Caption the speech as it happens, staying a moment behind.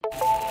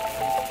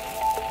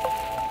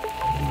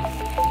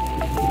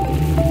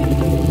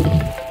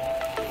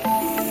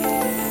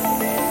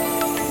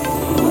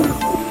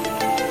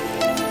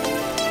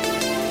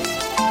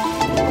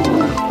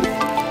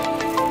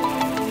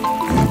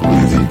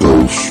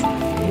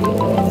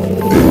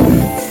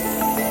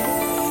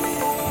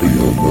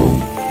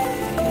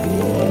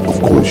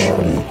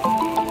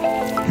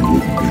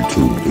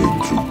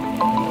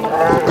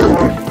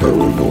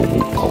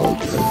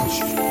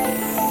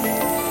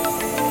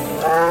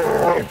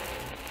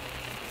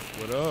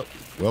What up?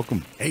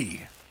 Welcome.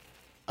 Hey.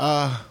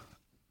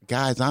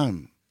 Guys,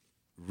 I'm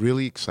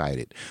really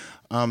excited.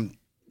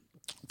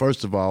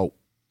 First of all,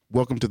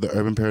 welcome to the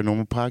Urban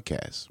Paranormal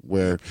Podcast,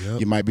 where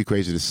you might be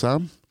crazy to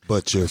some,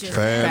 but you're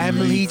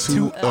family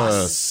to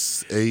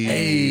us.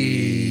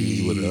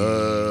 Hey, what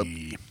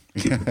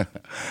up?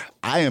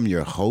 I am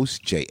your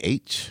host,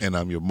 JH. And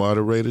I'm your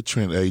moderator,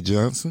 Trent A.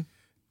 Johnson.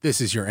 This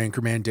is your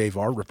anchorman, Dave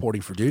R.,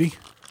 reporting for duty.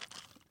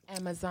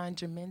 Amazon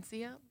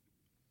Germencia.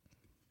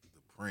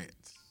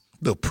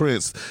 The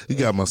Prince. You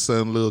got my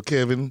son, little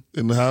Kevin,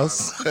 in the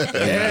house.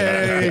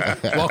 Hey,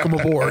 welcome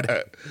aboard.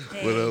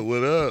 What up,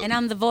 what up? And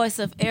I'm the voice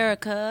of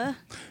Erica.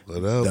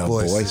 What up, The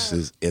voice?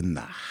 voices in the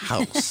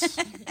house.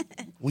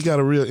 We got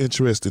a real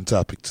interesting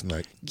topic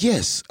tonight.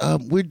 Yes,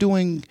 we're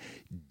doing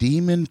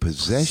demon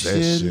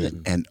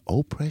possession and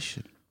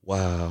oppression.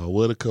 Wow,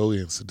 what a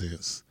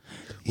coincidence.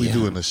 We're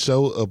doing a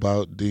show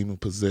about demon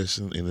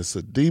possession, and it's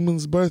a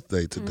demon's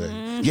birthday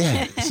today.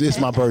 Yeah, it's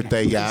my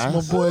birthday, guys.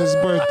 It's my boy's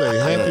birthday.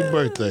 Happy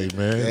birthday,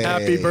 man.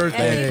 Happy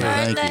birthday.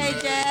 Thank you.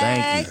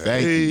 Thank you.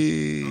 Thank you.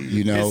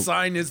 You know, His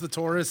sign is the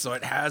Taurus, so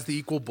it has the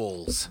equal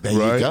bulls. there you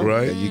go.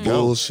 Right. There you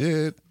go.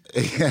 Bullshit.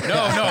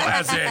 No,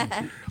 as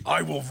in,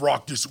 I will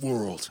rock this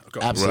world.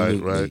 Okay.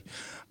 Absolutely. Right.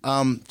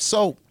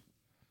 So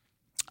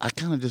I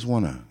kind of just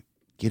want to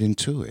get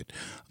into it.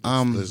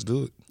 Let's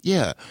do it.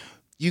 Yeah.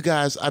 You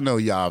guys, I know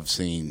y'all have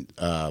seen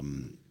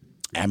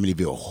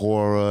Amityville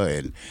Horror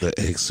and The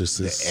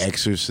Exorcist. The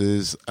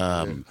Exorcist,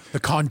 The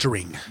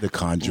Conjuring. The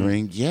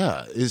Conjuring.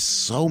 Yeah, it's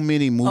so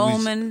many movies.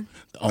 Omen.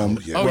 Oh,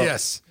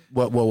 yes.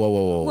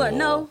 Whoa. What?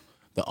 No.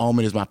 The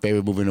Omen is my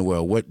favorite movie in the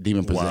world. What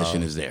demon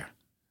possession is there?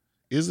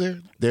 Is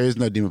there? There is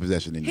no demon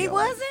possession in He the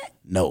wasn't?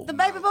 No. The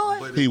baby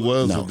boy? He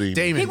was No. a demon.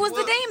 Damon. He was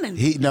the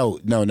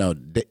demon. No.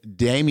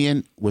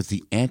 Damien was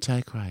the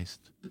Antichrist.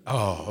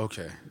 Oh,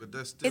 okay.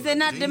 Is it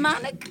not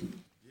demonic?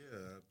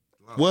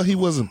 Well, he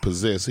wasn't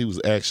possessed. He was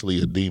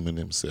actually a demon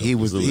himself. He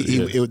was the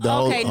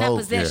Okay, not whole-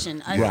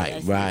 possession. I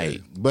see.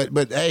 Right.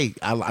 But hey,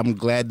 I'm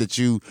glad that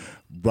you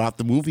brought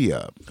the movie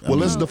up. Well,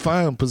 let's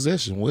define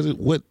possession.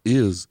 What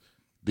is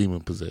demon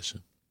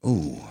possession?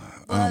 Ooh.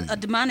 Well, a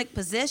demonic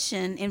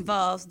possession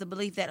involves the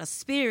belief that a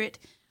spirit,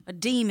 a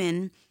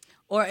demon,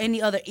 or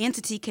any other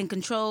entity can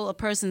control a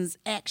person's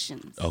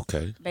actions.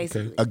 Okay.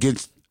 Basically.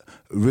 Against,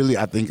 really,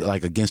 I think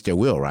like against their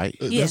will, right?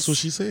 That's Yes. what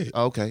she said.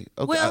 Okay.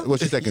 Well-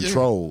 she said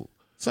control.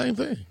 Same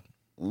thing.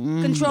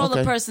 Control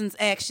okay. a person's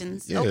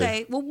actions. Yeah.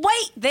 Okay. Well,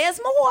 wait,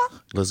 there's more.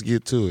 Let's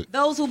get to it.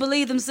 Those who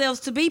believe themselves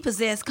to be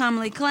possessed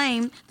commonly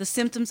claim the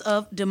symptoms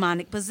of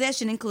demonic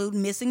possession include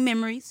missing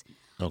memories,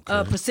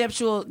 Okay.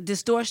 perceptual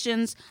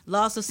distortions,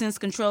 loss of sense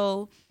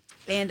control,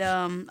 and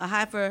a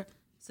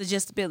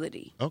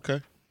hyper-suggestibility.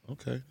 Okay.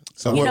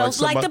 So You know,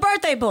 like like the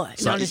birthday boy.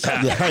 No, just-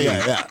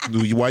 Yeah.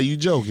 why you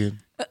joking?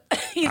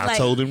 he's I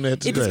told him that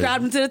It today.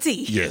 described him to the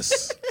T.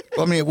 Yes.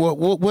 I mean,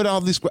 what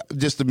all these?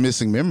 Just the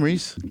missing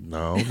memories.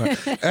 No.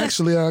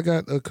 Actually, I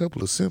got a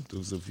couple of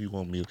symptoms. If you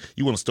want me,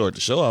 you want to start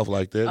the show off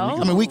like that? Oh.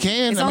 I mean, we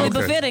can. It's I only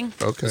mean, befitting.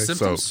 Okay.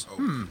 Symptoms?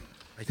 So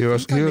here are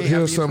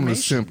some of the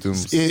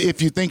symptoms.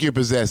 if you think you're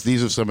possessed,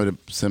 these are some of the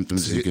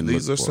symptoms you can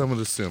These look are for. some of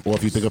the symptoms. Or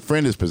if you think a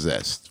friend is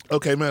possessed.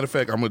 Okay, matter of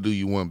fact, I'm gonna do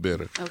you one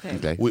better. Okay.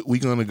 Okay. We're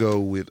gonna go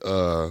with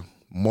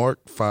Mark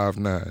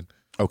 5:9.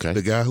 Okay.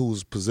 The guy who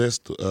was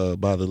possessed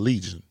by the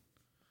Legion.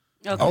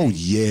 Okay. Oh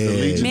yeah.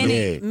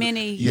 Legion.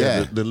 Many.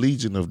 Yeah. The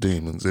Legion of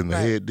Demons, and the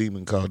Right. head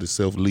demon called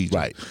himself Legion.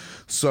 Right.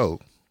 So,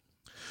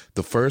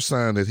 the first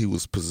sign that he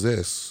was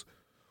possessed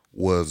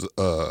was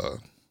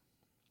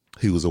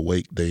he was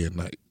awake day and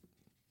night,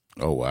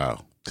 Oh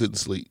wow. couldn't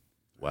sleep,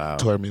 Wow.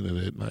 tormented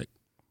at night.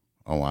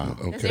 Oh wow.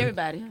 Okay, That's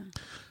everybody. Huh?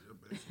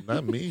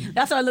 not me.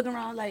 I started looking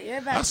around like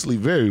everybody. I sleep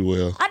very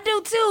well. I do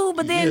too,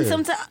 but then Yeah.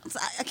 sometimes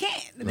I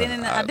can't.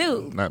 Then I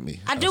do. Not me.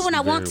 I do when sleep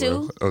I want very to.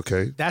 well.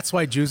 Okay. That's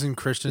why Jews and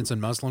Christians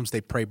and Muslims,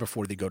 they pray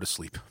before they go to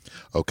sleep.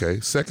 Okay.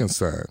 Second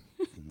sign,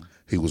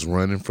 he was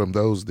running from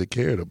those that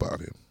cared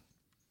about him.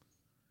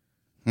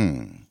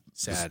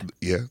 Sad.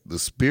 Yeah, the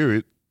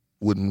spirit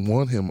wouldn't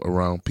want him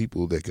around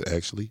people that could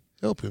actually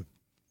help him.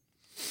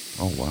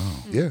 Oh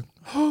wow. Yeah.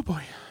 Oh,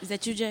 boy. Is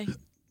that you, Jay?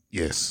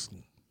 Yes.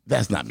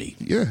 That's not me.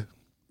 Yeah.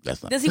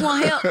 That's not. Does he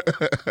want help?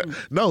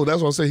 No,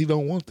 that's what I say. He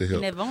don't want the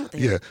help. never want the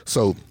Yeah. help.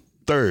 So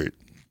third,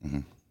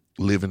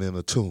 living in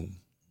a tomb.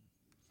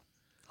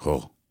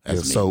 Oh, that's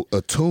Yeah, me. so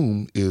a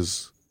tomb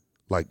is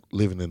like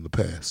living in the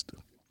past.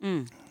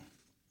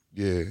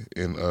 Yeah,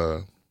 and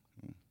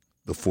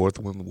the fourth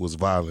one was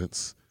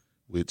violence,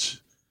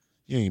 which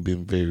you ain't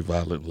been very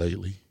violent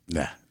lately.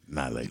 Nah,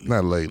 not lately.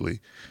 Not lately.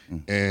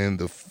 And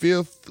the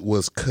fifth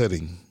was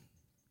cutting,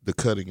 the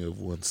cutting of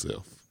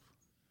oneself.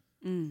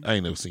 I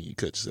ain't never seen you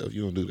cut yourself.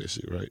 You don't do that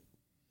shit, right?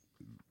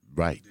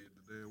 Right.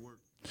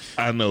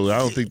 I know. I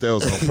don't think that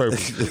was on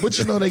purpose. But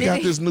you know, they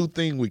got this new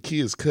thing with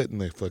kids cutting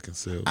their fucking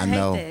selves. I hate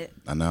know. that.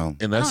 I know.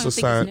 And that's I don't a think it's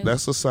sign. new.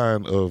 That's a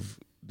sign of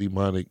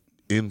demonic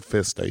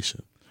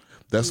infestation.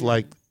 That's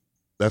like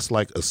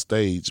a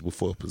stage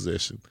before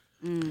possession,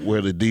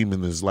 where the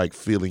demon is like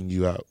feeling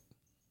you out.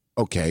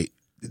 Okay.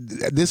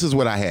 This is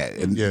what I had.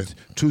 And Yeah.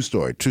 True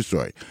story.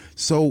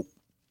 So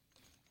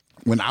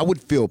when I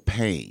would feel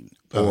pain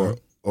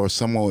or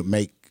someone would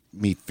make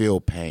me feel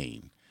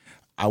pain,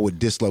 I would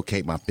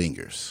dislocate my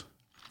fingers.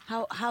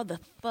 How the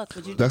fuck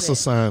would you do That's that? a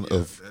sign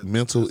of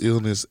mental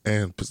illness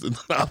and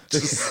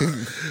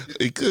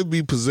it could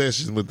be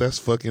possession, but that's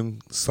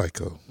fucking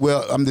psycho.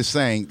 Well, I'm just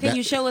saying. Can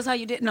you show us how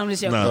you did? No, I'm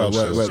just joking. No,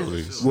 well,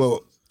 please.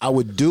 well, I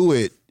would do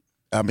it.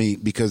 I mean,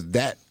 because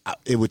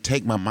it would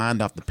take my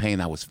mind off the pain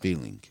I was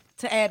feeling.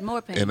 To add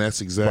more pain. And that's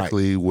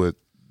exactly what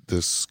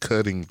this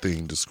cutting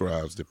thing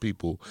describes, that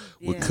people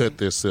would cut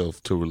themselves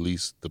to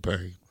release the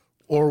pain.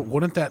 Or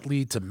wouldn't that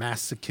lead to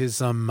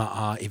masochism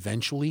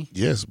eventually?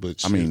 Yes,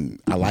 but I mean,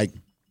 I like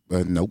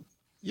nope.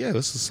 yeah,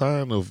 that's a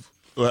sign of.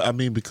 Well, I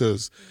mean,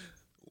 because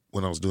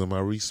when I was doing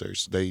my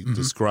research, they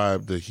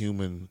described the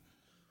human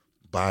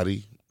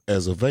body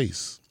as a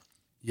vase,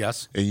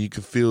 Yes. and you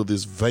can fill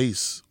this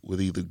vase with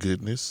either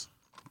goodness,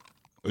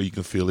 or you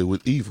can fill it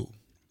with evil.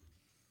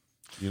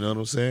 You know what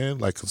I'm saying?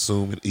 Like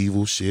consuming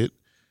evil shit,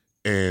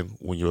 and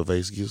when your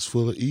vase gets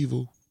full of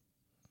evil.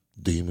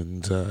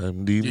 Demon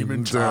time,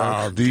 demon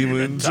time,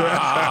 demon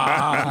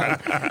time.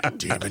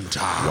 Demon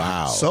time.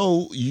 Wow.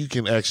 So you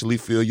can actually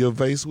fill your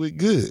vase with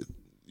good.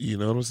 You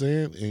know what I'm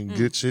saying? And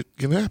good shit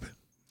can happen.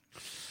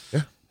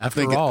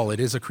 After all, it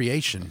is a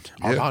creation.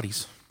 Our Yeah.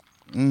 bodies.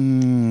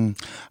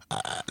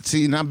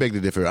 See, and I beg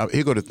to differ.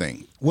 Here go the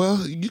thing.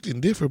 Well, you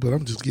can differ, but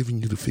I'm just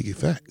giving you the figure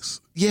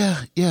facts.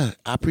 Yeah,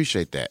 I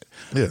appreciate that.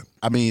 Yeah.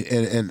 I mean,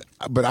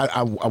 but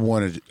I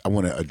want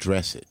to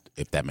address it,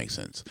 if that makes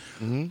sense.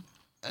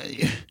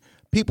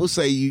 People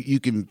say you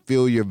can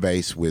fill your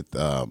vase with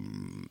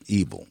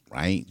evil,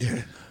 right?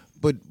 Yeah.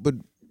 But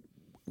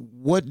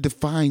what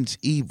defines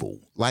evil?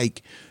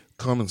 Like,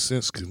 Common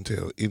sense can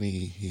tell any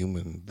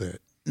human that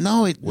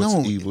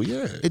what's evil.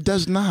 Yeah. it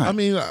does not. I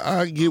mean,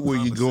 I get where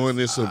you're going.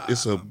 It's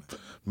a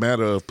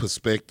matter of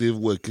perspective.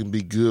 What can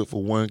be good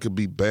for one could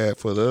be bad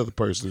for the other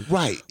person.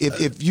 right.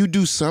 If you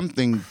do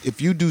something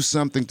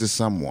to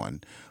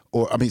someone,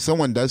 or I mean,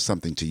 someone does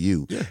something to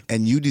you,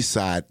 and you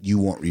decide you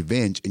want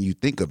revenge, and you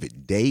think of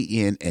it day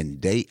in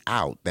and day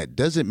out, that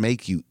doesn't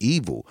make you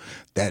evil.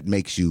 That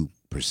makes you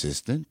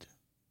persistent.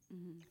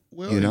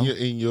 Well, You know?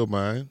 in your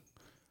mind.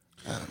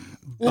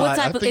 Well, what I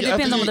type of? think- It I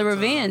depends think on the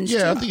revenge.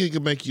 Yeah, I too. think it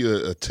can make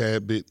you a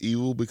tad bit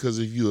evil, because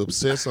if you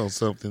obsess on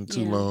something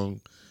too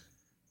long,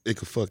 it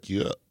could fuck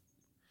you up.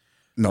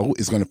 No,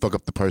 it's going to fuck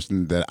up the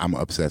person that I'm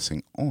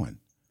obsessing on.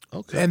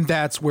 Okay. And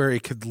that's where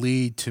it could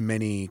lead to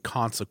many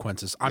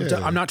consequences. Yeah.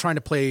 I'm not trying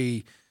to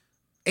play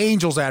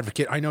angel's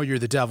advocate. I know you're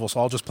the devil, so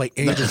I'll just play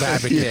angel's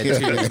advocate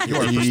to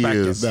your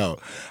perspective. No,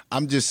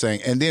 I'm just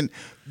saying. And then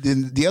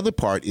the other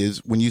part is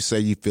when you say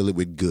you fill it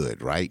with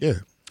good, right? Yeah.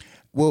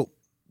 Well,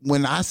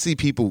 when I see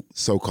people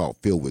so-called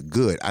filled with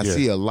good, I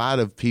see a lot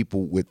of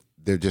people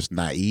they're just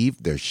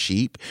naive. They're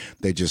sheep.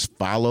 They just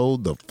follow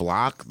the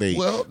flock.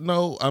 Well,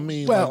 no, I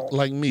mean, Well-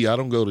 like me, I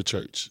don't go to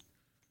church,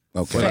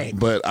 okay.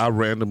 but I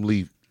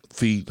randomly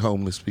feed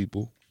homeless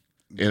people,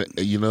 and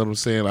you know what I'm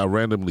saying. I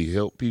randomly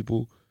help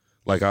people.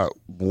 Like I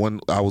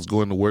was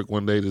going to work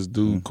one day. This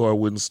dude car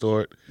wouldn't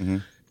start,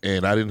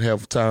 and I didn't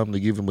have time to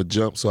give him a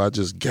jump, so I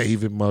just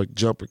gave him my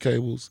jumper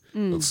cables.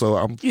 So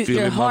I'm Your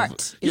feeling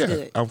heart is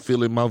good. I'm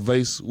filling my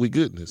vase with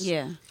goodness.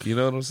 Yeah. You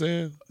know what I'm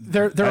saying?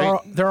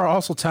 There are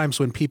also times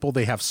when people,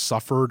 they have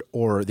suffered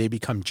or they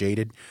become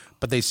jaded,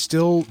 but they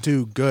still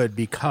do good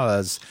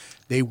because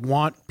they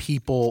want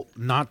people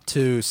not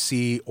to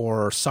see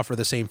or suffer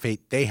the same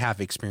fate they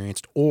have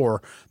experienced,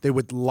 or they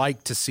would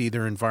like to see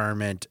their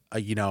environment,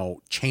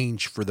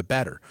 change for the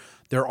better.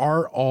 There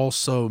are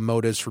also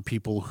motives for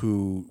people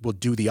who will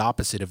do the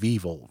opposite of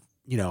evil,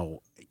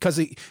 because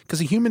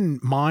the human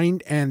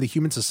mind and the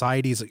human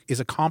society is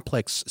a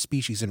complex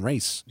species and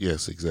race.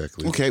 Yes,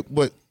 exactly. Okay,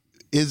 but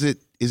is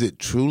it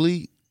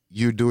truly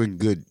you're doing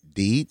good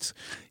deeds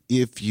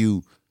if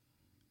you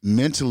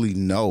mentally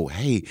know,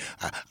 hey,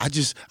 I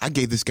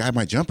gave this guy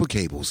my jumper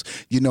cables,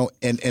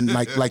 and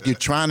like you're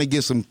trying to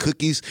get some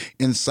cookies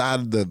inside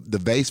of the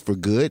vase for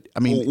good? I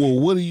mean, Well,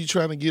 what are you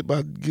trying to get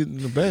by getting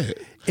the bad?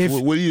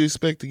 What do you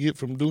expect to get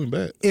from doing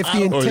bad? If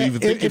the Or inten-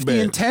 even thinking if the bad?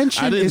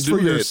 intention I didn't is do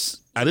for your that.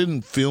 I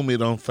didn't film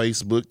it on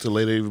Facebook to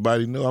let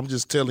everybody know. I'm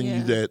just telling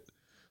you that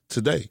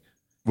today.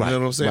 You know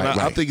what I'm saying? Right,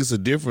 I right. think it's a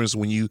difference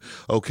when you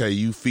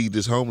feed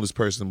this homeless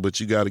person, but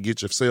you got to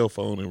get your cell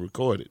phone and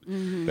record it.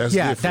 That's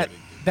different.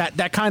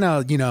 that kind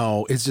of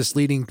is just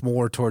leading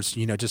more towards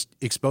just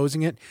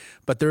exposing it.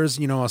 But there's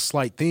a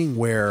slight thing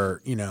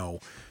where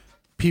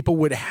people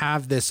would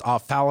have this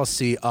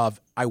fallacy of,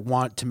 I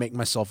want to make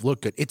myself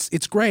look good.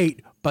 It's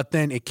great, but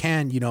then it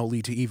can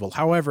lead to evil.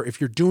 However,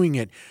 if you're doing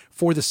it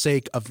for the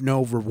sake of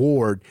no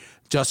reward,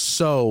 just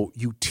so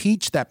you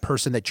teach that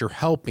person that you're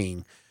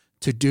helping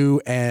to do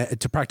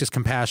to practice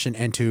compassion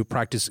and to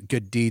practice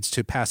good deeds,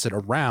 to pass it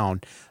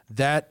around,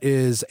 that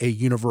is a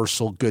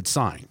universal good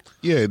sign.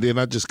 Yeah, then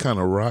I just kind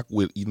of rock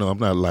with, I'm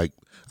not like,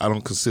 I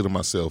don't consider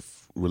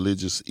myself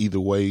religious either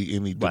way,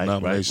 any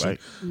denomination.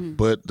 right.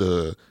 But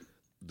the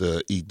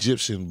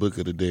Egyptian Book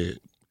of the Dead,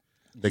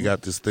 they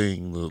got this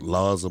thing, the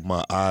laws of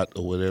Ma'at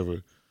or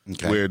whatever,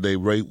 Okay. where they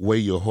weigh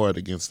your heart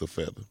against the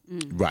feather.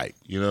 Right.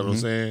 You know what I'm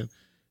saying?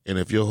 And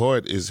if your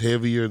heart is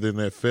heavier than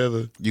that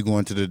feather, You go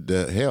into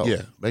the hell.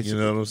 yeah, Basically.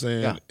 you know what I'm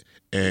saying? Yeah.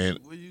 And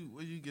Where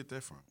you get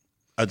that from?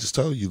 I just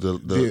told you the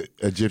The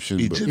Egyptian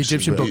book.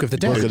 Egyptian Book of the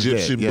Dead. Book of the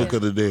Egyptian Dead, yeah. Book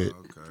of the Dead.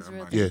 Okay, I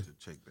might Yeah. have to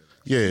check that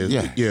out.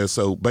 Yeah, Yeah.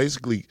 So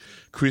basically,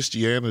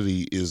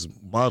 Christianity is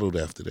modeled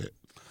after that,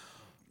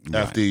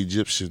 after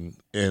Egyptian,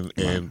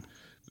 and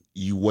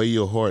you weigh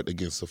your heart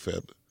against a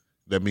feather.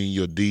 That means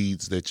your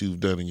deeds that you've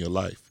done in your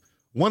life.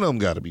 One of them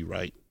got to be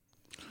right.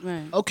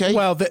 Right. Okay.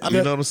 Well, You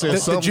know what I'm saying? The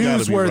Something Jews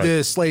gotta be were right.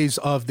 the slaves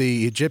of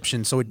the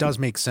Egyptians, so it does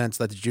make sense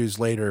that the Jews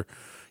later,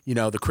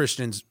 the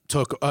Christians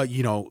took,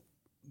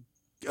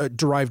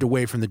 derived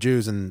away from the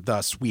Jews, and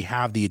thus we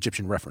have the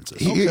Egyptian references.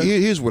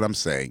 Here's what I'm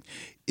saying.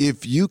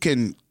 If you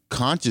can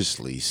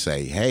consciously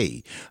say,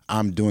 hey,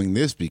 I'm doing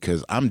this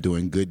because I'm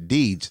doing good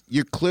deeds,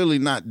 you're clearly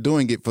not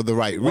doing it for the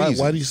right reason.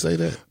 Why do you say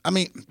that? I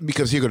mean,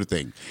 because here's the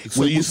thing.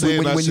 So you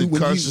saying I should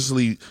when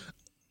consciously,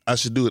 I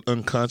should do it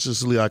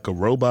unconsciously like a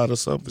robot or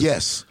something?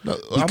 Yes. No,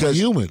 I'm a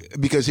human.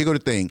 Because here's the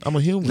thing. I'm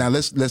a human. Now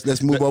let's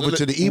move over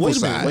to the evil Wait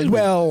a minute, side. wait a minute.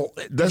 Well,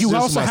 That's you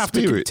just also my have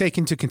to spirit. take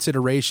into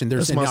consideration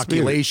there's That's my spirit.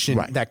 inoculation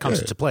Right. that comes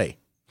Yeah. into play.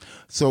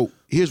 So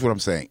here's what I'm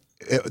saying.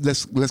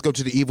 Let's go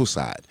to the evil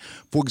side.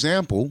 For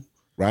example,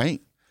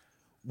 right?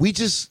 We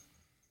just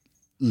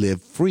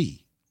live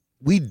free.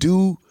 We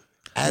do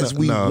as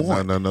we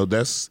want. No.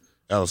 That's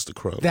Aleister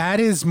Crowley. That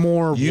is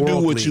more You do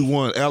what worldly. you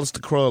want.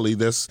 Aleister Crowley,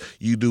 that's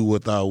you do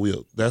what thou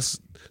wilt. That's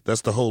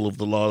the whole of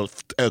the law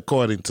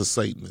according to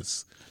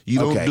Satanists. You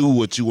don't Okay. do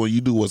what you want,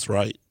 you do what's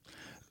right.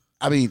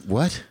 I mean,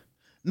 what?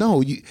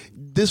 No,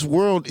 this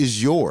world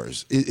is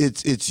yours.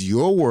 It's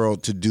your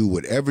world to do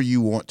whatever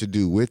you want to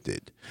do with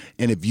it.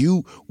 And if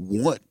you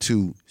want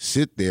to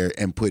sit there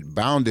and put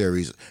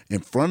boundaries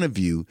in front of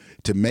you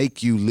to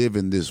make you live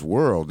in this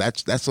world,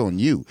 that's on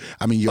you.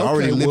 I mean, you're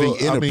already living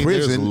in a there's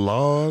prison.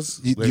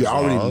 laws. You're There's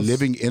already laws.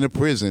 living in a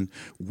prison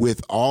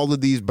with all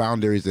of these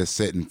boundaries that's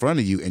set in front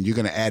of you, and you're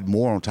going to add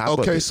more on top of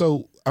it. Okay,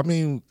 so I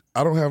mean,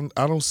 I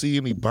don't see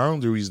any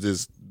boundaries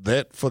that's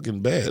that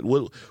fucking bad.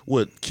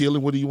 What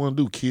killing? What do you want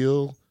to do?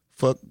 Kill?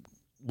 Fuck?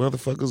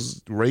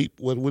 Motherfuckers? Rape?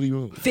 What do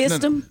you?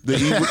 Fist them. The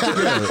evil,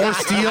 yeah. Or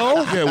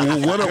steal? Yeah,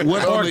 well,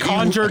 what Or on the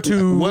conjure evil,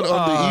 to what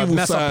on the evil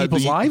mess up side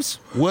people's do you- lives?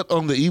 What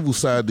on the evil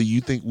side do you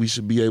think we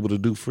should be able to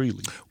do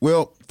freely?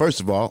 Well,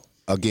 first of all,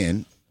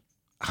 again,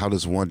 how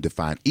does one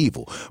define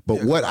evil?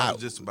 But what I I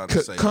was just about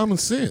to say. Common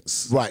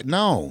sense. right?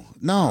 No.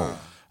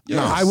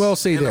 I will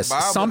say In the this.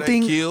 Bible, they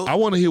Something killed. I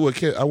want to hear what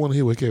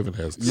Kevin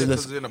has to say. Yeah,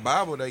 because in the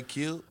Bible they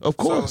killed. Of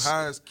course. So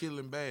how is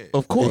killing bad?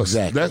 Of course,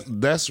 Exactly.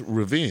 That's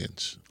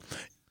revenge.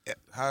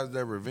 How is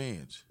that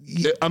revenge?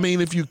 I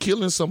mean, if you're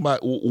killing somebody,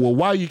 well,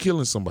 why are you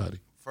killing somebody?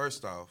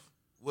 First off,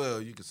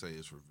 well, you could say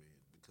it's revenge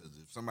because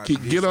if somebody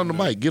Get on the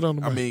mic. Get on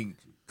the mic. I mean,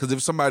 because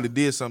if somebody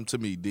did something to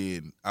me,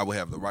 then I would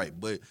have the right.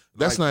 But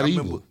That's like, not I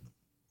evil. remember-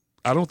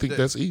 I don't think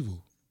that's evil.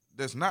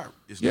 That's not.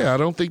 It's Yeah, not. I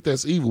don't think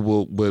that's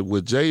evil. But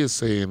what Jay is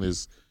saying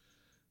is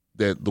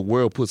that the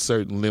world puts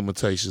certain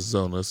limitations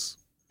on us,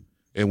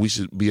 and we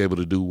should be able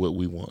to do what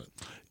we want.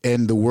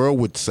 And the world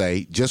would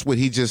say just what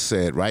he just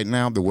said right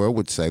now. The world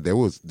would say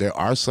there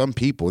are some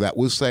people that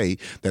will say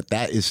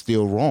that is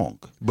still wrong.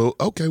 But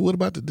okay, what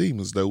about the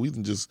demons though? We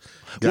can just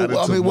got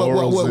Well, into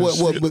morals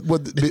and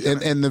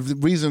shit. and the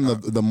reason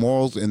of the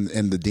morals and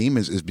the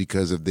demons is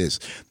because of this.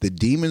 The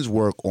demons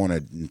work on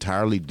an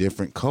entirely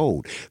different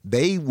code.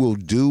 They will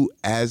do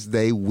as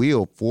they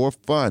will for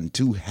fun,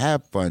 to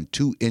have fun,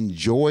 to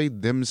enjoy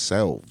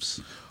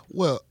themselves.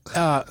 Well,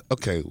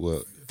 okay,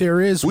 well, there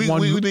is we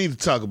one. need to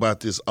talk about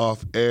this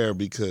off air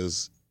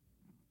because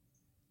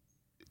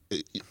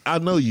I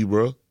know you,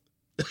 bro.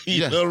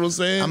 You Yeah. know what I'm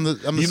saying? I'm the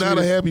You're not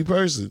a sweetest- happy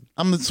person.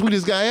 I'm the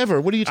sweetest guy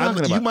ever. What are you talking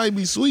about? You might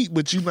be sweet,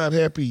 but you're not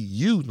happy.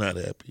 You not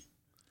happy.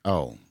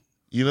 Oh,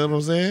 You know what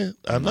I'm saying?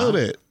 I know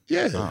that.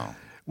 Yeah. oh.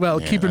 well,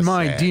 Yeah, keep in that's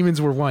mind, sad.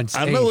 demons were once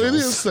I know it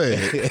angels. is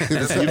sad.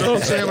 You know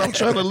what I'm saying? I'm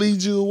trying to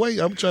lead you away.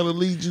 I'm trying to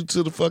lead you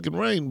to the fucking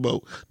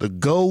rainbow, the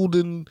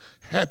golden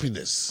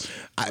happiness.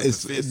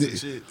 Fist and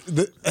shit.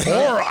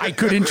 Or I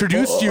could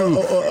introduce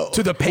you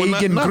to the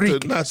pagan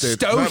Greek not like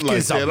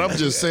Stoicism. that.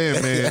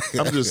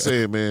 I'm just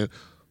saying, man.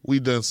 We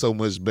done so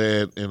much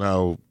bad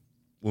when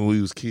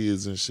we was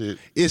kids and shit.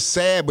 It's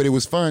sad, but it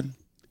was fun.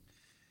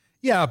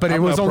 Yeah, but it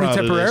I'm was not only proud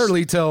of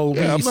temporarily till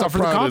Yeah, we I'm not suffer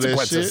the proud of that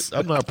consequences. shit.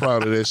 I'm not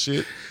proud of that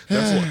shit.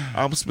 That's why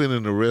I'm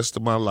spending the rest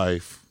of my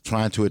life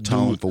Trying to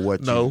atone for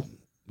what? No.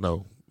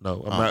 I'm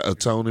not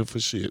atoning for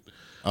shit.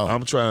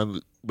 I'm trying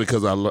to,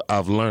 because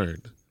I've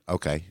learned.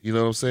 Okay. You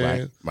know what I'm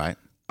saying? Right.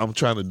 I'm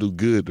trying to do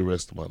good the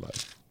rest of my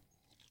life.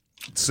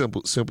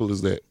 Simple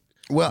as that.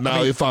 Well,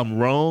 Now, if I'm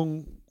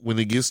wrong when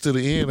it gets to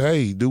the end,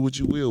 hey, do what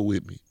you will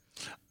with me.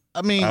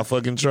 I mean, I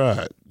fucking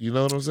tried. You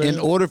know what I'm saying? in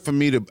order for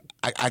me to,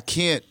 I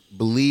can't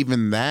believe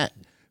in that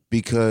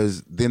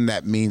because then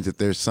that means that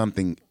there's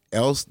something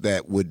else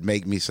that would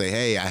make me say,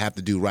 hey, I have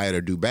to do right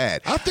or do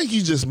bad. I think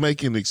you just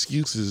making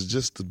excuses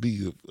just to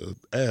be an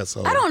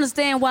asshole. I don't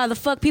understand why the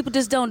fuck people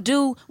just don't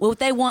do what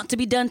they want to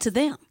be done to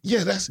them.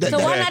 Yeah, that's So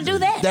why not do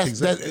that? That's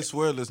Exactly. This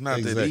world is not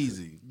that Exactly.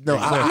 easy. no,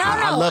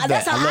 I love that.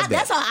 That's how I love that.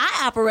 that's how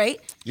I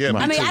operate. Yeah, me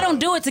I mean, too. I don't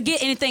do it to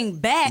get anything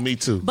back. Me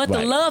too. But the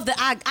Right. love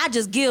that I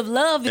just give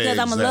love because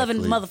I'm a loving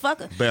Exactly.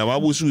 motherfucker. Bam, I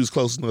wish we was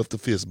close enough to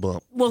fist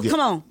bump. Well, come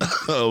on.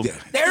 Oh,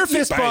 Air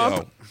fist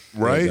bump.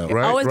 right, There you go.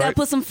 right, Always right. gotta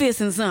put some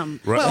fists in something.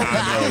 Right.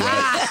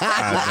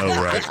 I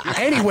know, right?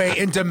 Anyway,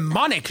 in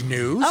demonic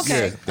news,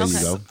 Okay. There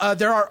you go.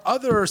 there are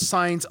other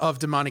signs of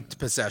demonic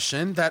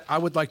possession that I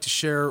would like to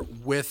share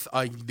with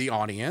the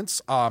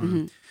audience.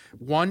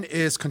 One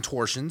is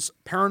contortions,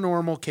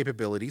 paranormal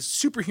capabilities,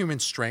 superhuman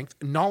strength,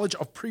 knowledge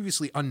of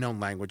previously unknown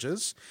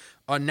languages,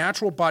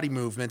 unnatural body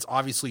movements,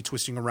 obviously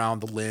twisting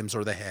around the limbs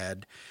or the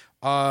head.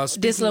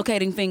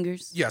 Dislocating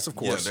fingers. Yes, of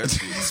course.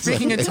 that's-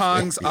 Speaking in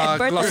tongues,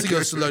 Birthday.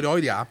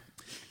 glossiolalia,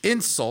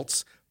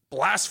 insults,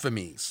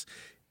 blasphemies,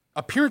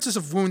 appearances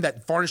of wound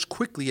that vanish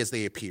quickly as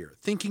they appear,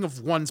 thinking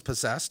of one's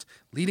possessed,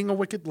 leading a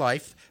wicked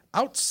life,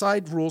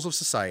 outside rules of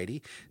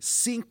society,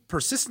 seeing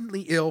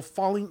persistently ill,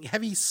 falling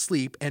heavy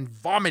sleep, and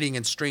vomiting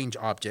in strange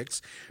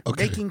objects,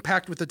 making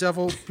pact with the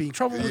devil, being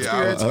troubled with Yeah, I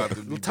was spirits, about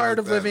to be tired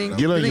of like that, living, but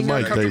Get on your being mic,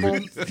 uncomfortable,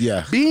 David.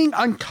 Yeah. being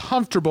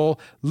uncomfortable,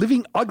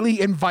 living ugly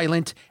and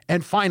violent,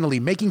 and finally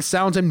making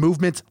sounds and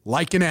movements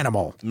like an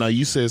animal. Now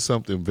you said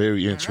something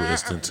very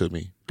interesting to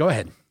me. Go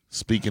ahead.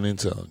 Speaking in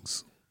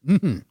tongues,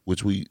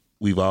 which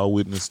we've all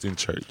witnessed in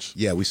church.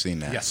 Yeah, we've seen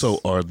that. Yes. So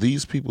are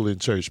these people in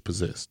church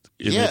possessed?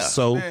 And Yeah. If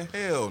so, Man,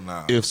 hell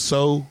no. if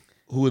so,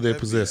 who are they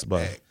possessed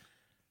by?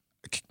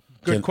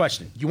 Good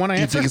question. You want to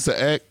You answer? think it's an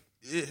act?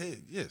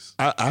 Yes.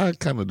 I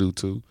kind of do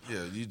too.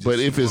 Yeah. You just But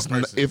if see it's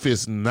one person if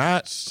it's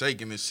not,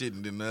 shaking and shit,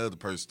 and then the other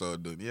person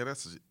start doing, yeah,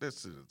 that's an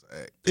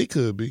act. it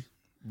could be.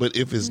 But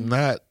if it's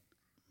not,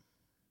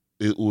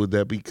 would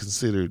that be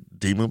considered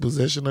demon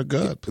possession or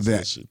God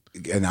possession?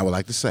 And I would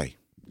like to say,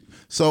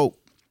 so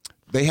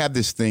they have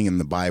this thing in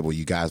the Bible,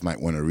 you guys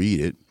might want to read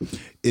it,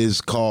 is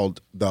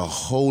called the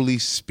Holy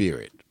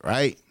Spirit,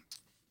 right?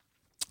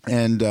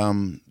 And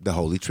the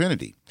Holy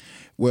Trinity.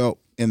 Well,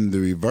 in the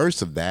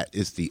reverse of that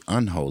is the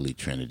unholy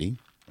Trinity,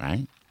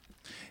 right?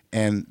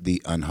 And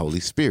the unholy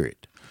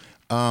Spirit.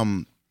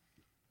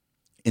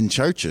 In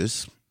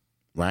churches,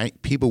 right,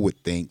 people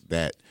would think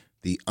that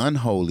the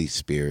unholy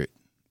Spirit,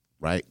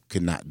 right,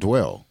 could not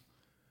dwell.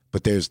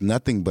 But there's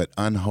nothing but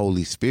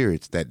unholy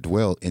spirits that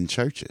dwell in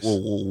churches.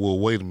 Well,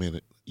 wait a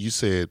minute. You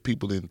said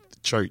people in the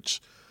church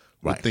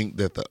would Right. think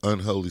that the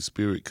unholy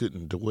spirit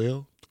couldn't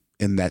dwell.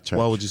 in that church.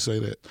 Why would you say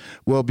that?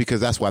 Well,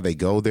 because that's why they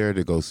go there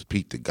to go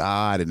speak to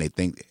God, and they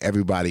think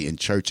everybody in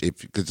church. If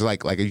because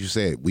like you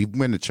said, we've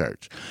been to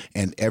church,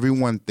 and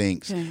everyone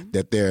thinks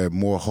that they're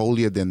more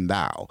holier than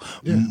thou.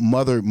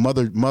 Mother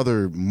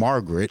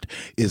Margaret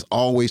is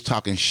always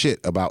talking shit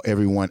about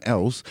everyone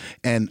else,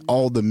 and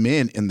all the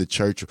men in the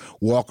church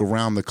walk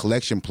around the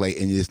collection plate,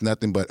 and it's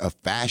nothing but a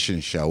fashion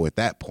show at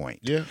that point.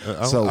 Yeah,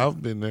 So-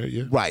 I've been there.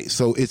 Yeah, Right,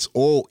 so it's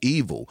all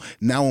evil.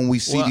 Now, when we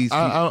see well, these,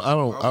 I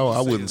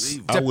say wouldn't. it's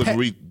evil. I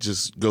wouldn't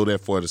just go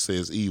that far to say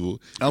it's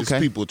evil. It's Okay.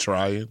 people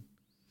trying.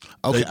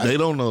 okay, They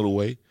don't know the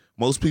way.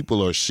 Most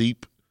people are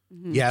sheep,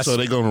 Yes. so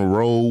they're gonna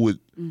roll with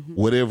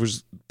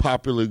whatever's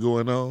popular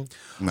going on.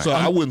 So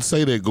I wouldn't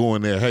say they're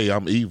going there. Hey,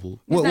 I'm evil.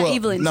 It's not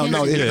evil no,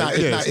 intentions. it's Yeah, not.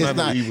 It's yeah, not. it's It's not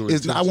not. evil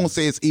It's not. I won't intentions.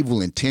 say it's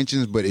evil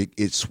intentions, but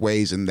it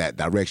sways in that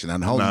direction.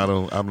 And No, I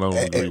don't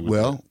agree with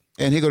well,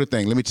 and here go the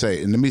thing. Let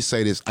me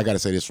say this. I got to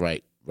say this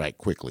right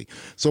quickly.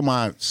 So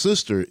my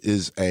sister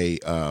is a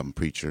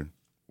preacher,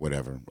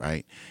 whatever,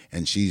 right?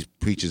 And she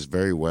preaches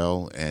very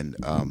well, and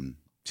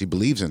she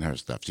believes in her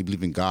stuff. She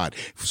believes in God.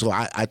 So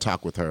I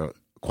talk with her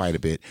quite a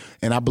bit,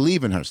 and I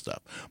believe in her stuff.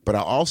 But I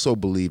also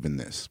believe in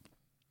this.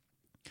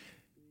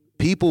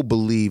 People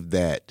believe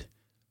that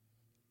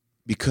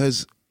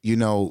because,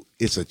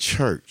 it's a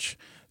church,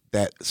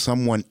 that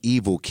someone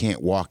evil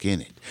can't walk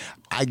in it.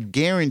 I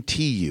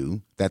guarantee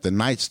you that the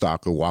Night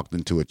Stalker walked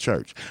into a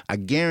church. I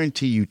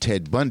guarantee you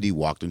Ted Bundy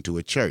walked into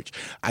a church.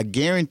 I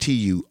guarantee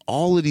you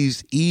all of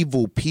these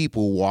evil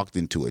people walked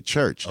into a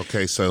church.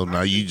 Okay, so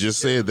now you just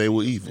said they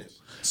were evil.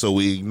 So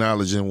we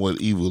acknowledging what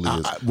evil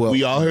is. well-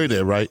 we all heard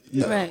that, right?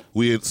 Right.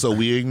 We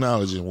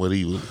acknowledging what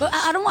evil is. But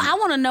I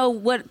want to know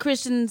what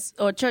Christians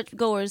or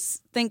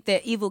churchgoers think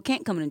that evil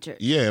can't come in church.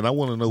 Yeah, and I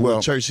want to know Well-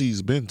 what church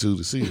he's been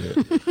to see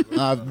that.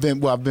 I've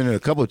been in a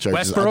couple of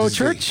churches. Westboro I just-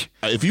 Church?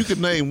 If you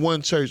could name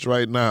one church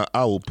right now,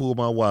 I will pull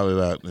my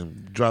wallet out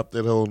and drop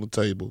that hole on the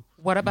table.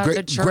 What about the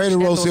church? Greater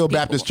that Rose those Hill people-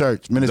 Baptist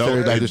Church,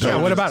 Ministry Baptist Church.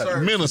 what about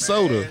it?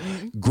 Minnesota.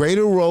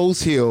 Greater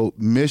Rose Hill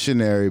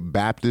Missionary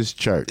Baptist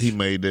Church. He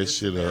made that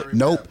shit up.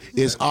 Nope,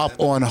 it's off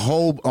on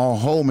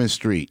Holman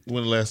Street.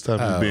 When the last time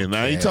you been?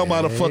 Now, I ain't talking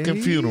about a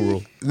fucking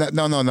funeral.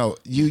 No.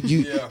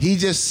 He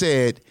just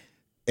said,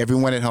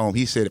 everyone at home.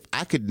 He said, if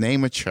I could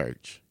name a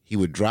church, he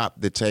would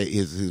drop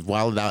his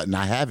wallet out, and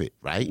I have it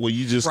right. Well,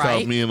 you just Right.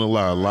 caught me in a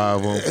lie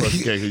live on fucking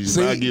cake.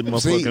 You're not getting my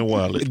see, fucking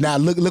wallet. Now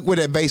look where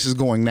that base is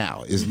going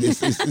now.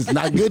 It's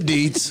not good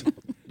deeds.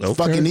 It's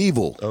fucking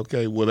evil.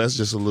 Okay, well that's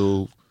just a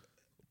little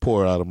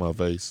pour out of my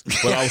vase.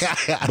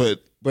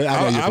 But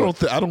I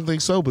don't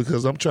think so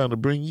because I'm trying to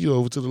bring you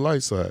over to the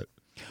light side.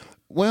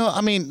 Well,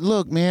 I mean,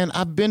 look, man,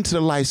 I've been to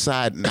the light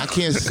side and I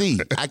can't see.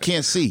 I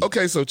can't see.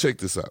 Okay, so check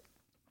this out.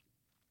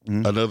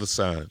 Another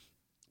sign.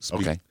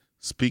 Okay.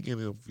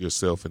 Speaking of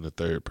yourself in the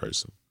third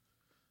person.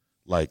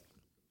 Like,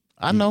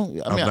 I know.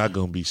 I'm not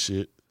going to be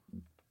shit.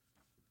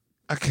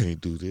 I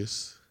can't do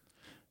this.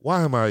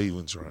 Why am I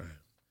even trying?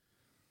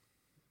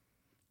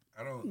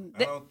 I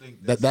don't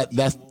think that's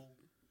that's evil.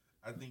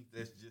 I think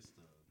that's just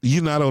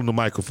You're not on the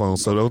microphone,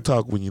 so don't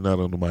talk when you're not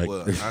on the mic.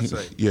 well, I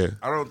say, Yeah.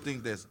 I don't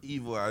think that's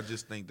evil. I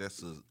just think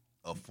that's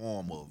a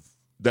form of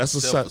That's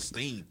a sign.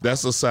 self-esteem.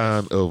 That's a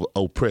sign of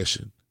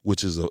oppression,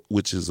 which is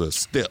a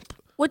step.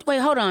 Wait,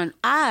 hold on.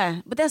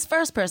 But that's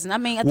first person. I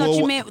mean, I thought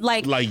you meant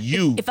like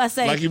you. If I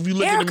say, like if you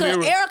look in the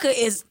mirror, Erica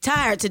is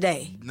tired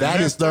today. that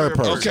is third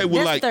person. okay, well,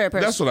 That's like third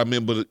person. that's what I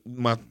meant. But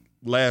my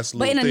last, But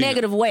little in a thing-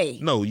 negative way.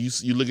 No, you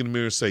look in the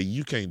mirror and say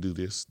you can't do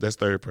this. That's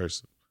third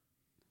person.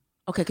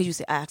 Okay, because you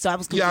said I. So I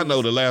was confused. Yeah, I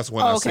know. The last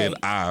one Oh, I okay. said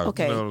I.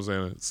 Okay. You know what I'm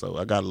saying? So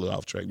I got a little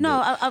off track. No,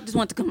 but I just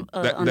want to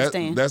that-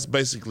 understand. that's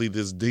basically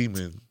this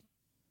demon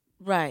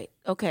Right.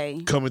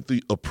 Okay. coming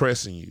through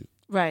oppressing you.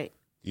 Right.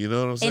 You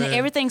know what I'm saying? And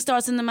everything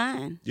starts in the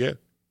mind. Yeah,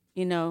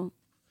 You know.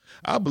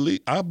 I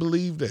believe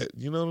that.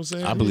 You know what I'm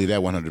saying? I believe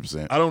that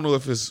 100%. I don't know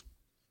if it's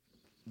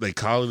they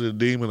call it a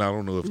demon. I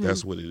don't know if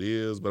that's what it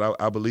is, but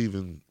I believe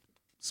in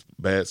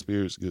bad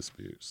spirits, good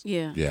spirits.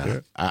 Yeah. Yeah.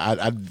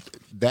 I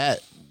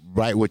that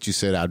right what you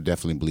said, I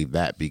definitely believe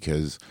that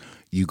because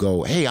you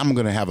go, hey, I'm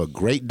going to have a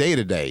great day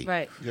today.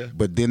 Right. Yeah.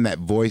 But then that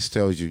voice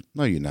tells you,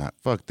 no, you're not.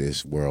 Fuck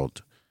this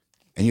world.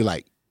 And you're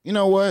like, you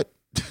know what?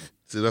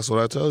 See, that's what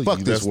I told Fuck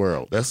you. this That's-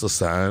 world. That's a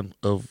sign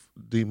of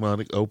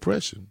demonic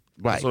oppression.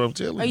 Right. That's what I'm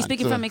telling you. Are you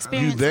speaking from You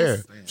experience?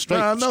 there? Straight-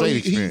 Nah, I know straight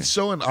he's experience.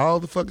 showing all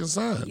the fucking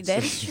signs.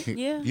 That is,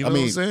 yeah. You know I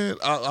mean- what I'm saying?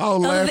 All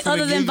than- laughing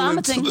other and than giggling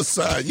vomiting. to the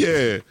side.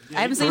 Yeah,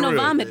 I haven't seen For no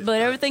real. vomit,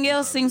 but everything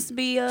else seems to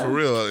be. For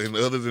real, and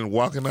other than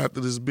walking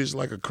after this bitch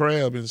like a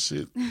crab and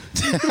shit. For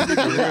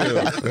real.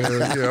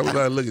 Yeah, I'm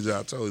like, look at y'all.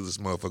 I told you this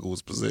motherfucker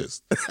was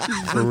possessed.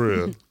 For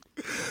real.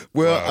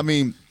 Well, I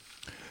mean,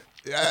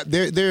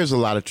 there's a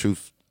lot of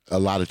truth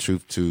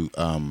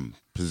to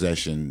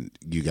possession,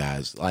 you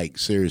guys. Like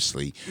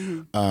seriously,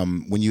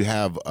 when you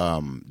have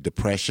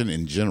depression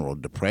in general,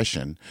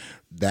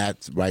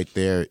 that right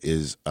there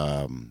is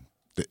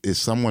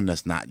someone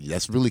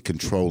that's really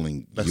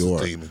controlling That's a your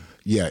demon.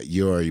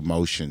 your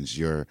emotions,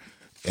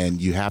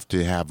 and you have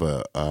to have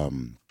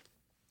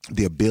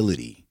the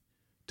ability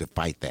to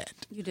fight that.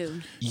 You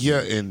do. Yeah,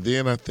 and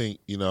then I think,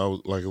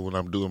 like when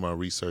I'm doing my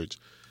research,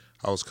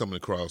 I was coming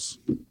across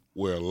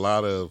where a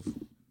lot of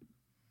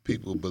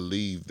people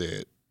believe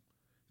that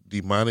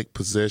demonic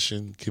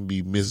possession can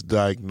be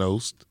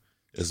misdiagnosed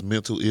as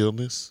mental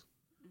illness,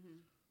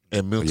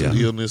 and mental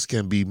illness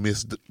can be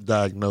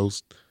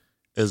misdiagnosed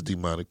as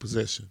demonic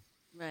possession.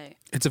 Right.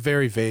 It's a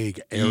very vague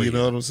area. You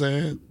know what I'm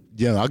saying?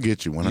 Yeah, I'll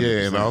get you 100%.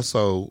 Yeah, and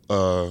also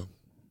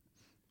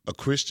a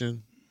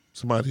Christian,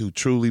 somebody who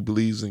truly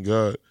believes in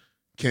God,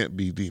 can't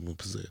be demon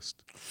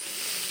possessed.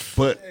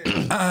 But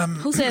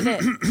Who said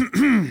that?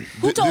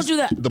 Who told you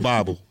that? the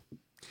Bible.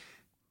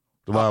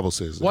 The Bible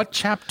says that. What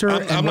chapter?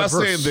 I'm and not what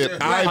saying verse?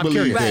 that I I'm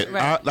believe curious. that.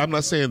 Right. I'm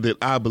not saying that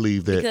I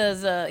believe that.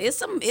 Because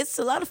it's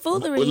a lot of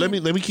foolery. Well, let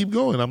me keep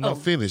going. I'm not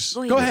finished.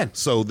 Go ahead. Go ahead.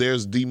 So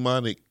there's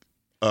demonic.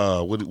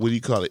 What do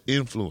you call it?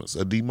 Influence.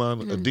 A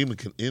demon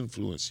can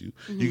influence you.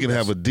 You can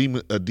have a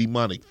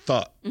demonic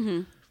thought.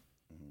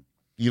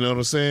 You know what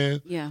I'm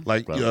saying? Yeah.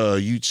 Like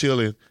you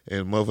chilling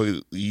and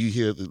motherfucker, you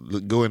hear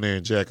go in there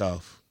and jack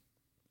off.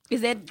 Is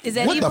that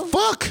What evil? the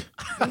fuck?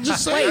 I'm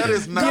just saying. That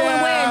is not. Go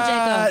and wear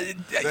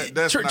and jack off.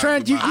 That's not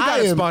Trent, you demonic. got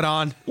it spot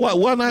on.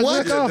 Why not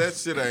What? jack off? That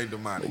shit ain't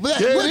demonic. What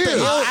Yeah, the it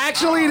is. hell?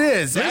 Actually, it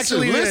is.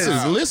 Actually, it is.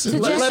 Listen.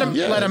 Let him.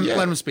 Yeah, let him. yeah.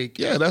 Let him speak.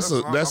 Yeah, that's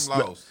I'm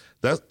lost.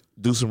 that's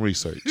do some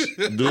research.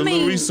 Do a mean-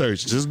 little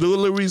research. Just do a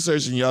little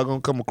research, and y'all gonna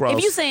come across.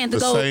 If you saying to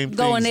the same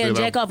go in things there and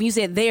that jack off, and you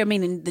said there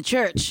meaning the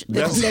church,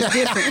 that's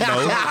different.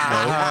 No.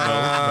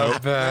 Now,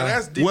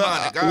 that's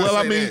demonic. Well,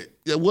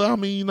 I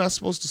mean, you're not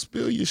supposed to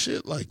spill your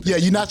shit like that. Yeah,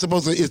 you're not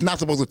supposed to. It's not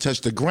supposed to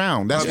touch the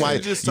ground. That's Okay, why. you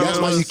just That's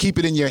told why you us- keep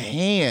it in your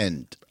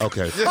hand.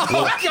 Okay.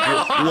 Well,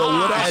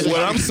 what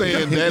I'm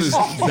saying that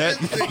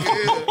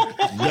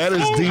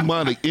is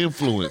demonic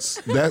influence.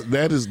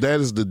 That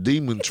is the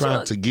demon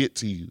trying to get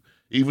to you.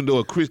 Even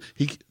though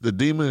the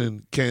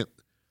demon can't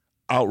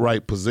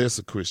outright possess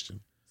a Christian.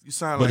 You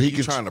sound But like he you're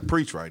can- trying to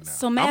preach right now.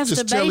 So I'm just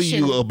masturbation. telling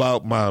you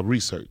about my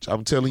research.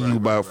 I'm telling you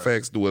about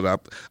facts.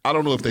 I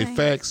don't know if they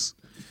facts,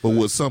 but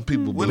what some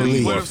people What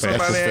believe if are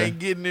facts. somebody ain't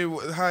getting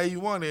it how you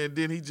want it, and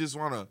then he just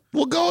want to?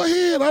 Well, go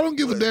ahead. I don't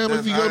give a damn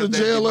if you go to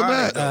That's jail or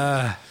demonic,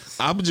 not.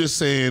 I'm just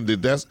saying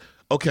that's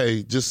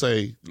okay. Just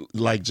say,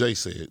 like Jay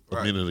said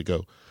a minute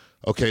ago.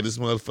 Okay, this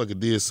motherfucker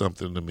did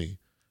something to me.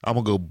 I'm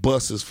gonna go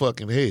bust his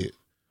fucking head.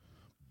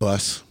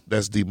 Bus.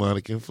 That's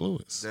demonic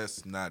influence.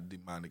 That's not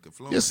demonic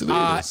influence. Yes, it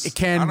is. It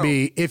can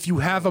be if you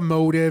have a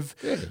motive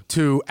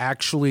to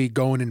actually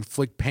go and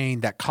inflict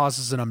pain that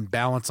causes an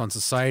imbalance on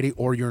society,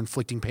 or you're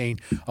inflicting pain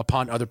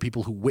upon other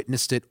people who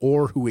witnessed it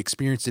or who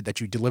experienced it,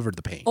 that you delivered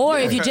the pain. Or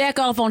if you jack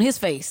off on his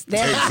face. Now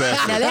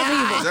that's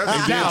evil.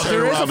 That's Now, turn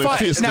there is a around and fight.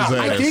 fist Now, his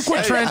I ass. think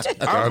what Trent.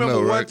 I remember know,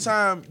 one right?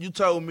 time you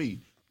told me,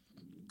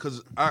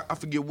 because I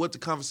forget what the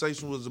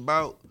conversation was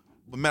about,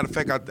 but matter of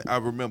fact, I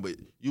remember it.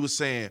 You were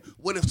saying,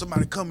 what if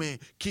somebody come in,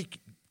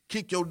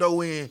 kick your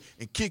door in,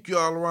 and kick you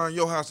all around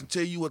your house and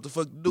tell you what the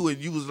fuck to do, and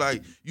you was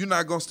like, you're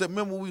not going to step.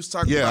 Remember we was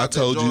talking Yeah, about I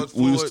told that you. George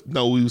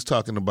Floyd? We was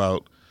talking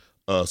about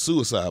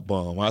suicide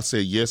bomb. I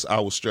said, yes, I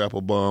will strap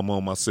a bomb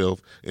on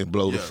myself and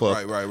blow the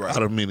fuck right.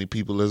 out of many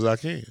people as I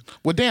can.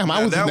 Well, damn, I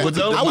Now, was that in was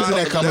that, the I was in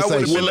that demonic- that would've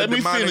conversation. been Well, let me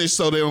demonic- finish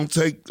so they don't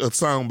take a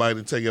soundbite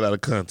and take it out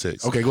of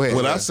context. Okay, go ahead.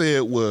 What I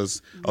said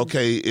was,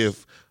 okay,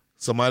 if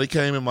somebody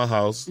came in my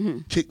house,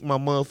 kicked my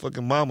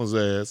motherfucking mama's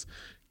ass,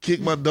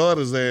 kicked my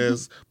daughter's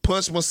ass,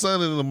 punched my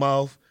son in the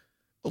mouth,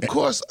 of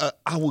course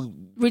I would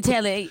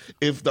Retaliate.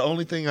 If the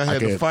only thing I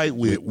had to fight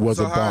with was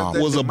So a how bomb. is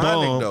that was a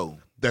demonic, bomb, though?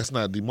 that's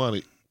not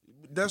demonic.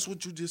 That's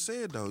what you just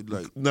said, though.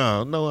 Like,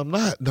 No, I'm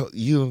not. No,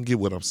 you don't get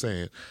what I'm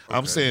saying.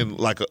 I'm saying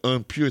like an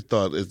unpure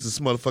thought. If this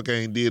motherfucker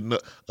ain't did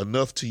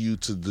enough to you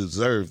to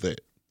deserve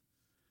that.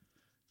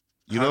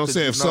 You know what I'm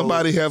saying? If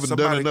somebody haven't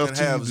done enough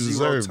to you to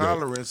deserve that.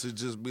 tolerance and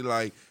just be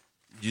like,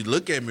 you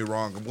look at me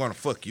wrong, I'm going to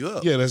fuck you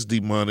up. Yeah, that's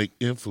demonic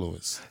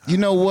influence. You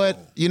know what?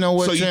 You know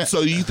what? Trent?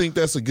 So you think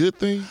that's a good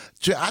thing?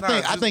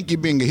 I think you're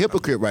being a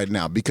hypocrite right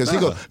now because he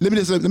go. Let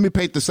me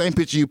paint the same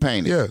picture you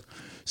painted. Yeah.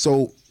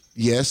 So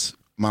yes,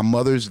 my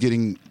mother's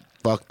getting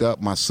fucked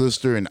up, my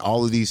sister, and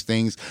all of these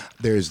things.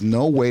 There's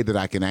no way that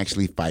I can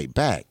actually fight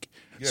back.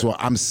 Yeah. So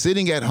I'm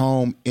sitting at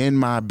home in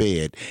my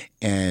bed,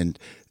 and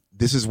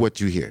this is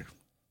what you hear.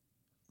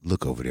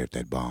 Look over there at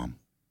that bomb.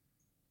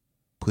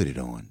 Put it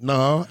on.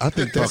 No, I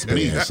think that's Fuck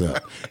me. that ass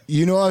up.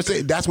 You know what I'm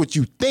saying? That's what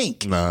you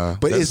think. Nah,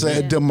 but that's it's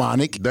a me.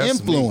 demonic That's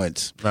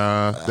influence. Me.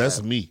 Nah,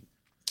 that's me.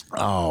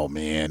 Oh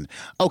man.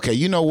 Okay,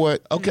 you know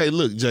what? Okay,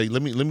 look, Jay.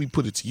 Let me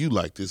put it to you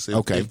like this.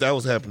 If that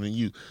was happening to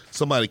you,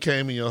 somebody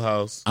came in your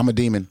house, I'm a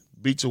demon.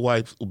 beat your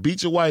wife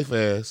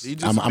ass,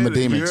 I'm a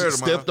demon.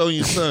 stepped on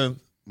your son.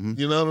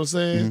 You know what I'm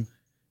saying?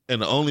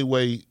 And the only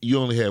way you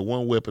only had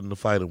one weapon to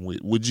fight him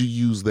with, would you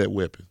use that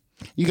weapon?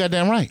 You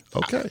goddamn right.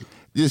 Okay.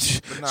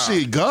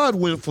 Shit, God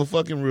went for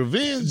fucking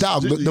revenge.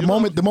 Dog,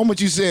 the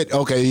moment you said,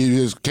 okay, you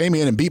just came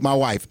in and beat my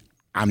wife,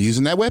 I'm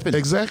using that weapon.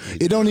 Exactly.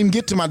 It don't even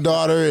get to my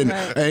daughter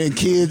and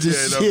kids and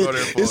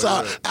shit. It's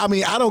all, I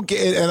mean, I don't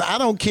care, and I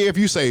don't care if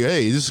you say,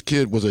 hey, this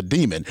kid was a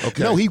demon.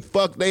 Okay. No, he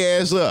fucked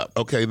their ass up.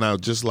 Okay, now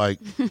just like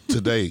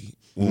today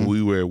when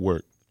we were at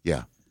work,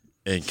 Yeah.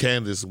 and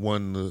Candace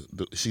won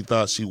she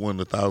thought she won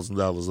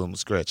 $1,000 on the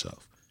scratch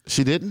off.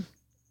 She didn't?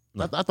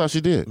 No. I thought she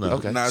did. No.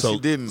 Okay. Nah, so, she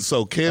didn't.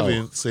 So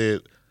Kevin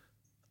said,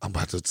 I'm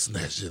about to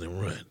snatch it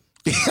and run.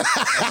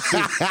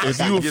 If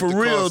you were Get for the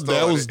real, car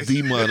that was started.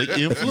 demonic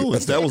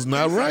influence. That was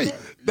not right.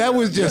 That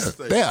was just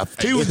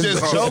theft. He was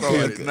just Car joking.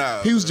 started.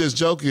 Nah. He was just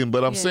joking,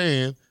 but I'm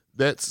saying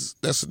that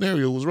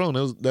scenario was wrong.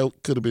 That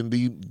could have been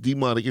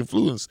demonic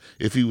influence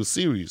if he was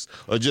serious.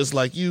 Or just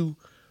like you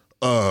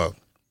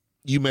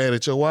mad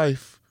at your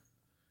wife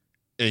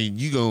and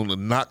you gonna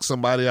knock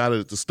somebody out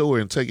at the store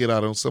and take it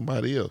out on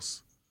somebody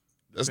else.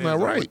 That's not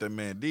Depends on right. What that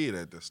man did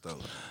at the store.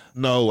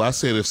 No, I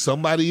said if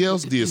somebody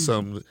else did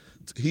something,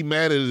 he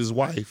mad at his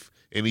wife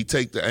and he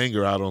take the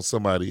anger out on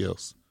somebody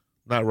else.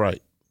 Not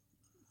right.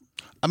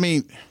 I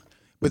mean,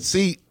 but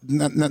see,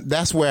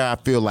 that's where I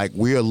feel like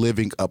we're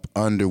living up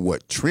under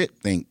what Trent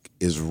think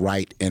is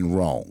right and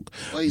wrong.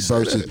 Why you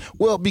say that?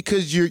 Well,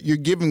 because you're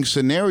giving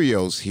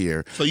scenarios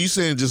here. So you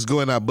saying just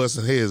going out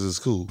busting heads is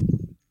cool?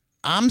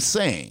 I'm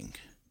saying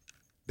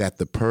that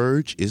the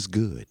purge is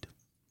good.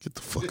 Get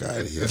the fuck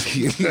out of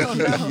here.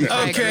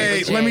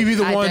 Okay, let me be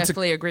the I one to.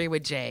 definitely agree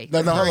with Jay.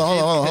 No,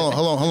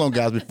 hold on,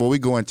 guys. Before we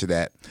go into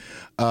that,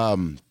 I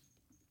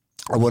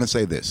want to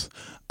say this.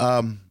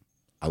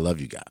 I love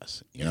you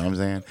guys. You know what I'm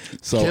saying?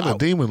 So Can a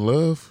demon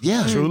love?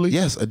 yeah, Truly?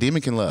 yes, a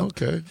demon can love.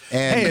 Okay.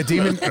 And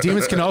Hey,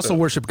 demons can also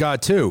worship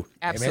God too.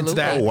 Amen to Absolutely.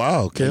 that. Oh,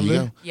 wow. Can you they?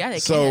 go. Yeah, they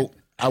So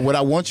can. what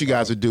I want you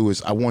guys to do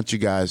is I want you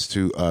guys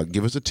to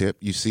give us a tip.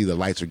 You see the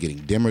lights are getting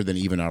dimmer than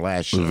even our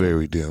last show.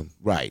 Very dim.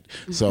 Right.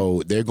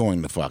 So they're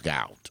going the fuck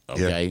out.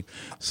 Okay.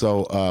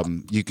 So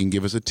you can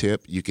give us a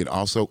tip. You can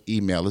also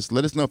email us.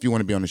 Let us know if you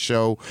want to be on the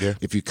show. Yeah.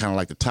 If you kind of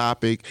like the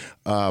topic.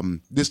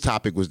 This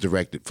topic was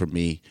directed for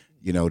me,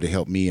 you know, to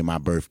help me in my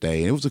birthday.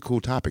 And it was a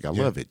cool topic. I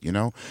love it, you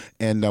know.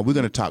 And we're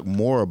going to talk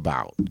more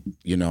about,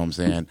 you know what I'm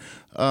saying?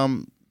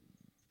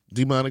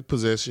 Demonic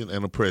possession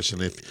and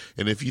oppression.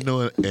 If you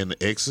know an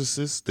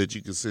exorcist that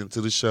you can send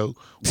to the show,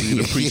 we'd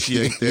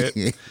appreciate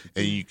that.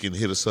 And you can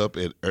hit us up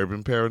at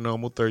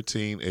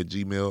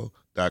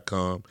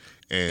urbanparanormal13@gmail.com.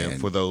 And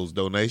for those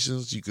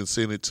donations, you can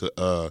send it to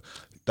 $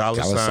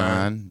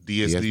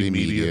 DSD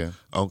Media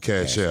on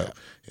Cash App.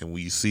 And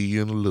we see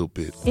you in a little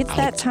bit. It's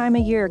that time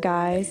of year,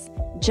 guys.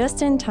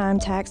 Just in Time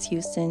Tax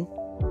Houston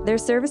Their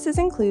services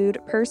include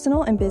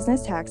personal and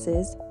business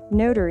taxes,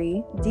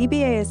 notary,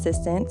 DBA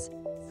assistance,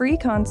 free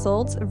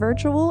consults,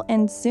 virtual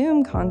and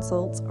Zoom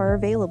consults are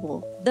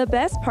available. The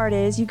best part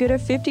is you get a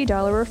 $50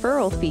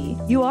 referral fee.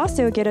 You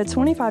also get a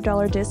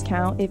 $25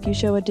 discount if you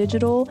show a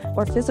digital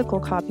or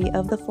physical copy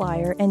of the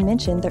flyer and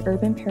mention the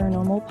Urban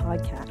Paranormal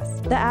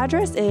Podcast. The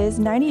address is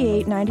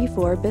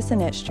 9894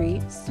 Bissonnet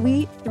Street,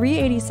 Suite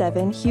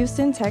 387,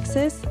 Houston,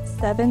 Texas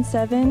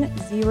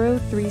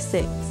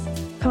 77036.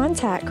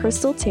 Contact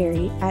Crystal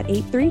Terry at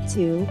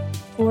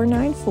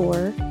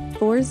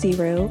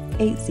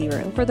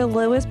 832-494-4080 for the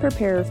lowest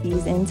preparer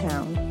fees in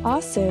town.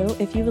 Also,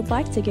 if you would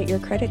like to get your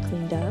credit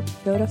cleaned up,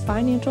 go to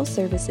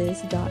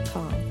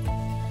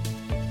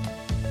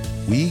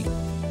financialservices.com. We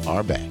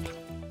are back.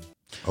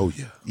 Oh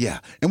yeah. Yeah.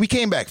 And we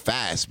came back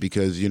fast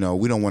because, we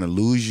don't want to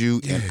lose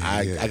you. And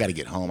I got to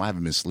get home. I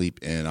haven't been asleep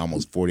in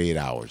almost 48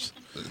 hours.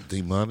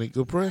 Demonic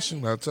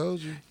oppression, I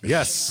told you.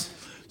 Yes.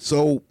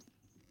 So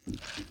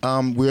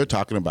we're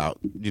talking about,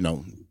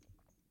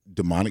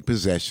 demonic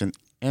possession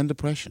and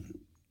depression.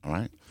 All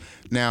right.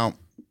 Now,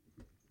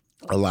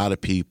 a lot of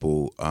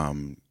people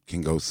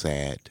can go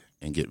sad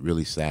and get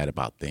really sad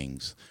about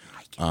things.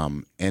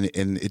 And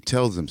it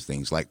tells them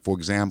things. Like, for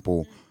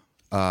example,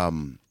 I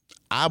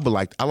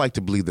like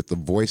to believe that the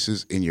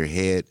voices in your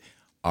head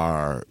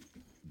are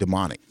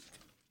demonic.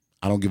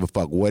 I don't give a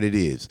fuck what it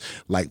is.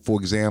 Like, for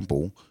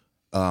example,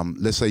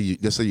 let's say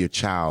your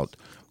child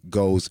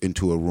goes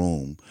into a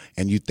room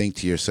and you think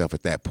to yourself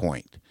at that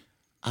point,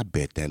 I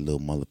bet that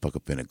little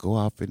motherfucker finna go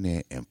off in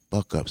there and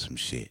fuck up some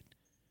shit.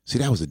 See,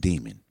 that was a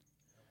demon.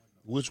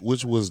 Which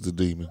was the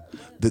demon?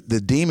 The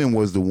demon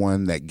was the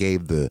one that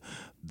gave the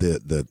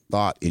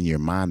thought in your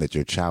mind that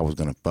your child was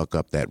gonna fuck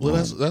up that room.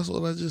 Well, that's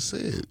what I just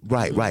said.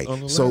 Right. On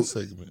the So last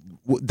segment.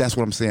 that's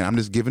what I'm saying. I'm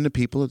just giving the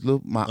people a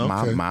little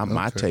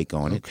my take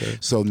on it. Okay.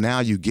 So now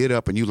you get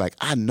up and you like,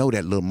 I know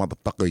that little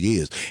motherfucker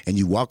is, and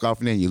you walk off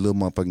in there and your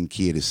little motherfucking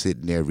kid is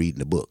sitting there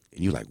reading a book,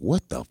 and you're like,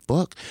 what the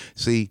fuck?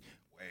 See,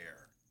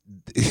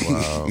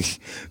 Wow.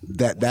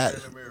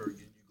 that.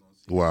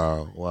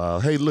 Wow.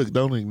 Hey, look,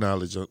 don't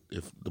acknowledge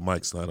if the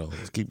mic's not on.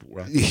 Let's keep it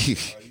rocking.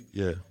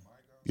 Yeah.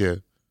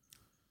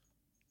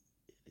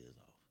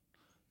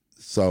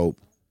 So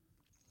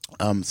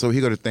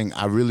here go the thing.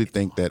 I really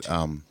think that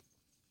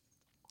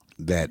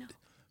that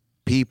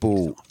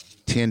people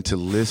tend to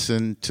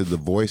listen to the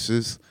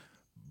voices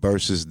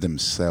versus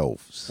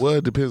themselves. Well,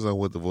 it depends on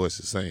what the voice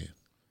is saying.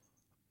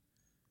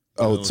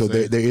 Oh, so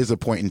there is a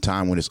point in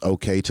time when it's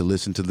okay to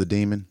listen to the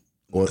demon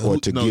or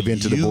to give in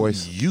to the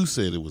voice? You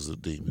said it was a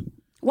demon.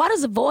 Why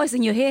does a voice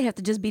in your head have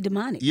to just be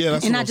demonic? Yeah,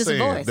 that's and what not I'm just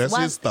saying. a voice. That's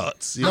Why? his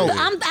thoughts. Yeah.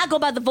 I go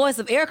by the voice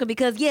of Erica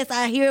because, yes,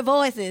 I hear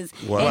voices.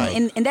 Wow.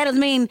 And that doesn't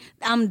mean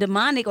I'm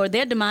demonic or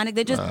they're demonic.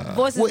 They're just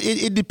voices. Well,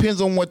 it depends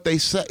on what they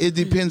say. It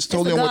depends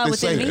totally on what they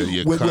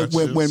say.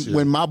 within me.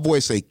 When my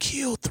voice say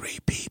kill 3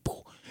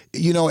 people,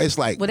 it's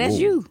like, Well, that's whoa,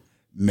 you.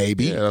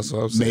 Maybe. Yeah, that's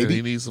what I'm saying. Maybe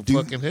He needs some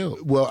fucking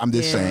help. Well, I'm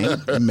just saying,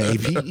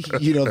 maybe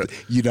you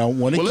don't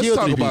want to Well, kill let's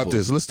talk 3 about people.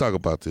 this. Let's talk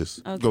about this.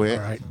 Go ahead.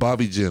 All right.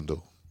 Bobby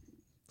Jindal.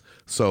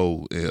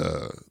 So,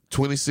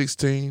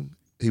 2016,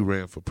 he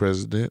ran for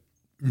president.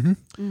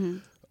 Mm-hmm.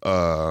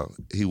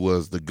 He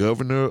was the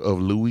governor of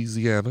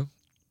Louisiana.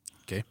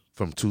 Okay.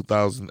 From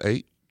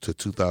 2008 to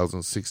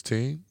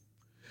 2016.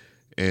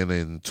 And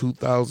in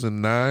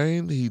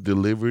 2009, he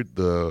delivered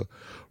the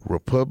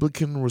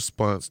Republican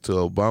response to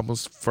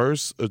Obama's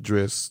first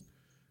address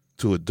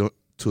to a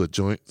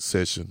joint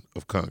session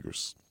of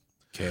Congress.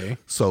 Okay.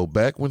 So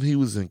back when he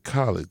was in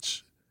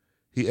college,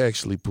 he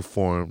actually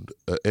performed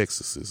an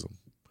exorcism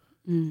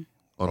on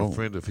a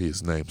friend of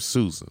his named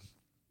Susan.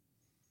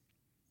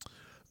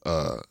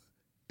 And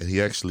he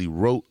actually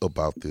wrote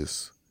about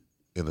this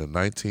in a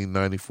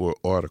 1994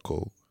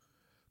 article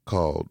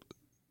called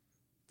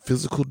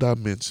Physical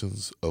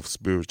Dimensions of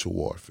Spiritual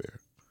Warfare.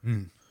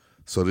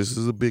 So this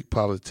is a big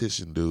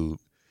politician dude,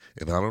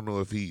 and I don't know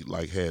if he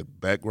had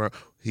background.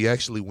 He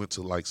actually went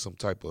to some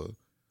type of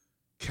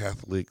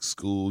Catholic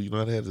school. You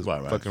know, they had this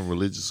fucking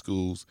religious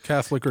schools.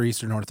 Catholic or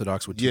Eastern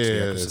Orthodox would teach the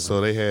Yeah, exorcism. so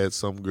they had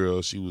some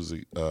girl. She was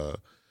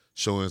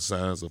showing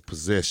signs of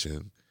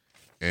possession,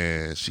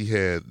 and she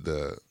had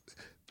the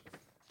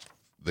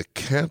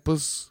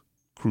Campus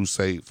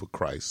Crusade for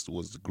Christ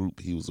was the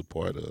group he was a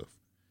part of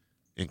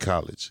in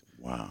college.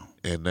 Wow.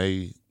 And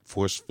they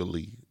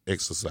forcefully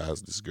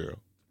exorcised this girl.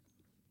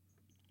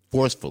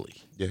 Forcefully.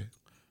 Yeah.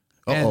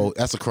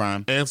 That's a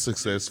crime. And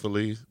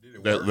successfully.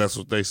 That's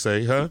what they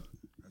say, huh?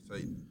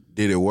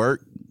 Did it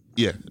work?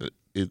 Yeah,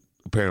 it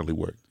apparently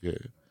worked. Yeah.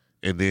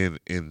 And then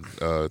in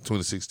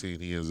 2016,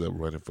 he ends up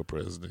running for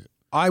president.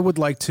 I would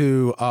like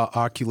to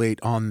oculate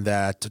on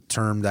that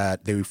term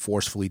that they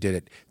forcefully did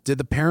it. Did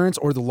the parents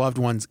or the loved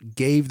ones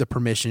gave the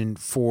permission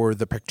for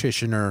the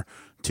practitioner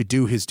to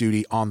do his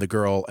duty on the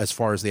girl as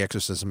far as the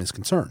exorcism is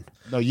concerned?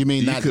 No, you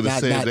mean You could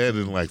have said that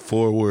in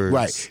 4 words.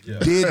 Right. Yeah.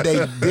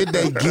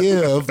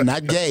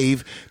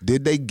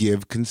 Did they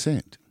give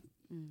consent?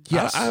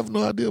 Yes. I have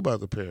no idea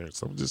about the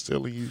parents. I'm just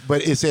telling you.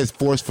 But it says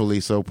forcefully,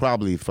 so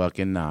probably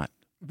fucking not.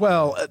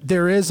 Well,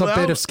 there is a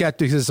bit of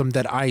skepticism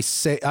that I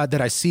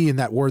see in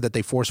that word that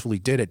they forcefully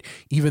did it,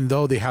 even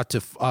though they had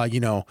to,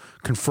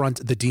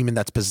 confront the demon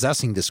that's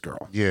possessing this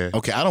girl. Yeah.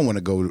 Okay, I don't want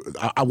to go.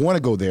 I want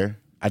to go there.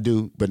 I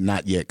do, but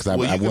not yet because I you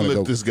want can to look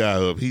go. this guy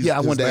up. I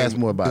wanted to ask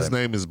more about his him.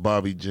 His name is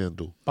Bobby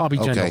Jindal. Bobby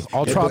Jindal.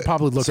 I'll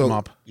probably look him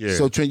up. Yeah.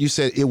 So Trent, you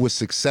said it was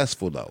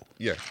successful though.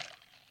 Yeah.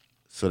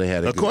 So they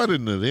had a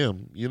According to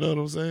them, you know what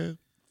I'm saying?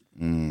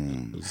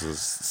 It was a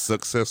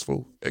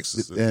successful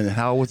exorcism. And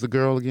how old was the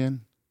girl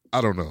again? I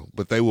don't know,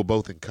 but they were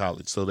both in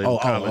college, so they were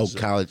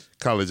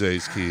college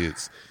age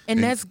kids.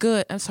 And that's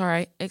good. I'm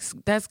sorry.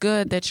 That's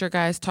good that your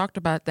guys talked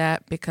about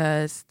that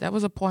because that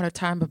was a point of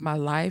time of my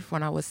life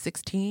when I was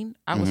 16.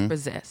 I was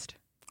possessed.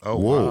 Oh,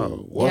 wow.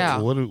 What, Yeah.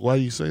 Why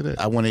do you say that?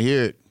 I want to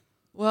hear it.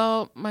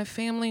 Well, my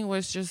family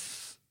was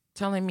just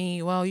telling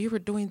me, well, you were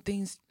doing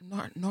things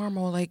not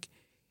normal, like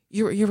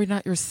you were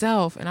not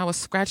yourself. And I was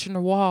scratching the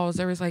walls.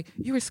 They was like,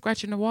 you were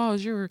scratching the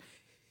walls.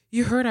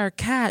 You hurt our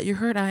cat. You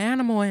hurt our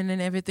animal and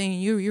everything.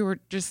 You were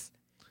just.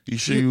 You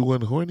sure you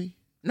weren't horny?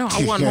 No,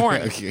 I wasn't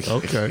horny.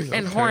 Okay.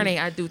 And horny,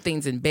 I do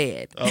things in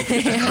bed.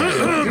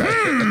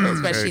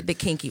 Especially the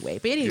kinky way.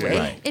 But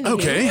anyway.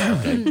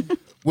 Okay.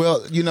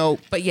 Well,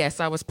 But yes,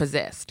 I was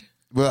possessed.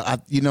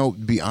 Well,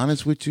 be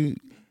honest with you,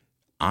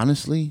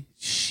 honestly,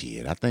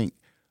 shit, I think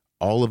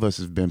all of us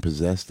have been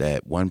possessed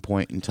at one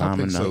point in time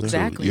or think so, another. too.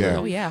 Exactly. Yeah.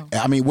 Oh, yeah.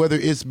 I mean, whether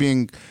it's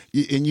being,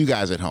 and you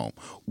guys at home,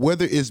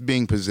 whether it's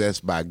being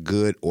possessed by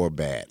good or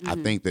bad, I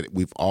think that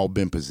we've all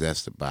been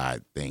possessed by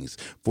things.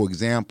 For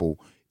example,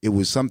 it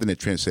was something that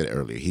Trent said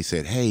earlier. He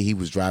said, hey, he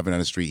was driving down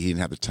the street. He didn't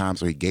have the time,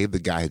 so he gave the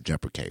guy his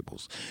jumper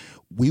cables.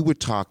 We were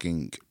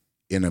talking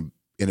in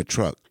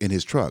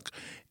his truck,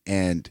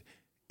 and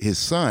his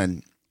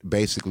son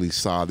basically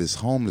saw this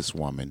homeless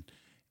woman,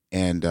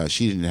 and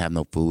she didn't have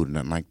no food or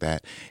nothing like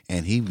that,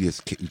 and he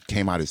just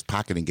came out of his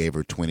pocket and gave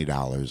her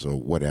 $20 or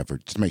whatever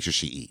to make sure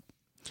she eat.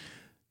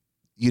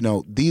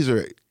 These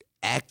are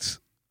acts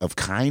of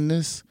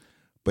kindness,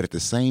 but at the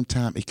same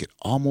time, it could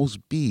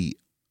almost be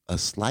a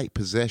slight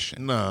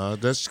possession. Nah,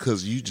 that's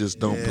because you just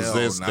don't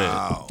possess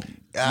that.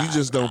 You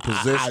just don't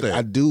possess that.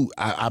 I do.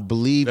 I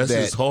believe that's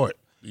that. his heart.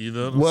 You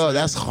know what I'm Well, saying?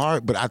 that's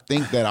hard, but I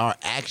think that our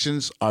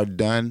actions are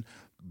done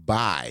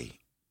by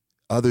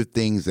other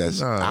things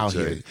that's out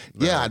Jay. here.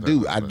 Yeah, I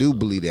do. I do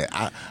believe that.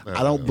 I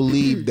don't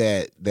believe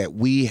that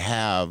we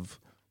have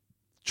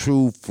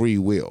true free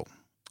will,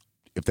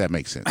 if that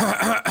makes sense.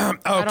 I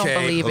don't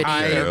believe it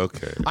either.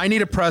 Okay. I need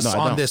to press No, I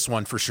on don't. this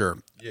one for sure.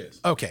 Yes.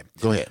 Okay.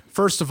 Go ahead.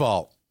 First of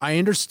all, I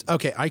understand.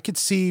 Okay, I could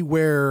see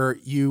where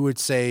you would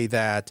say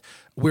that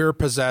we're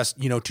possessed,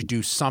 to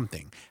do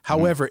something.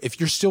 However, if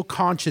you're still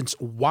conscious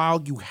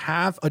while you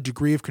have a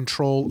degree of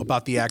control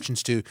about the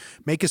actions to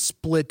make a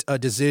split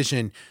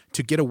decision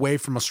to get away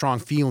from a strong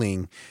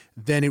feeling,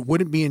 then it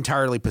wouldn't be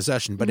entirely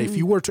possession. But if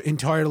you were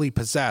entirely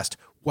possessed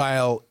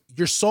while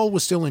your soul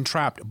was still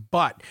entrapped,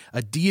 but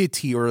a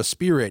deity or a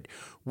spirit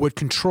would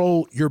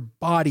control your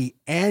body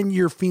and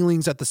your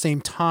feelings at the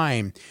same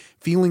time,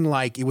 feeling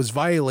like it was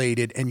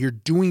violated and you're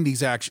doing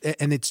these actions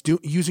and it's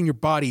using your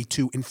body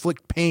to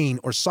inflict pain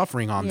or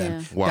suffering on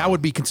them, Wow. that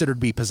would be considered to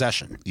be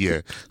possession.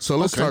 Yeah. So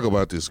let's talk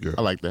about this girl.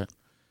 I like that.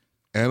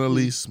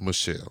 Annalise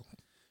Michelle.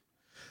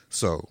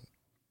 So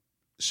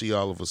she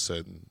all of a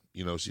sudden,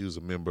 she was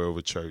a member of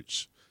a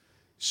church.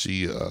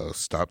 She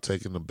stopped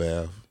taking a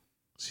bath.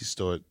 She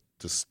started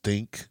to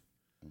stink.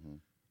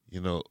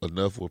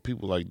 Enough where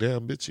people like,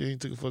 damn, bitch, you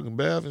ain't took a fucking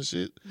bath and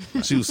shit.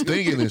 She was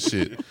stinking and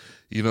shit.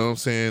 You know what I'm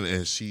saying?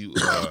 And she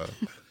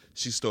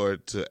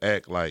started to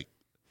act like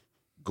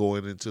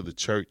going into the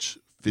church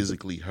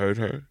physically hurt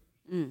her.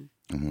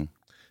 Mm-hmm.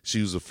 She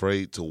was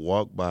afraid to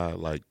walk by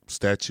like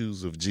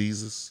statues of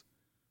Jesus.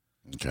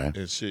 Okay.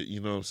 And shit,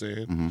 you know what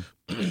I'm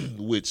saying?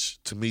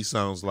 Which to me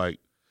sounds like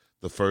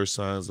the first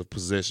signs of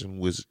possession,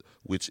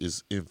 which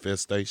is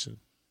infestation.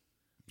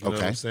 You know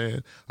what I'm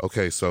saying?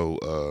 Okay,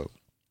 so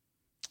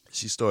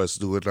she starts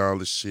doing all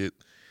this shit,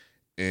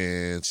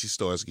 and she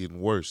starts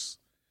getting worse.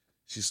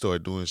 She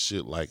started doing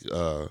shit like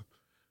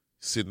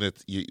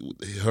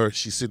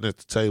she's sitting at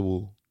the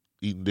table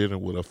eating dinner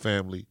with her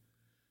family.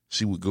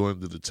 She would go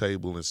into the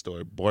table and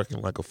start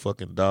barking like a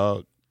fucking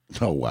dog.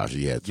 Oh wow,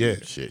 she had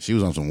some shit. She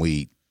was on some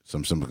weed,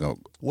 some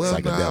Well,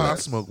 psychedelics. nah, I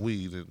smoke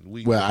weed and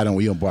weed. Well, I don't.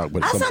 We don't bark,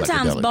 but I some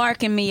sometimes psychedelic.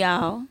 bark in me,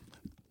 y'all.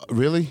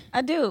 Really?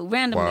 I do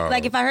randomly. Wow.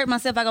 Like if I hurt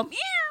myself, I go meow.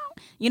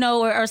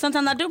 Or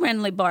sometimes I do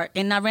randomly bark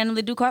and I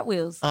randomly do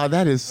cartwheels. Oh,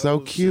 that is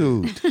so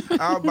cute.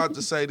 I was about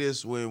to say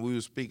this when we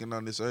were speaking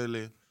on this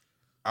earlier.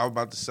 I was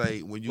about to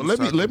say when you Well, was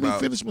let me about,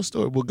 finish my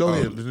story. Well, go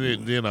ahead,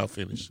 and then I'll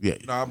finish. Yeah.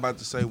 No, I was about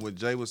to say when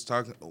Jay was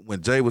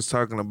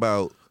talking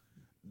about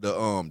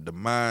the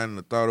mind,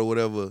 the thought, or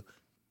whatever,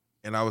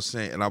 and I was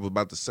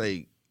about to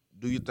say,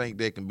 do you think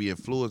they can be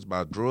influenced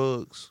by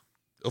drugs?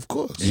 Of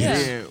course.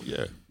 Yeah.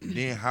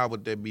 Then how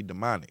would that be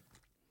demonic?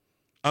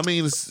 I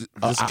mean, it's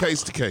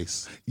case to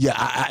case.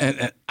 Yeah,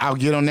 and I'll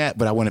get on that,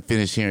 but I want to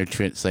finish hearing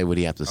Trent say what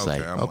he has to say.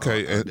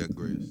 Okay, I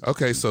digress.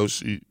 Okay, so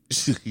he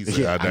said,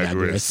 Yeah, I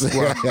digress.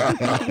 I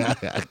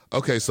digress.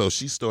 Okay, so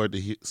she started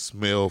to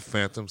smell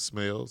phantom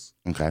smells.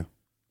 Okay.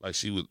 Like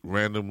she would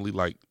randomly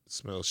like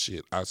smell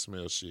shit. I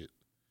smell shit.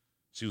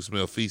 She would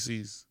smell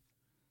feces.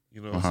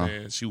 You know what I'm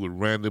saying? She would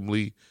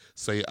randomly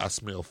say, I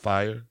smell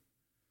fire.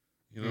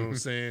 You know what I'm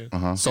saying?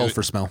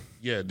 Sulfur smell.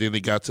 Yeah, then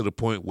it got to the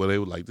point where they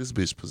were like, this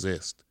bitch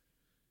possessed.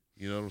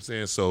 You know what I'm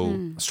saying?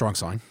 So, Strong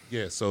sign.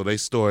 yeah, so they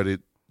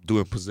started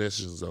doing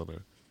possessions on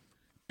her.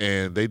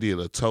 And they did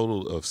a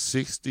total of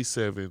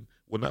 67,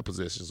 well, not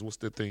possessions, what's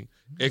that thing?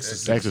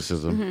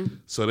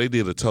 Exorcism. So they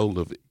did a total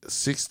of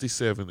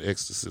 67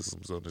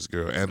 exorcisms on this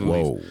girl,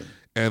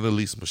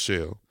 Annalise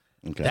Michelle.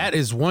 Okay. That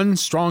is one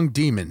strong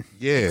demon.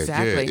 Yeah,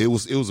 Exactly. yeah. It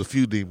was a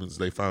few demons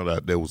they found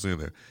out that was in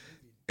there.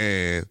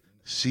 And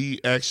she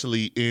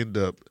actually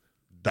ended up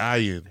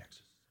dying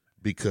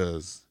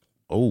because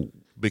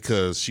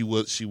she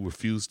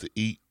refused to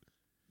eat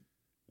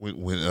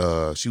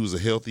when she was a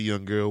healthy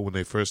young girl when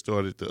they first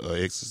started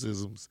the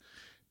exorcisms,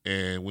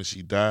 and when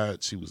she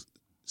died she was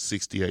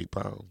 68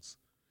 pounds.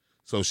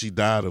 So she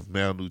died of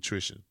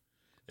malnutrition.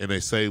 And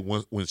they say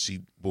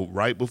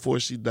right before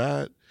she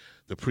died,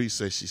 the priest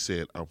said she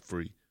said, I'm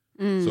free.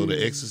 So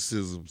the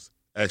exorcisms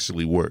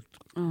actually worked.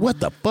 What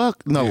the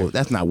fuck? No,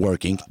 that's not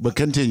working. But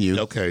continue.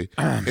 Okay.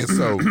 And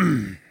so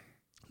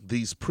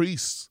these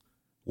priests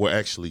were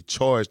actually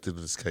charged in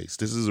this case.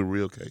 This is a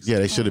real case. Yeah,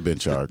 they should have been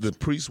charged. The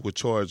priests were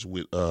charged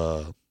with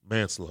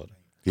manslaughter.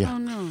 Yeah. Oh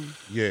no.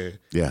 Yeah.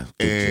 Yeah.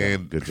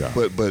 Good job.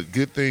 But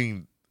good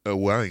thing,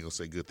 well, I ain't gonna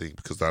say good thing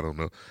because I don't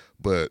know,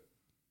 but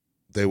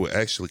they were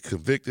actually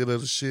convicted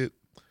of the shit,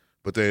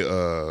 but they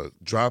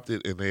dropped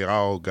it and they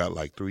all got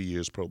like 3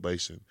 years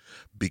probation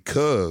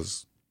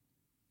because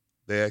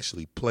they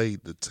actually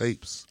played the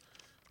tapes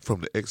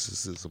from the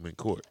exorcism in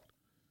court.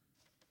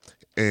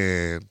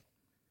 And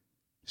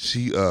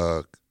she,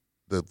 the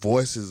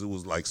voices, it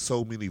was like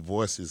so many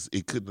voices,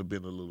 it couldn't have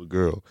been a little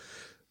girl.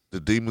 The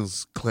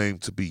demons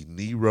claimed to be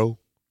Nero,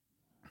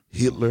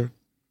 Hitler,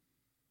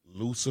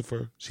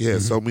 Lucifer. She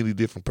had so many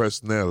different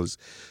personalities.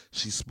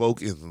 She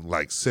spoke in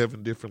like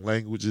 7 different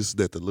languages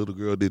that the little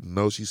girl didn't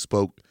know. She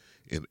spoke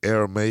in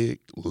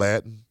Aramaic,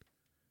 Latin,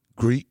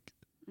 Greek.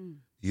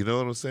 You know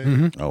what I'm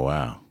saying? Oh,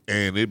 wow.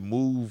 And it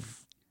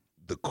moved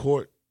the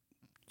court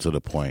To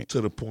the point.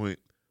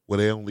 where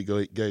they only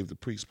gave the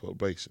priest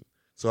probation.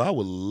 So I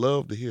would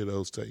love to hear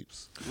those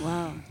tapes.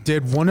 Wow.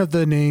 Did one of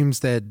the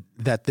names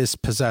that this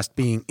possessed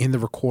being in the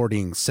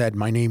recording said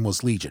my name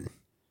was Legion?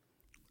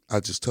 I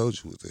just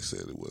told you what they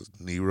said it was.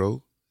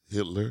 Nero,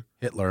 Hitler,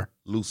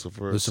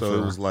 Lucifer. So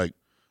it was like,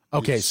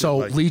 Okay, shit so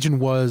like- Legion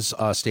was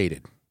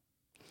stated.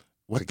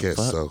 I guess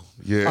so.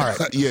 Yeah. All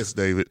right. Yes,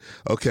 David.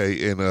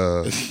 Okay, and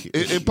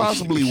it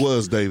possibly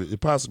was, David. It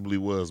possibly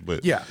was,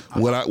 but Yeah.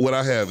 what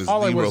I have is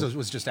All Nero. I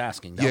was just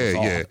asking. That was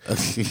all.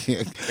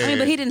 Yeah. I mean,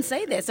 but he didn't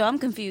say that, so I'm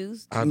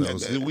confused. I know.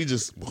 So we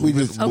just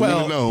moving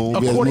on.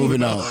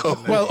 moving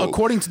on. Well,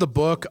 according to the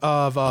book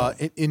of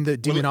in the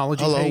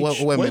demonology Hello,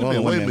 page. wait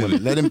a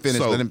minute. Let him finish.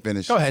 So- Let him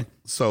finish. Go ahead.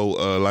 So,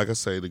 like I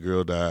say, the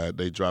girl died.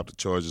 They dropped the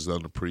charges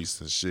on the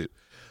priest and shit.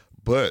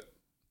 But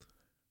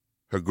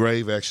her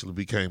grave actually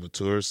became a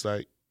tourist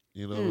site.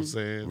 You know what I'm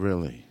saying?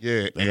 Really?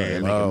 Yeah. They're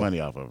And making money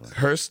off of her.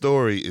 her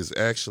story is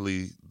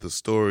actually the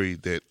story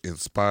that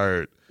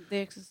inspired the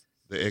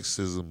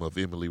exorcism of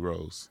Emily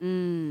Rose.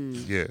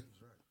 Yeah.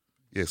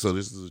 Yeah, so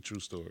this is a true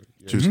story.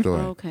 Yeah. True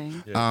story. Okay.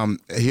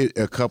 Here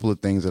a couple of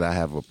things that I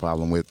have a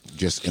problem with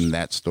just in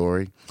that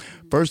story.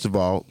 First of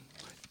all,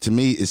 to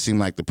me, it seemed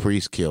like the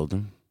priest killed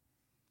him.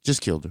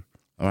 Just killed her.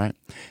 All right.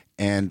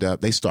 And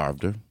they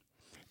starved her.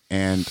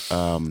 And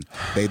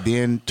they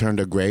then turned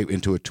her grave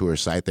into a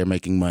tourist site. They're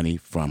making money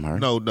from her.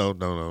 No.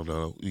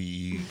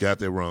 You got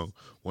that wrong.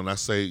 When I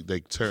say they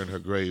turned her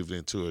grave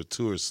into a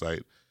tourist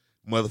site,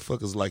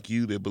 motherfuckers like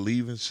you that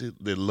believe in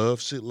shit, that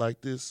love shit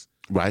like this,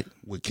 Right.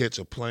 would catch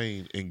a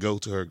plane and go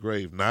to her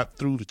grave, not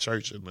through the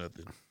church or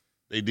nothing.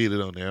 They did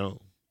it on their own.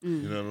 You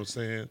know what I'm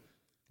saying?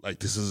 Like,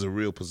 this is a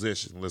real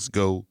possession. Let's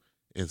go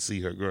and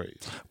see her grave.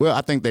 Well,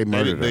 I think they They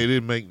murdered her.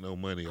 didn't make no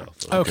money off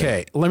of it.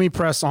 Okay, let me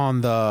press on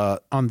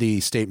the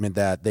statement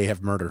that they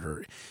have murdered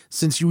her.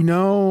 Since you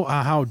know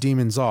how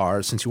demons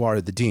are, since you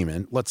are the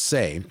demon, let's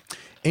say,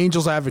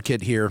 Angel's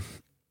advocate here.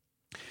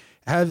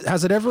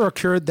 Has it ever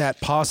occurred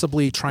that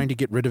possibly trying to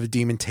get rid of a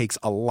demon takes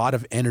a lot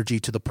of energy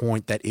to the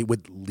point that it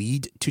would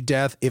lead to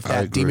death if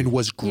that agree. demon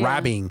was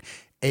grabbing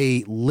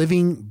a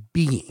living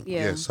being?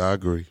 Yeah. Yes, I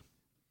agree.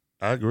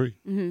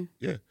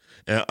 Yeah.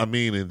 And I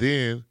mean, and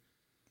then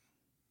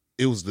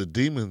it was the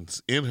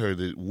demons in her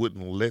that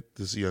wouldn't let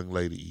this young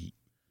lady eat.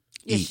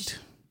 Yeah, Eat.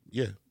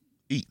 Yeah.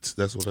 Eat.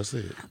 That's what I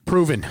said.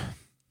 Proven.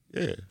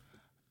 Yeah.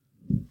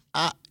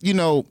 I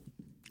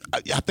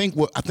think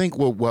what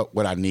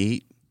I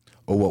need,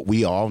 or what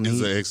we all It's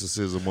need. an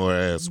exorcism or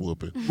an ass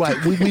whooping.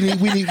 Right. We need.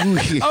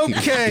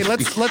 Okay,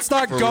 let's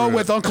not go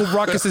with Uncle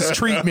Ruckus's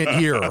treatment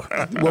here.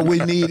 What we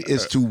need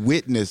is to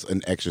witness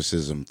an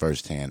exorcism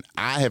firsthand.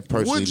 I have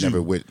personally Would you?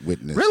 never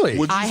witnessed. Really?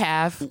 Would you- I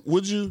have.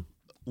 Would you?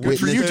 Good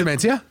for you,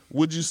 Dementia.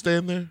 Would you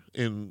stand there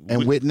and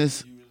And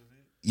witness?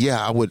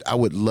 Yeah, I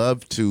would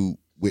love to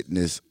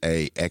witness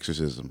a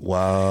exorcism.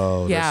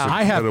 Wow. Yeah. that's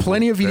I have incredible.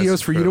 plenty of That's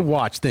videos for you to incredible.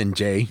 watch then,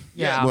 Jay.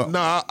 Yeah. No,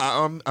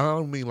 I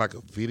don't mean like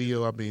a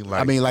video. I mean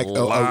like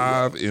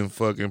live in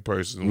fucking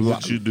person.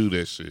 Would you do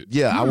that shit?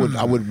 Yeah,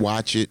 I would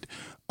watch it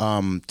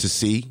to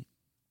see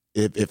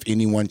if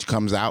anyone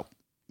comes out,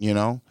 you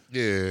know.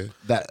 Yeah.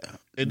 That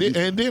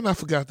And then I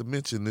forgot to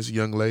mention this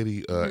young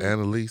lady,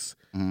 Annalise.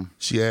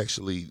 She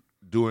actually,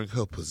 during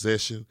her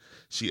possession,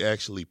 she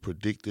actually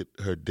predicted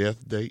her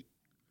death date.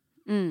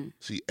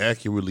 She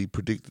accurately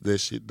predicted that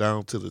shit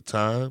down to the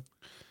time.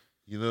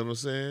 You know what I'm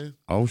saying?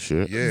 oh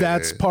shit. Yeah.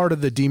 That's part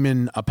of the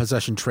demon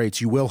possession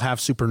traits. You will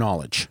have super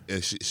knowledge.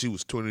 And she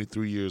was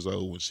 23 years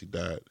old when she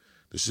died.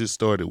 The shit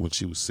started when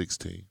she was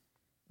 16.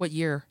 What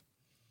year?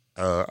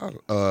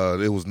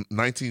 It was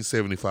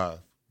 1975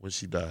 when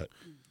she died.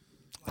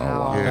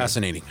 Wow. Yeah.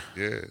 Fascinating.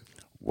 Yeah.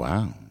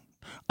 Wow.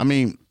 I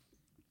mean,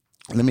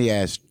 let me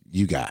ask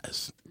you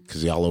guys,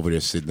 because y'all over there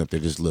sitting up there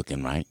just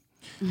looking, right?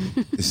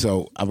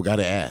 So I've got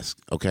to ask,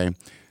 okay?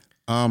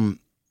 An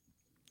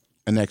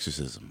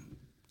exorcism.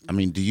 I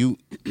mean, do you,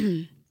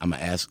 I'm going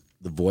to ask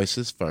the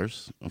voices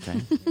first,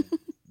 okay?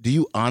 Do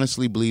you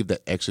honestly believe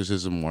that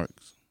exorcism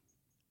works?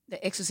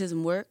 The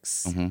exorcism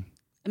works. Mm-hmm.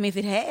 I mean, if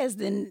it has,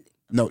 then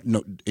No,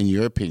 in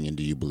your opinion,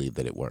 do you believe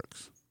that it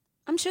works?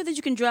 I'm sure that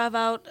you can drive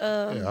out.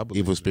 Yeah, I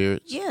believe Evil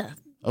spirits? Yeah.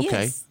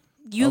 Okay. Yes.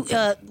 You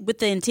Okay. With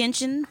the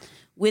intention,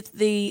 with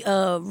the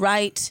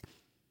right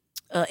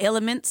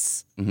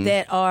elements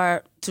that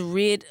are to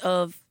rid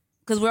of,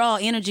 because we're all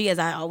energy, as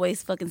I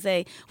always fucking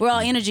say. We're all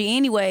energy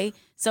anyway.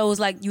 So it's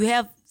like you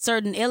have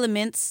certain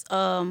elements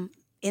in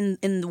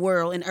the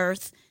world, in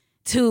Earth,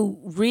 to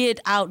rid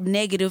out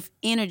negative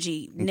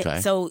energy.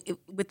 Okay.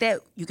 With that,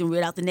 you can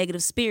rid out the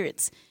negative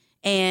spirits.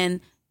 And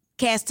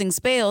casting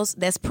spells,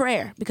 that's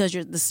prayer, because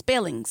you're the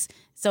spellings.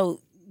 So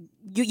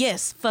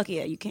yes, fuck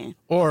yeah, you can.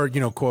 Or,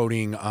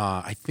 quoting,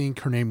 I think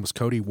her name was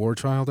Cody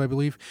Warchild, I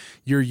believe.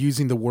 You're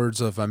using the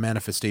words of a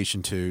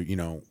manifestation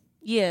to,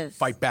 Yes.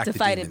 Fight back to the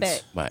fight demons. it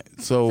back.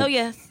 Right. So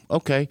yes.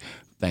 Okay.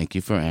 Thank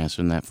you for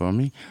answering that for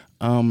me.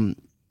 The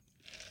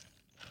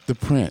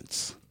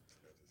Prince.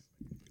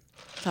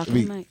 Talk I to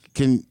mean, Mike.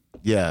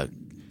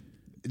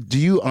 do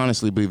you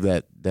honestly believe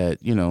that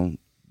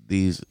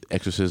these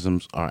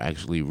exorcisms are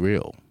actually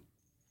real?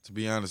 To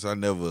be honest, I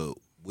never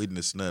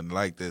witnessed nothing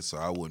like that, so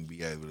I wouldn't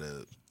be able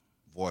to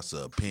voice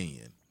an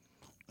opinion.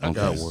 I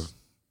got one.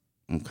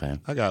 Okay.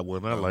 I got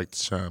one. I like to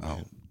chime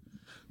in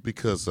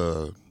because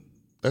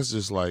that's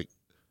just like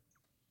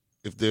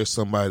if there's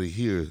somebody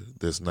here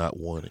that's not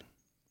wanted,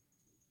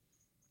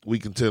 we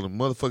can tell them,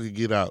 motherfucker,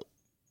 get out.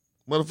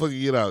 Motherfucker,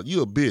 get out.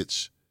 You a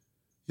bitch.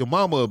 Your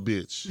mama a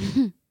bitch.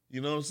 You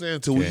know what I'm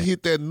saying? Till we Okay.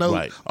 hit that note,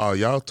 Right. oh,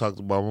 y'all talked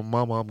about my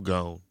mama, I'm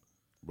gone.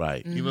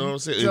 Right. You know what I'm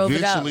saying? Drove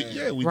it out. Eventually,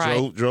 yeah, we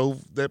Right.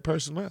 drove that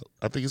person out.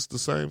 I think it's the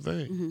same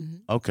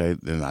thing. Okay.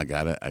 Then I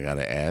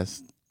gotta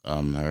ask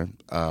her.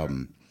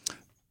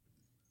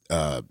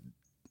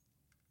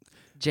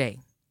 Jay.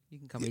 You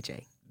can call me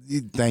Jay.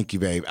 Thank you,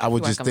 babe. I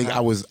was just welcome, thinking.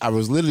 love. I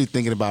was literally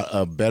thinking about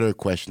a better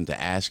question to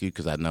ask you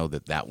because I know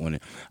that one.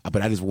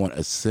 But I just want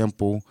a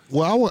simple.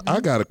 Well, I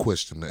got a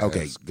question to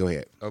Okay, ask. go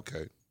ahead.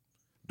 Okay.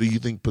 Do you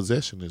think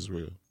possession is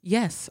real?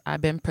 Yes,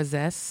 I've been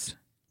possessed.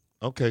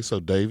 Okay, so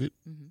David,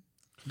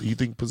 Mm-hmm. do you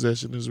think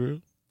possession is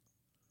real?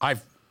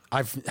 I've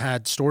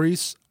had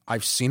stories.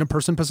 I've seen a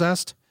person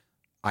possessed.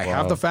 I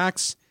have the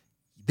facts.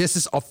 This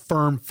is a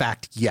firm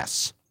fact.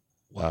 Yes.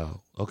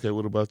 Wow. Okay,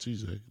 what about you,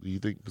 Jay? Do you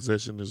think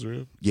possession is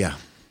real? Yeah,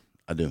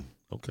 I do.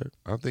 Okay.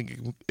 I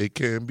think it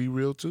can be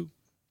real too.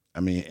 I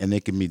mean, and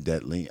it can be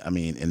deadly. I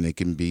mean, and it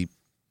can be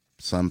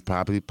some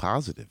probably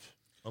positive.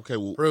 Okay,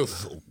 well,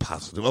 Proof.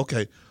 positive.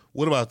 Okay,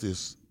 what about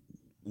this?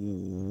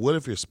 What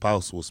if your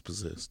spouse was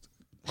possessed?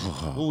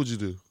 What would you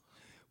do?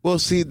 Well,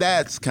 see,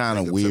 that's kind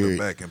of To the weird.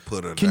 back and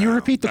put her Can you down.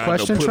 repeat the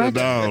question, put it Trent?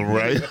 down,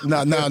 right?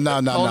 No.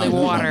 Holy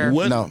water.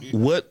 What, No.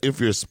 what if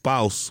your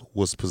spouse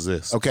was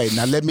possessed? Okay,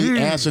 now let me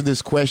answer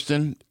this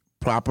question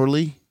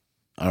properly.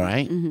 All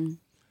right?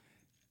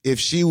 If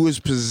she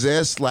was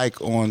possessed, like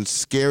on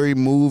Scary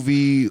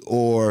Movie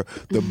or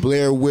the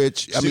Blair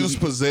Witch, She was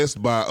possessed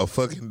by a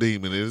fucking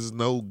demon. There's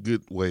no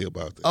good way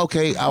about that.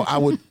 okay, I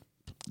would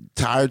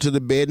tie her to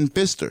the bed and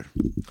fist her.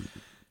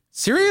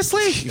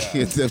 Seriously?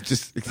 It's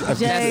just- That's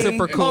Jay,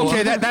 super cool.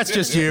 Okay, that's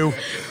just you.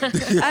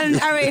 I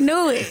already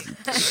knew it.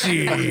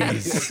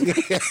 Jeez.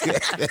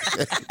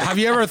 Have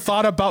you ever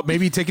thought about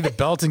maybe taking the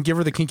belt and give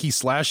her the kinky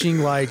slashing?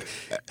 Like,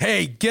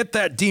 hey, get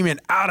that demon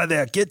out of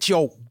there. Get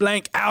your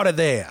blank out of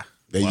there.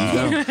 There you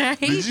go.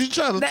 Did you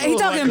try to throw He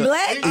talking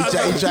black?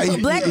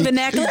 Black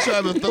vernacular? He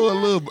tried to throw a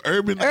little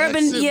urban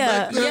accent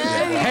Yeah. back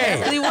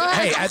there?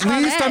 Hey, at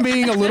least I'm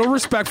being a little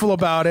respectful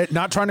about it,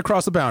 not trying to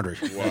cross the boundary.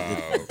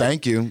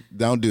 Thank you.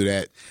 Don't do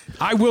that.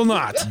 I will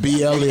not.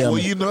 BLM. Well,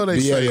 you know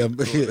they say.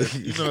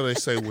 BLM. You know they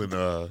say when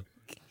I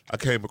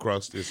came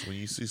across this, when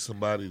you see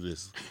somebody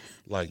that's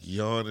like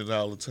yawning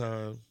all the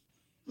time,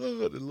 the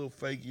little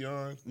fake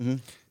yawn,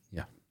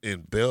 Yeah.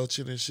 and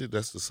belching and shit,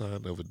 that's the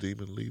sign of a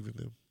demon leaving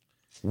them.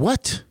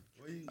 What?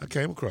 I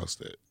came across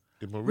that.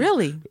 In my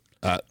Really?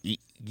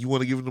 You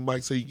want to give him the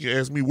mic so you can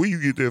ask me where you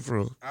get that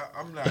from?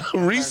 I'm not.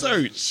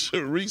 Research.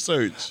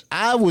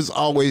 I was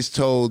always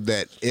told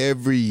that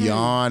every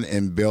yawn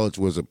and belch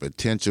was a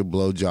potential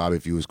blowjob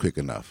if you was quick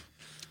enough.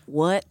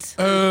 What?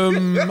 What?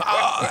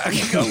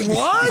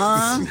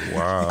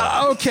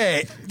 Wow.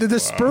 Okay, the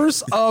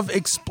disperse of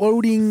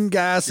exploding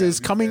gases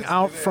coming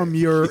out from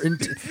your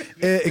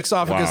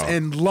esophagus Wow.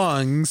 and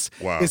lungs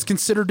Wow. is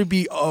considered to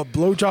be a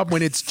blowjob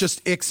when it's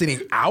just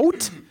exiting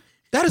out?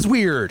 That is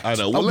weird. I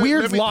know. A Well,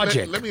 weird let me,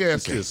 logic. Let me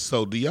ask this.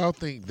 So, do y'all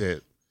think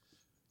that,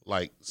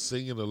 like,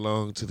 singing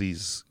along to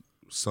these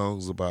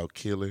songs about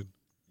killing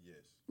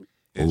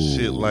and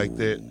shit like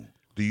that,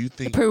 do you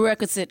think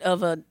Prerequisite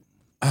of a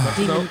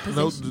demon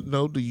possession.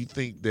 no? Do you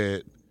think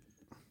that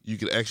you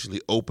could actually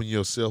open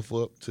yourself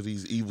up to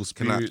these evil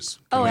spirits?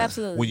 Oh,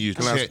 absolutely. When you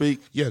Can I speak?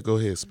 Yeah, go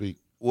ahead, speak.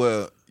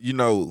 Well, you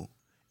know,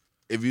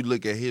 if you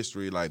look at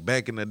history, like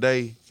back in the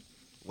day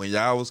when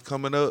y'all was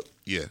coming up,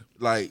 Yeah,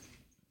 like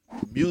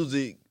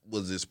music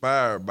was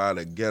inspired by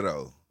the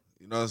ghetto.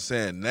 You know what I'm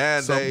saying?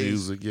 Nowadays, some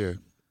music. Yeah,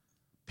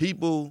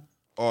 people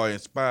are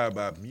inspired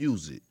by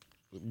music.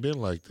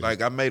 been like that.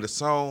 Like I made a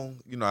song,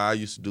 you know, I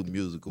used to do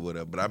music or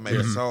whatever, but I made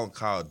a song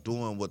called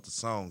Doing What the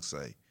Song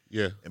Say.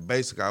 yeah, And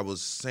basically I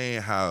was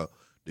saying how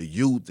the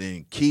youth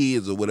and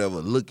kids or whatever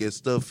look at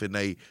stuff and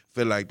they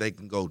feel like they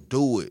can go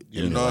do it.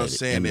 You know what I'm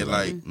saying? And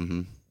like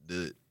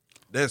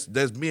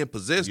that's being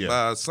possessed Yeah.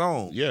 by a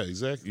song. yeah,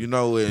 exactly. You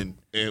know, and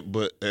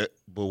But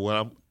what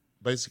I'm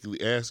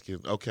basically asking,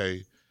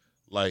 okay,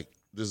 like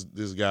this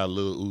guy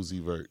Lil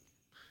Uzi Vert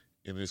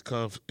in his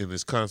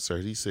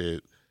concert, he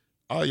said,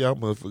 all y'all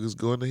motherfuckers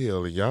going to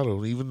hell and y'all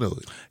don't even know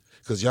it.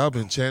 Cause y'all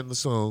been chanting the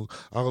song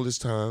all this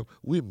time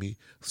with me.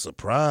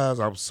 Surprise,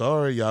 I'm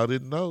sorry, y'all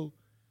didn't know.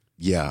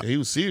 Yeah, And he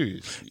was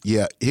serious.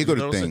 yeah. Here go You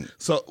know the what I'm thing. saying?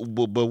 So,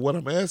 but what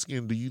I'm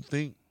asking, do you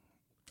think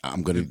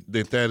I'm gonna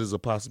that is a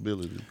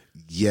possibility?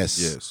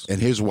 yes. And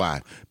here's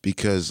why: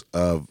 because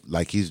of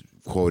like he's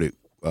quoted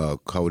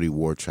Cody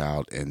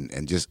Warchild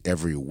and just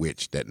every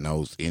witch that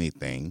knows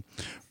anything.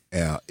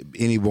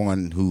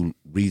 Anyone who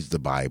reads the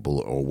Bible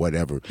or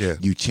whatever, Yeah.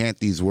 you chant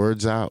these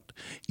words out,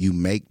 you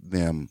make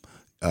them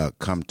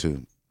come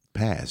to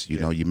pass. You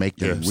know, you make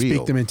them Yeah. real.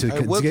 Speak them into hey,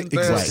 wasn't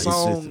there a Exactly.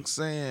 song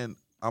saying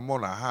I'm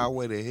on a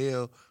highway to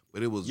hell,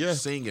 but it was Yeah.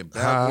 singing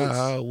backwards?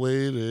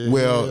 Highway to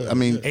Well, hell. I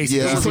mean, AC/DC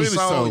yeah, There's plenty of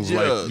songs, songs yeah,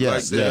 like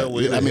yes, like yeah. that.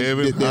 Way to I mean,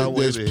 heaven,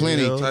 highway there's to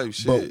plenty. hell. Type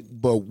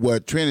shit. But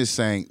what Trent is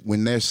saying,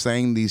 when they're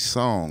saying these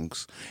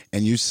songs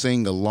and you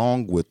sing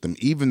along with them,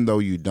 even though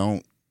you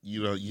don't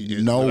You know,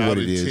 know without what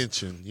it is.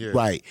 intention, yeah.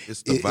 right,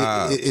 It's the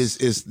vibes.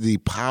 it's the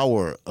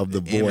power of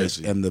the voice,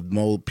 energy. and the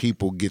more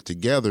people get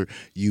together,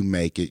 you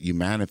make it, you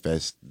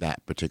manifest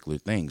that particular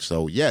thing.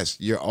 So yes,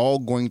 you're all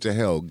going to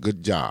hell.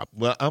 Good job.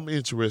 Well, I'm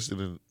interested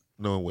in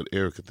knowing what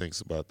Erica thinks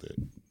about that.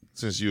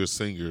 Since you're a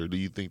singer, do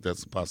you think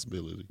that's a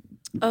possibility?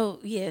 Oh,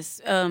 yes.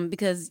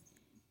 Because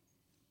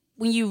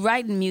when you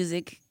write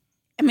music,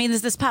 I mean,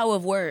 there's this power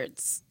of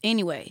words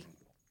anyway.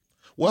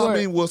 Well, Or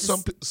I mean, just-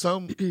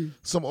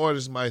 some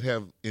artists might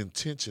have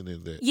intention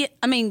in that. Yeah,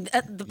 I mean,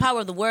 the power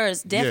of the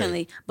words,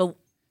 definitely. But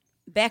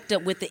backed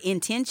up with the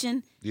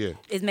intention, Yeah.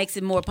 it makes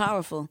it more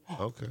powerful.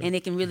 Okay. And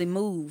it can really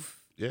move.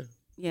 Yeah.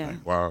 Yeah.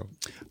 Wow.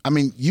 I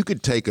mean, you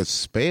could take a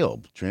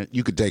spell, Trent.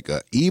 You could take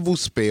a evil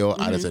spell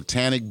out of a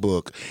satanic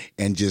book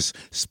and just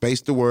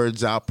space the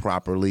words out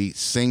properly,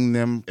 sing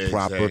them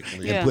proper, Exactly.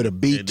 and Yeah. put a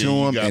beat And to then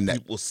you them, got and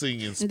people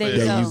singing spells.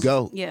 There you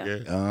go. Yeah.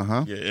 Yeah.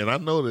 uh-huh. Yeah, and I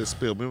know that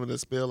spell. Remember that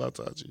spell I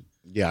taught you?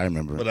 Yeah, I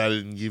remember. But I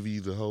didn't give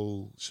you the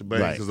whole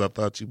shebang Right. because I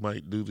thought you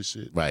might do the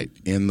shit. Right,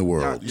 in the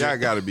world. Y'all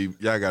gotta be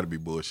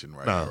bullshitting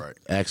right now, right?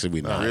 Actually,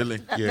 we not. Really?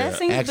 Yeah. That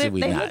seems Actually,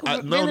 we they not.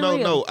 look No, really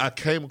real. I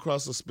came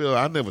across a spell.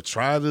 I never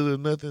tried it or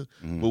nothing,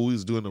 but we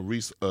was doing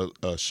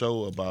a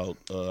show about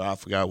I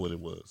forgot what it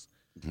was,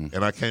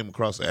 and I came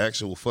across an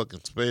actual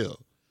fucking spell.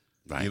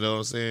 Right. You know what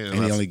I'm saying?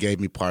 And he only gave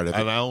me part of it.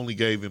 and I only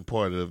gave him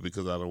part of it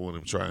because I don't want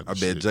him trying. I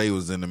bet Jay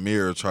was in the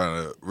mirror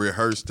trying to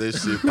rehearse that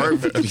shit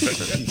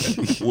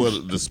perfectly.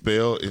 Well, the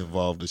spell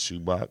involved a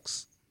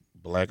shoebox,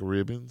 black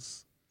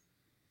ribbons,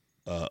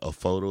 a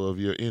photo of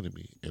your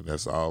enemy, and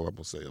that's all I'm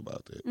gonna say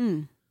about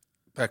that.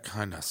 That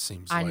kind of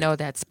seems I like... know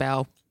that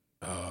spell.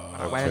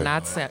 I'd rather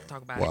not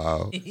talk about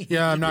Wow.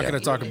 Yeah, I'm not going to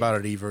talk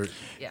about it either.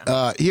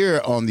 Here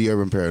on the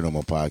Urban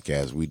Paranormal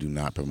Podcast, we do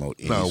not promote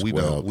any No, we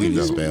don't. We any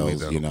don't. spells, We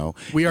don't. you know.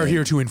 We are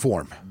here to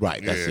inform.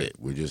 Right, that's Yeah. it.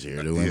 We're just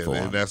here to Yeah, inform.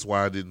 and that's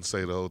why I didn't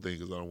say the whole thing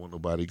because I don't want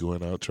nobody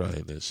going out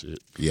trying that shit.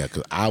 Yeah,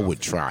 because I would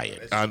try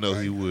it. I know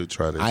he would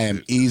try that. I am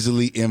shit.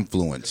 easily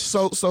influenced.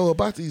 So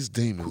about these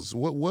demons,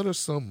 what are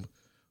some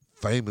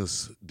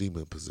famous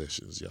demon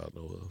possessions y'all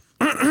know of?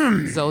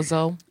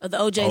 Zozo. The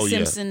O.J. Oh,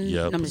 Simpson.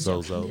 yeah, I'm just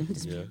Zozo. joking.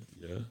 Yeah.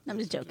 I'm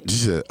just joking. She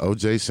said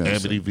O.J.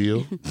 Simpson.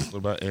 Amityville. What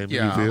about Amityville?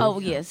 Yeah. Oh,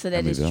 yeah, so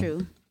that is Amityville.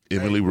 true.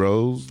 Emily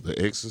Rose,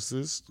 The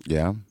Exorcist.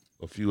 Yeah.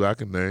 A few I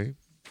can name.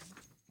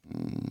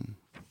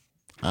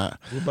 I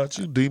What about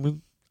you,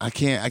 demon? I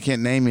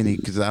can't name any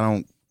because I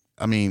don't.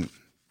 I mean,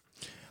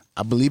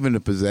 I believe in the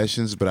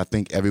possessions, but I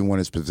think everyone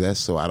is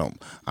possessed. So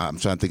I'm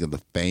trying to think of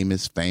the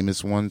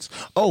famous ones.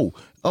 Oh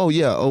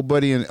yeah, old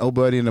buddy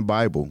in the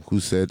Bible who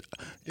said,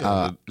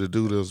 the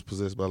dude that was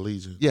possessed by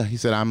Legion. yeah, he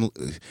said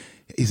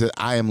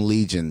I am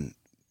Legion.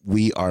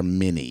 We are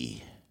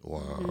many.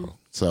 Wow.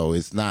 So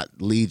it's not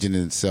Legion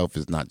in itself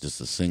is not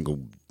just a single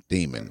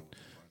demon.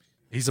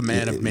 He's a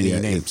man of many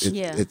names.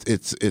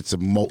 It's a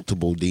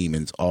multiple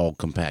demons all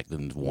compacted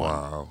into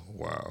one.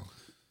 Wow.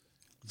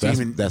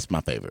 That's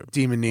my favorite.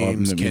 Demon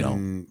names Or,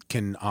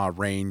 can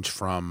range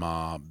from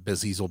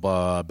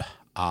Beelzebub,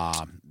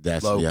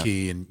 That's-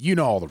 Loki, and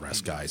all the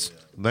rest, guys.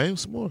 Name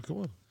some more. Come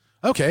on.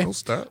 Okay. Don't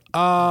stop.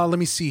 Let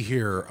me see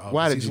here.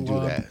 Why did you do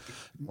Beelzebub. that?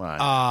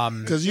 Why?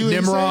 Because you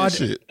Nimrod. ain't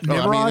saying shit.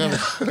 Nimrod.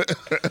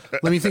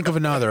 Let me think of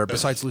another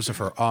besides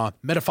Lucifer.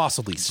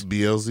 Mephistopheles.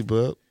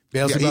 Beelzebub.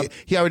 Yeah, Beelzebub.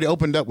 he already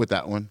opened up with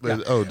that one.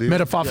 Oh, did he?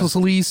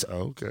 Mephistopheles.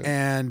 Oh, okay.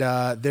 And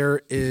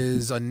there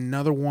is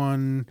another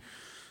one.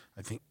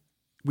 I think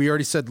we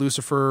already said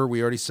Lucifer.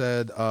 We already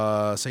said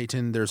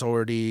Satan. There's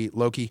already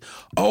Loki.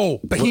 Oh,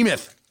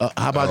 Behemoth.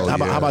 How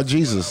about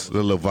Jesus?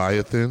 The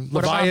Leviathan.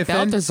 What about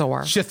Leviathan.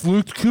 Beltesor?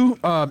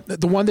 Shithluku,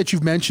 the one that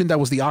you've mentioned that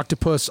was the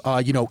octopus,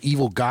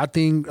 evil god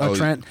thing,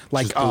 Trent.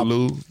 Like,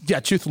 Cthulhu?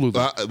 Yeah,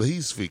 Cthulhu.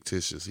 He's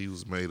fictitious. He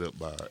was made up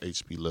by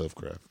H.P.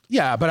 Lovecraft.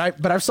 Yeah, but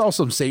I saw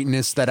some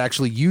Satanists that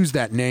actually used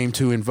that name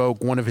to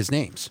invoke one of his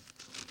names.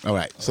 All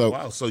right. So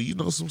Wow. So you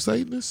know some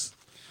Satanists?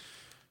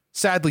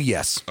 Sadly,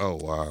 yes. Oh,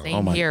 wow. Same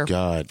oh my here.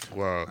 God.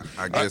 Wow.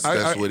 I guess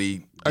that's what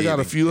he. I got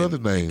did a few in other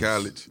names.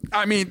 College.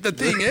 I mean, the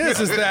thing is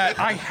that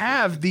I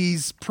have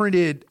these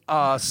printed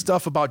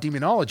stuff about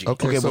demonology.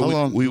 Okay, so hold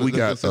on. we Let's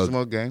got some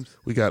more games.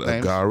 we got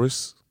Names.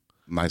 Agaris.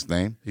 Nice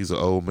name. He's an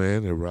old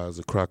man that rides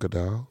a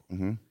crocodile.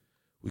 Mm-hmm.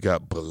 We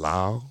got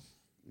Belial.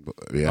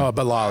 Yeah.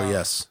 Belial,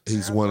 yes.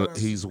 He's one of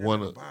he was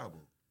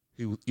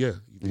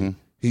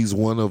he's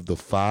one of the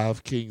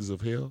 5 kings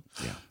of hell.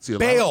 Yeah. See,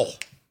 Baal.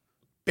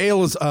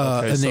 Baal is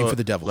Okay, a name so for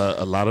the devil.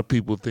 A lot of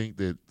people think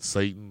that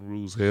Satan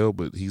rules hell,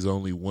 but he's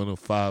only one of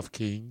 5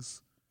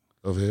 kings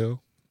of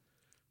hell.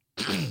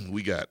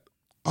 We got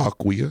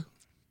Aquia,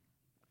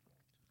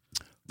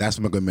 That's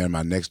going to be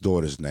my next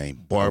daughter's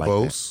name. I like that.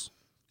 Barbos,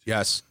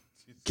 Yes.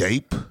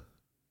 Gape.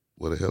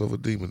 What a hell of a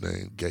demon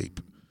name, Gape.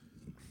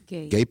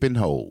 Gaping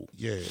hole.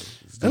 Yeah.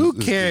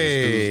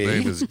 Okay. His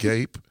name is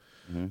Gape.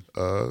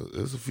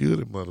 There's a few of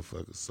them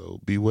motherfuckers, so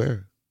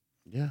beware.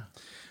 Yeah.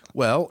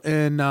 Well,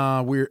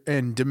 we're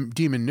in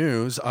demon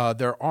news.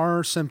 There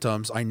are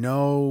symptoms. I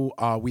know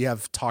we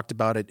have talked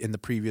about it in the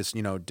previous,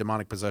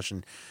 demonic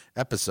possession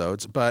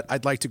episodes, but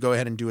I'd like to go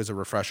ahead and do as a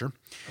refresher.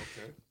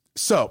 Okay.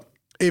 So,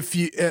 if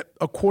you,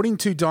 according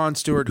to Don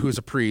Stewart, who is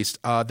a priest,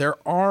 there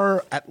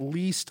are at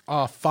least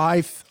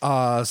 5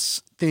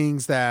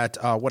 things that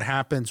what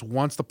happens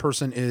once the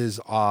person is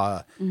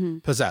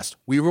possessed.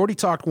 We've already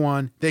talked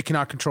one. They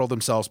cannot control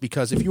themselves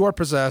because if you are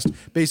possessed,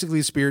 basically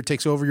the spirit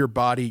takes over your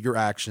body, your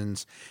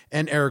actions,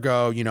 and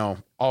ergo,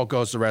 all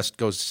goes. The rest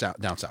goes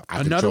down south.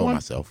 I Another control one,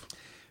 myself.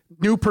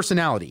 new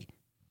personality.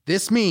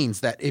 This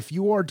means that if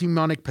you are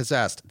demonic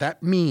possessed,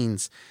 that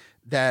means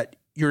that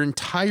your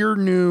entire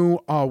new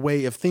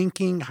way of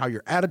thinking, how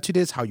your attitude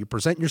is, how you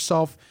present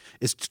yourself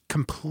is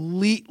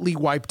completely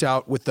wiped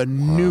out with a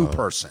new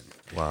person.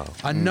 Wow.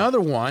 Another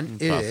one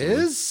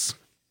is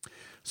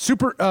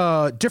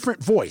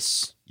different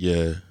voice.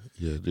 Yeah.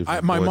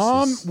 Different My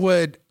mom voices.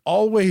 would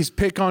always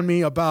pick on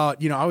me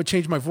about, I would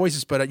change my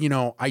voices, but,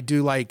 I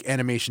do like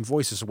animation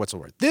voices or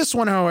whatsoever. This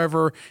one,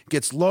 however,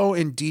 gets low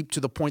and deep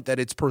to the point that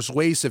it's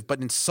persuasive,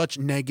 but in such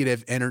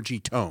negative energy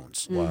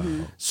tones. Wow.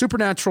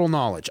 Supernatural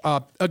knowledge.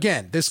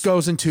 Again, this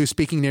goes into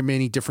speaking in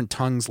many different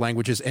tongues,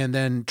 languages. And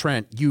then,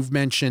 Trent, you've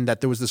mentioned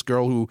that there was this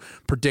girl who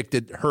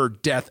predicted her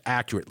death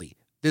accurately.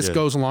 This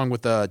goes along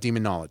with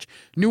demon knowledge.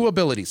 New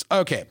abilities.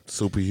 Okay.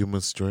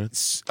 Superhuman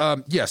strength.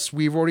 Yes,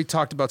 we've already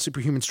talked about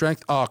superhuman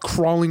strength.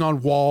 Crawling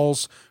on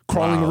walls,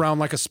 crawling around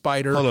like a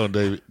spider. Hold on,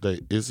 David.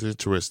 It's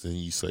interesting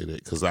you say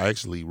that because I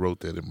actually wrote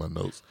that in my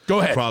notes.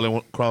 Go ahead.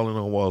 Crawling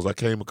on walls. I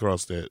came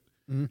across that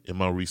in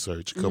my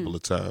research a couple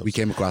of times. We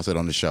came across it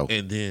on the show.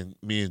 And then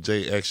me and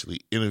Jay actually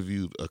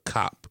interviewed a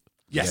cop.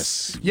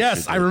 Yes,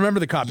 I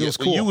remember the cop. It was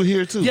cool. You were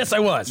here too. Yes, I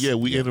was. Yeah,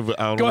 we interviewed.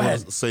 I don't Go want ahead.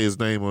 to say his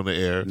name on the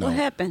air. What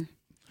happened?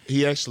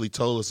 He actually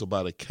told us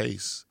about a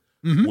case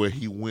where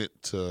he went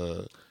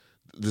to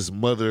this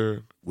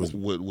mother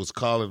was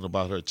calling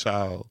about her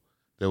child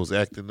that was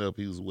acting up.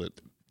 He was what?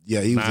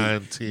 Yeah, he was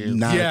 9, 10.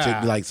 9, Yeah.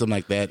 10, like something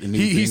like that. And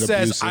He being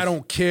says, abusive. "I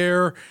don't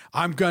care.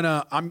 I'm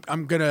gonna,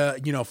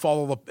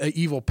 follow the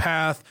evil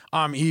path.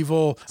 I'm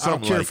evil. I don't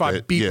Something care like if I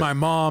that. beat Yeah. my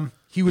mom."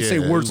 He would say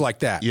words like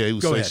that. Yeah, he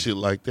would Go say ahead. shit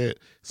like that.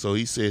 So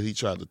he said he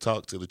tried to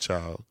talk to the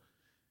child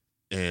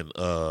and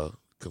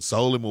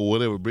console him or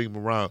whatever, bring him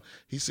around.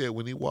 He said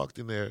when he walked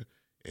in there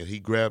and he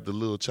grabbed the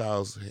little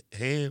child's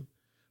hand,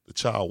 the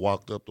child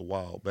walked up the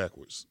wall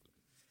backwards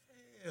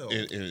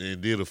and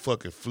did a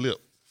fucking flip.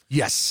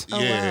 Yes. Oh,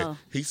 Yeah, wow.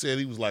 he said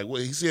he was like,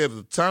 well, he said at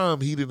the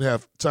time he didn't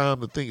have time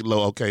to think,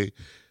 okay,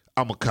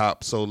 I'm a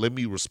cop, so let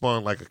me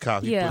respond like a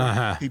cop.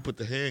 Yeah. He put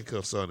the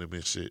handcuffs on him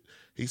and shit.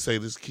 He say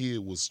this kid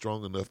was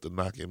strong enough to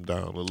knock him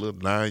down. A little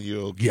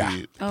 9-year-old Yeah.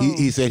 kid. Oh.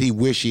 He said he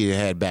wished he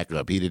had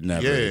backup. He didn't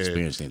ever Yeah.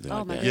 experience anything Oh,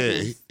 like my that. Yeah,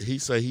 goodness. he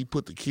say he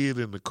put the kid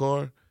in the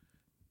car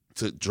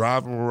to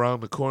drive him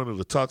around the corner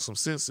to talk some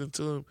sense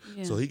into him.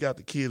 Yeah. So he got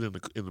the kid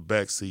in the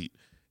back seat,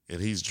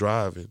 and he's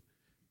driving.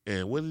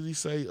 And what did he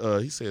say?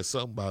 He said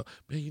something about,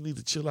 man, you need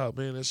to chill out,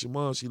 man. That's your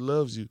mom. She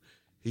loves you.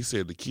 He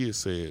said the kid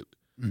said,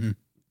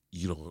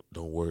 you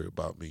don't worry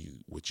about me.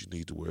 What you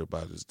need to worry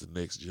about is the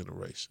next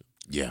generation.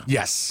 Yeah.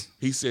 Yes.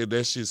 He said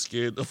that shit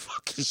scared the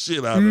fucking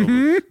shit out of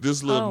him.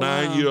 This little Oh,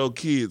 wow. 9-year-old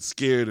kid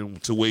scared him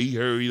to where he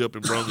hurried up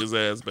and brought his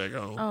ass back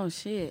home. Oh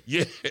shit.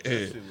 Yeah.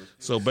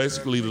 So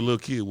basically, the little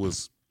kid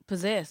was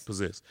Possessed.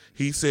 possessed.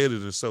 He said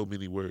it in so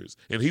many words,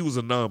 and he was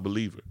a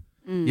non-believer.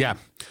 Yeah.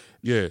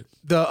 Yeah.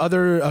 The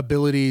other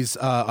abilities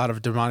out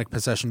of demonic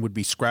possession would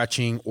be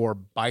scratching or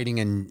biting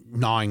and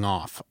gnawing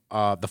off.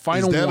 The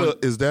final one,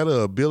 Is that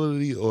a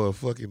ability or a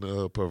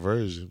fucking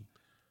perversion?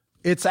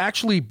 it's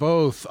actually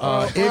both if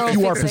oral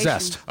you are fixation.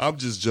 possessed. I'm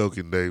just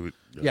joking, David.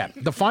 Yeah.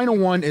 The final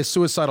one is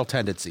suicidal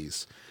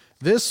tendencies.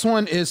 This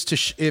one is to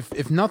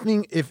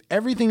if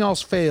everything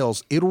else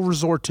fails, it'll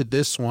resort to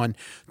this one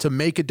to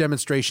make a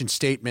demonstration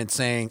statement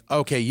saying,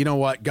 "Okay, you know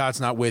what? God's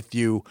not with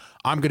you.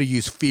 I'm going to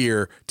use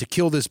fear to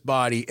kill this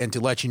body and to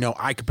let you know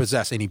I can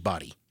possess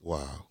anybody."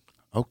 Wow.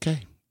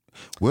 Okay.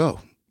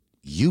 Well,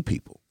 you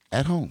people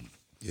at home,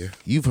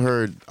 you've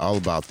heard all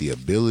about the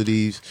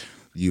abilities.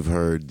 You've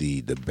heard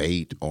the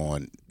debate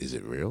on is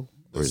it real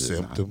or The is it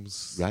not?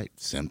 symptoms. Right,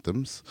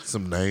 symptoms.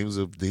 Some names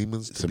of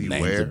demons to Some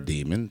names beware. of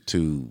demon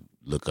to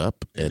look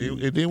up and, And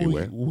then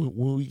beware.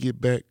 when we get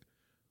back,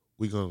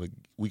 we're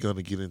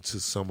gonna get into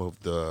some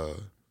of the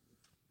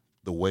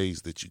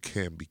ways that you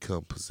can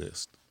become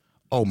possessed.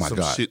 Oh my some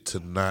God! shit to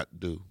not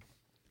do.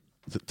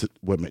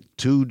 Wait a minute.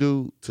 To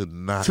do. To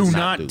not To do.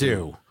 not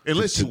do.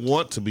 Unless you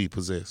want to be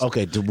possessed.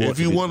 Okay, to want if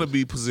to you be want to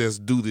be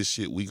possessed, do this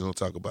shit we gonna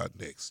talk about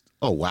next.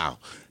 Oh wow!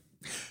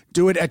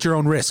 Do it at your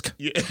own risk.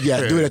 Yeah,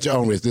 Yeah, do it at your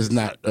own risk. This is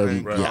not.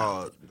 Right.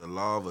 Yeah, The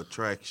law of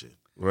attraction.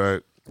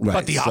 right. right.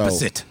 But the So,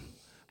 opposite.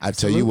 I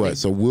tell you what.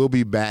 So we'll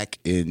be back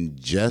in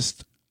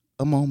just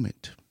a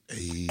moment.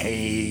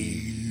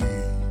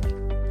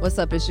 What's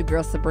up? It's your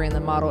girl Sabrina the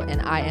Model,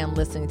 and I am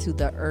listening to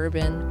the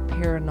Urban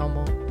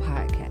Paranormal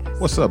Podcast.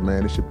 What's up,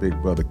 man? It's your big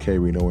brother K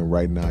Reno, and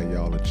right now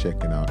y'all are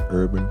checking out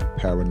Urban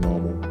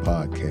Paranormal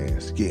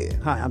Podcast. Yeah.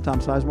 Hi, I'm Tom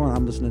Sizemore, and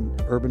I'm listening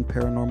to Urban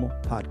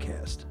Paranormal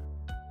Podcast.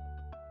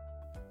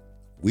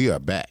 We are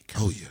back.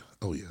 Oh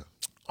yeah.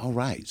 All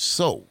right.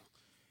 So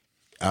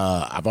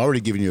I've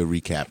already given you a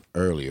recap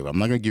earlier. I'm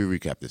not going to give you a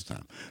recap this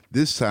time.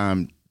 This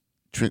time,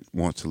 Trent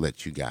wants to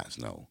let you guys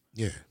know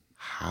Yeah.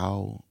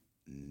 how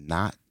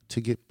not to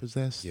get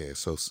possessed. Yeah.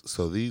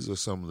 So these are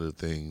some of the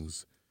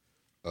things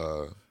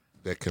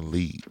that can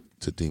lead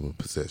to demon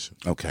possession.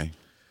 Okay.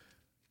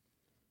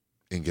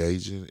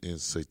 Engaging in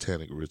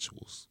satanic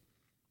rituals.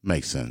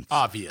 Makes sense.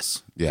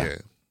 Obvious. Yeah.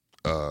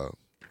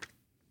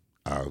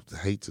 I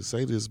hate to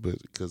say this, but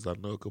because I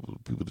know a couple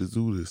of people that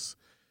do this,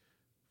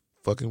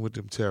 fucking with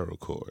them tarot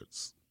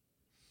cards,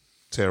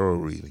 tarot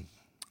reading.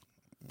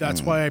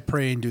 That's why I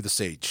pray and do the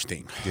sage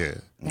thing. Yeah.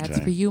 That's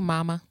Okay. for you,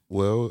 mama.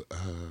 Well,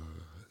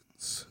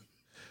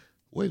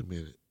 wait a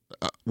minute.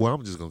 Well,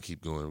 I'm just gonna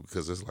keep going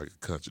because it's like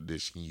a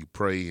contradiction. You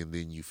pray and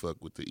then you fuck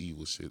with the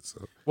evil shit.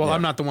 So, Well,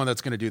 I'm not the one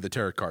that's going to do the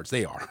tarot cards.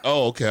 They are.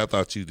 oh, okay. I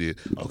thought you did.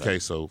 Okay,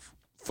 so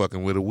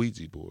fucking with a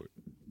Ouija board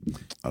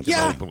Okay.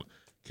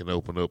 can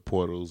open up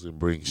portals and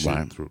bring shit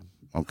Right. through.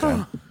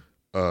 Okay.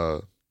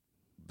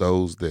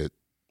 Those that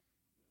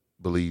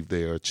believe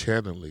they are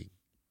channeling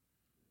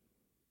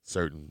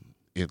certain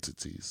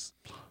entities.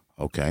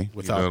 Okay.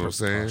 Without know what I'm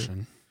saying?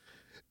 precaution.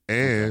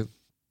 And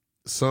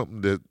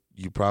something that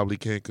you probably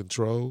can't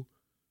control,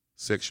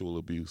 sexual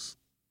abuse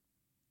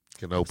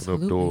can open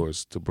Absolutely. up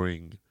doors to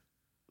bring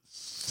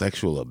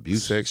Sexual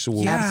abuse.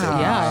 sexual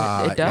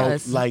Yeah, it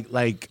does. Like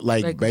Like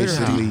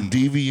basically.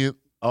 deviant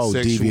Oh,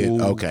 sexual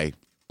deviant. Okay.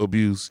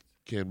 abuse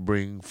can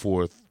bring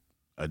forth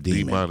A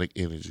demon. demonic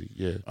energy.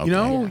 Yeah. Okay. You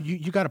know,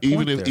 you got a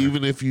point there.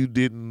 Even if you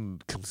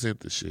didn't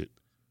consent to shit.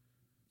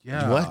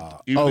 yeah.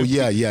 What? Even Oh if you-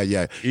 yeah.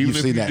 Even You've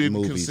if seen you that in didn't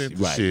movies, consent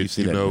to right? shit, You've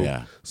seen you that. know.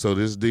 Yeah. So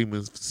this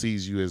demon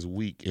sees you as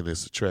weak and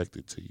is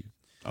attracted to you.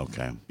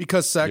 Okay.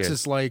 Because sex Yeah.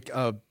 is like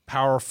a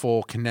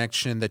powerful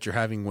connection that you're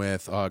having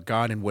with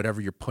God and whatever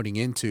you're putting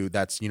into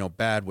that's,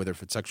 bad, whether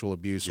if it's sexual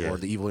abuse or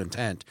the evil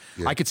intent.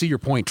 Yeah. I could see your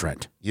point,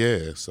 Trent.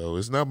 Yeah, so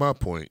it's not my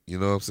point. You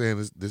know what I'm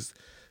saying?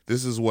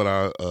 This is what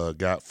I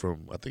got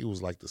from, I think it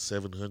was like the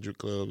 700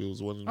 Club. It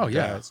was one of the Oh,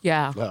 yeah. guys.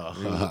 Yeah. It was,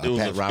 Pat it was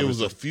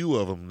a Robertson. few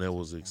of them that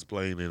was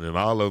explaining, and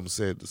all of them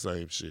said the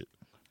same shit.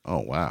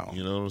 Oh wow.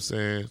 You know what I'm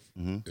saying?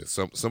 Mhm. And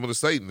some of the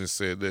Satanists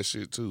said that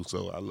shit too.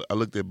 So I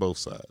looked at both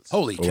sides.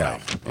 Holy cow.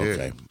 Right. Yeah.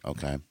 Okay.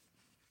 Okay.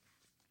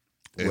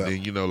 And Well-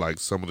 then, like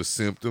some of the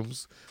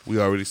symptoms, we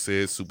already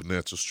said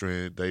supernatural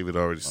strength. David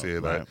already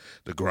said right. like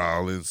the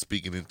growling,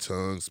 speaking in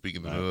tongues,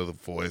 speaking in other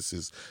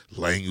voices,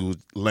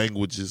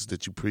 languages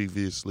that you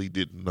previously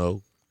didn't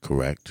know.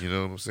 Correct. You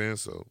know what I'm saying?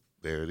 So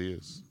there it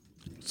is.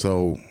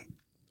 So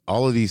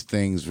all of these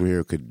things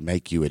here could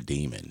make you a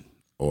demon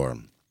or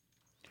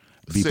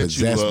be Set you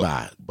possessed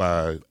up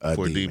by a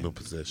for demon. demon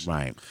possession.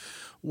 Right.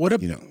 What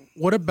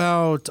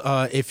about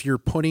if you're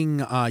putting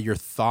your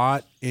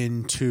thought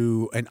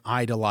into an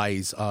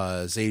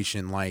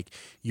idolization, like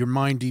your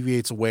mind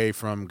deviates away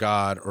from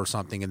God or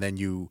something, and then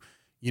you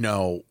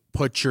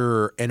put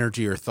your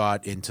energy or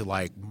thought into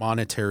like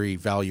monetary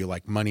value,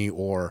 like money,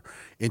 or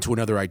into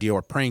another idea,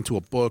 or praying to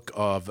a book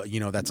of,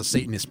 that's a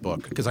Satanist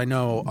book. Because I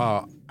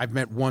know I've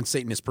met one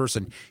Satanist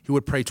person. He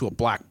would pray to a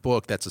black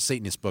book that's a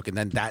Satanist book, and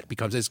then that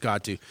becomes his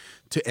God to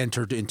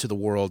enter into the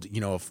world,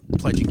 of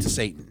pledging to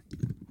Satan.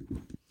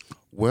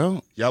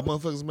 Well, y'all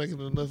motherfuckers making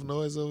enough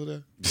noise over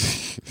there?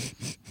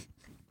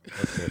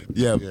 Okay.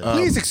 Yeah.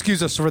 Please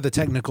excuse us for the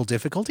technical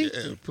difficulty.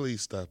 Yeah,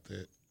 please stop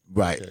that.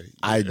 Right.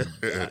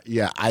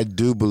 Okay. I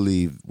do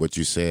believe what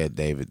you said,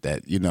 David,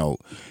 that,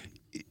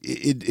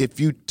 if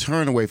you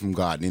turn away from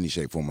God in any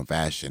shape, form, or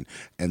fashion,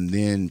 and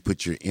then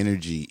put your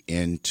energy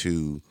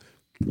into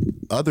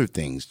other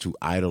things to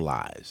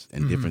idolize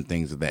and different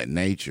things of that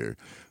nature,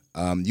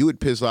 you would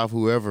piss off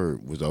whoever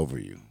was over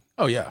you.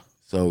 Oh, yeah.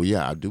 So,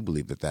 yeah, I do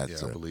believe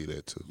that's... Yeah, I believe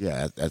that, too.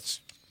 Yeah, that's,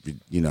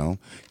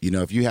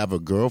 if you have a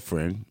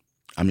girlfriend,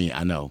 I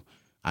know,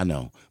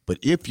 but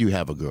if you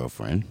have a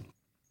girlfriend...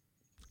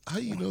 How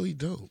you know he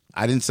don't?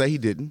 I didn't say he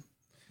didn't.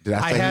 Did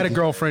I? I had a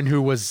girlfriend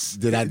who was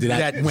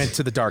that went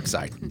to the dark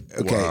side.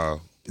 Okay.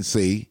 Wow.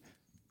 See,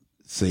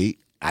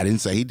 I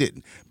didn't say he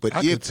didn't. But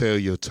I can tell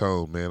your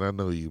tone, man. I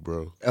know you,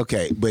 bro.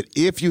 Okay, but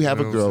if you have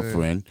You know a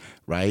girlfriend,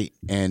 right,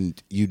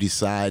 and you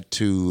decide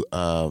to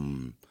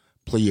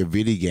play your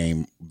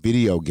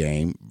video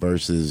game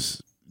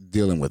versus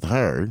dealing with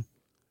her,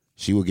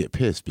 she will get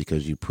pissed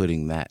because you're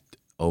putting that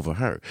over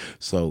her.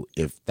 So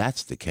if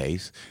that's the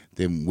case,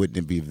 then wouldn't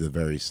it be the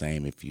very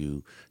same if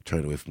you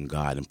turn away from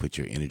God and put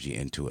your energy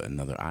into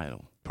another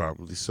idol?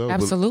 Probably so.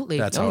 Absolutely.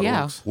 That's how it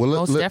works. Well,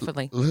 most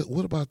definitely.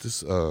 What about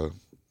this? The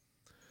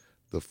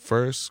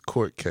first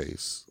court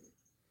case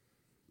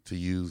to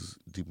use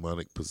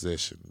demonic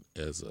possession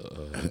as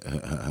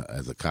a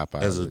as a cop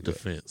out, as a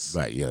defense.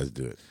 Right? Yeah, let's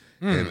do it.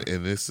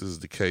 And this is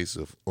the case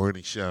of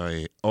Orny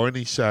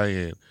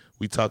Cheyenne.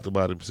 We talked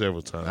about him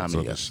several times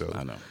on the show.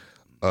 I know.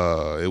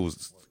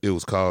 It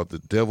was called the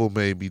 "Devil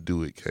Made Me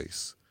Do It"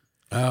 case.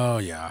 Oh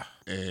yeah,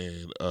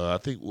 and I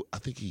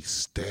think he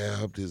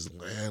stabbed his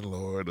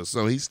landlord or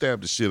something. He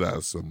stabbed the shit out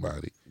of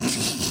somebody.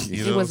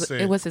 You know what I'm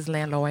saying? It was his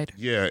landlord.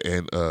 Yeah,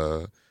 and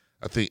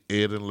I think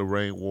Ed and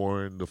Lorraine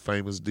Warren, the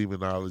famous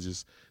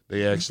demonologists,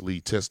 they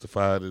actually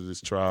testified at his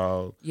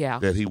trial. Yeah.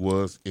 That he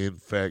was in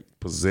fact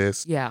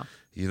possessed. Yeah.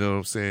 You know what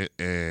I'm saying?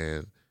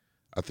 And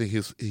I think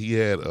he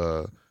had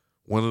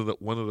one of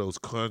those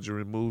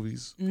Conjuring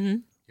movies.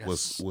 Mm-hmm.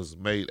 Was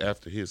made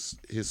after his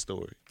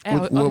story.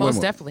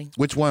 Most definitely.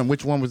 Which one?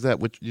 Which one was that?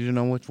 You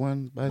know which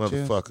one? By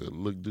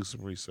Motherfucker, do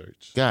some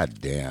research. God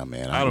damn,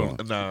 man!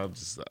 I'm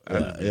just.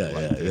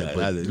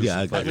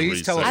 Yeah.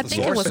 Please tell us. I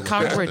think it was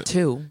Conjuring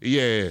 2.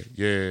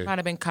 Yeah. Might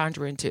have been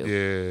Conjuring 2.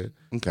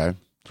 Yeah. Okay.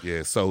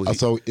 Yeah. So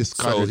it's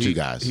Conjuring 2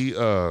 guys. He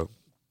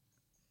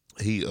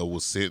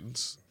was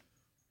sentenced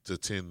to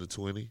 10 to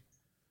 20,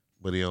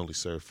 but he only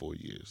served 4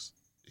 years.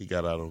 He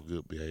got out on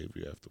good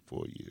behavior after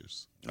 4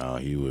 years. Oh,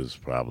 he was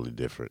probably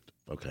different.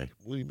 Okay.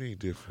 What do you mean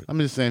different? I'm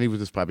just saying he was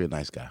just probably a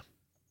nice guy.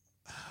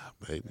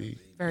 Maybe.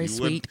 Very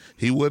sweet.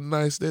 He wasn't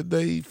nice that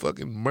day. He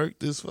fucking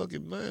murked his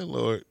fucking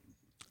landlord.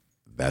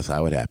 That's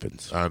how it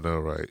happens. I know,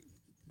 right?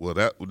 Well,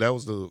 that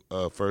was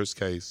the first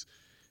case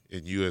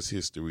in U.S.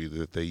 history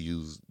that they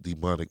used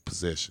demonic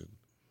possession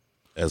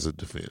as a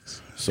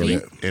defense. So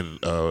and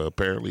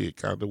apparently it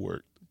kind of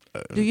worked.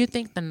 Do you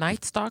think the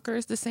Night Stalker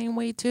is the same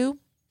way too?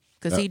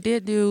 Because he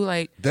did do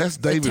that's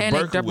David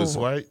satanic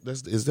Berkowitz, right?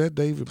 Is that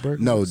David Berkowitz?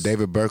 No,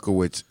 David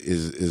Berkowitz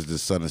is the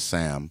son of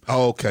Sam.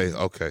 Oh, okay.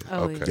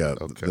 Yeah,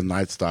 the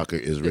Night Stalker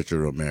is Richard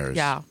Ramirez.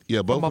 Yeah.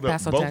 Both from El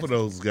Paso, of Texas.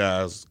 those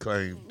guys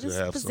claim to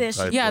have some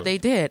type Yeah, of, they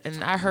did,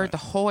 and I heard the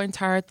whole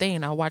entire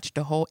thing. I watched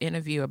the whole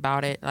interview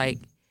about it. Like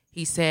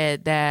he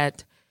said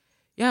that,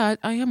 yeah,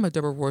 I am a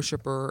devil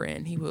worshiper,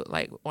 and he would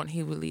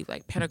leave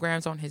like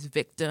pentagrams on his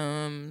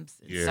victims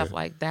and stuff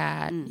like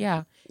that.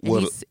 Yeah,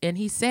 and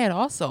he said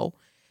also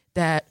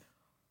that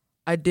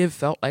I did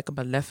felt like a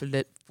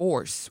malevolent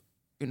force.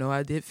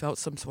 I did felt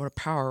some sort of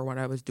power when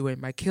I was doing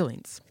my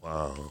killings.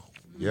 Wow.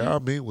 Yeah, I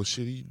mean, well,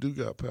 shit, he do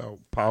got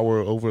power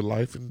over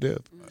life and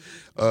death.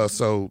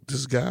 So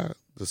this guy,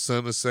 the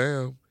son of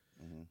Sam,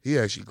 he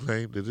actually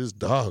claimed that his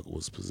dog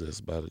was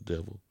possessed by the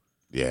devil.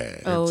 Yeah.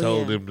 And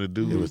told him to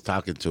do He was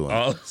talking to him.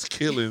 all his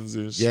killings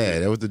and shit. Yeah,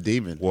 that was the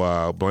demon.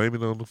 Wow,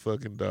 blaming on the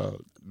fucking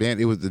dog.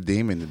 Man, it was the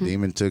demon. The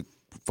demon took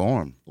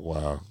form.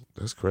 Wow,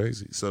 that's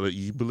crazy. So that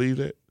you believe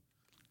that?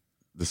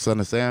 The son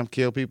of Sam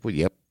killed people?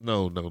 Yep.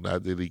 No,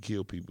 not that he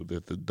killed people.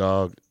 That the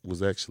dog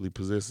was actually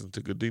possessed and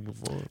took a demon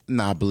form.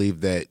 No, I believe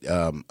that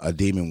a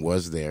demon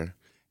was there,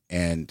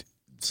 and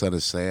son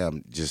of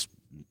Sam just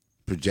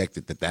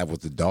projected that was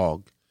the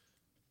dog.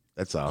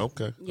 That's all.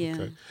 Okay. Yeah.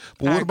 Okay.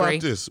 But I what agree.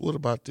 about this? What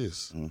about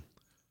this?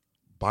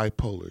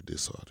 Bipolar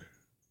disorder.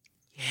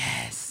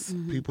 Yes.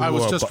 People I who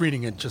was are just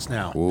reading it just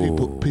now.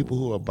 people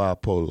who are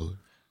bipolar.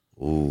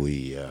 Oh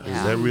yeah.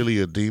 Is that really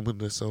a demon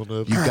that's on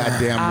the other? You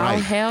goddamn Oh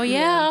right. hell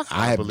yeah!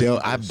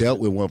 I've dealt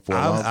with one for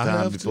a long I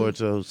time have before,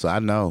 too. so I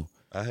know.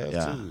 I have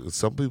Yeah. too.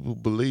 Some people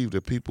believe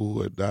that people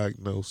who are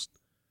diagnosed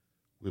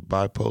with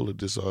bipolar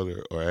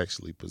disorder are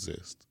actually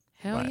possessed.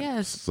 Hell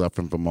yes!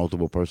 Suffering from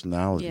multiple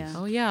personalities. Yeah.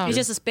 Oh yeah! It's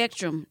just a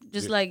spectrum,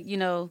 just like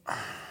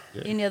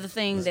any other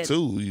thing that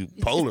Too, you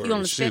polar you on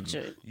and the shit.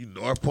 spectrum. You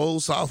North Pole,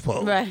 South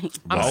Pole. Right. All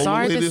I'm the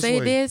sorry way to this say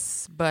way.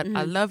 this, but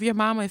I love your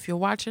mama if you're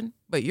watching,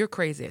 but you're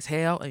crazy as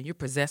hell and you're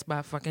possessed by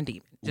a fucking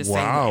demon. Just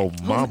Wow,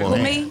 saying mama.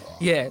 Who, me?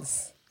 that.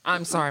 Yes.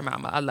 I'm sorry,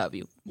 mama. I love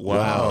you.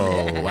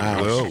 Wow.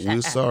 Well,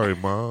 we're sorry,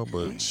 Mom,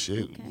 but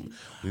shit,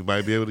 we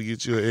might be able to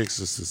get you an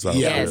exorcist out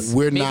there. Yes.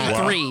 we're Maybe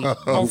not- 3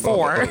 or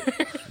 4.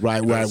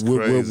 Right. That's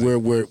We're,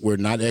 crazy. we're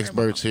not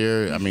experts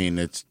here. I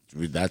mean,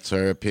 that's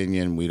her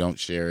opinion. We don't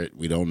share it.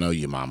 We don't know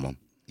you, mama.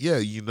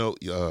 Yeah,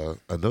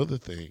 another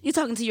thing. You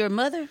talking to your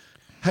mother?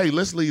 Hey,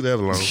 let's leave that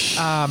alone.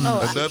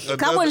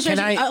 I wasn't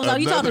sure. Are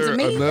you talking to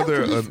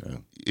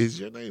me? Is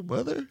your name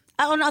Mother?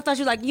 I thought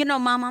you were like,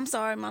 Mom, I'm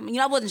sorry, Mom.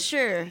 I wasn't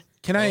sure.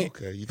 Can I?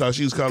 Okay, you thought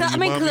she was calling you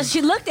mommy? because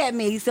she looked at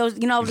me, so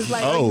I was just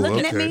like, are you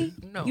looking at me?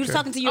 No. You was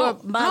talking to your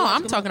No,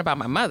 I'm talking about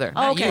my mother.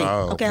 Oh, not okay, you.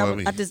 okay.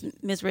 mommy. I just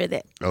misread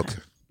that. Okay.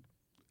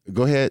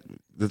 Go ahead.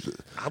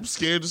 I'm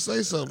scared to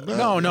say something.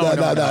 No.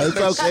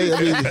 It's okay.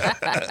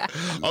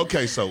 I mean,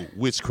 Okay, so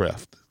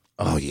witchcraft.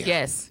 oh yeah.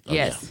 Yes.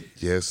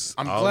 Yes.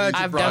 I'm all glad these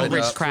you I've brought done it up.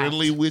 witchcraft.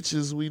 friendly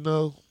witches we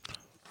know.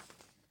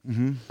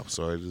 Mm-hmm. I'm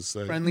sorry to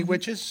say. Friendly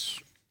witches?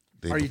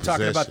 Demon Are you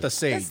talking about the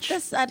possession.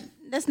 sage?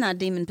 That's not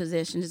demon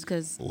possession, just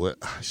because What?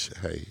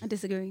 Hey, I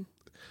disagree.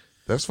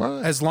 that's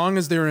fine. As long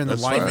as they're in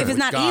That's alignment fine. If it's with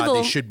not God, evil-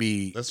 they should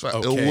be That's fine.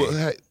 okay. Well,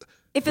 hey,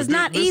 If it's but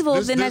not this- evil,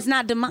 this- then this- that's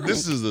not demonic.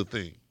 This is the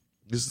thing.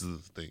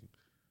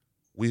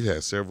 We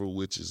had several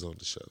witches on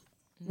the show.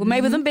 Well,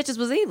 maybe them bitches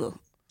was evil,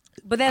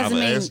 but that doesn't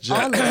mean Ask Jay.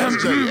 all of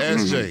them.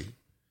 Ask Jay.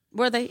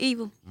 Were they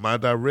evil? My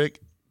direct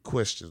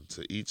question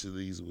to each of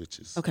these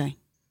witches: Okay.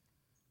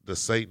 Does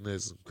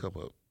Satanism come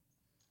up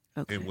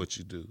Okay. in what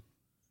you do?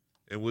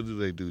 And what do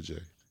they do,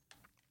 Jay?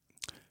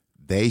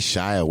 They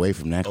shy away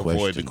from that Avoid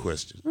question. the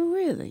question. Oh,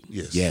 really?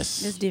 Yes. Yes.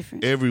 That's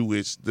different. Every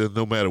witch,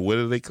 no matter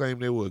whether they claim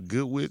they were a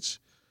good witch,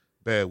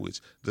 bad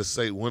witch, to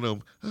say one of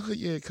them, oh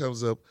yeah, it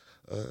comes up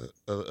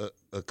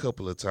a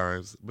couple of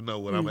times. But no,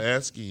 what I'm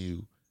asking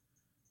you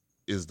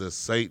is, does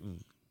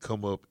Satan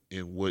come up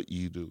in what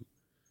you do?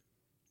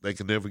 They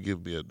can never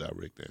give me a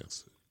direct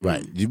answer.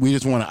 Right. We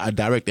just want a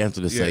direct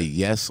answer to say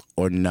yes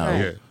or no. Right.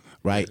 Yeah.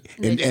 Right.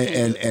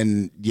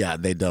 And yeah,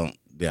 they don't.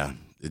 Yeah.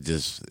 It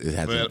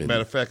hasn't been.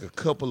 Matter of fact, a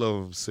couple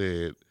of them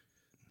said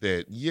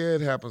that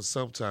it happens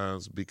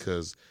sometimes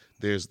because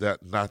there's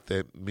not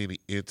that many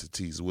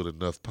entities with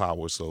enough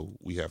power, so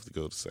we have to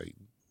go to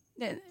Satan.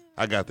 Yeah.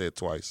 I got that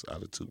twice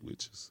out of 2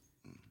 witches.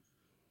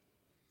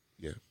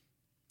 Yeah.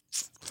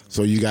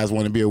 So you guys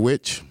want to be a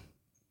witch?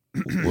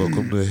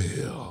 Welcome to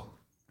hell.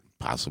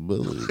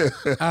 Possibility.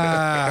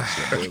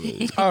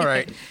 All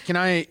right. Can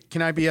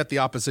I be at the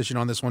opposition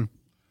on this one?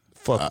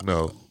 Fuck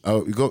no.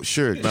 Oh, go.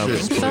 Sure. No, Sure.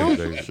 just kidding,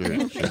 Dave. Sure.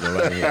 Go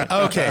right ahead.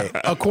 Okay.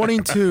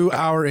 According to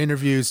our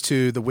interviews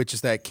to the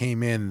witches that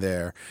came in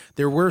there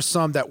were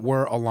some that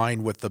were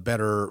aligned with the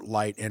better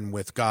light and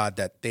with God,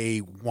 that they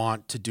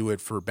want to do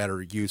it for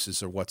better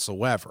uses or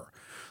whatsoever.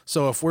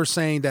 So if we're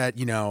saying that,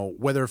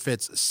 whether if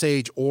it's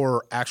sage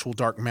or actual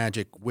dark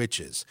magic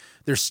witches,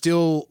 they're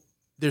still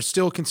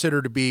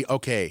considered to be,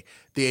 the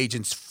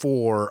agents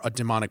for a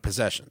demonic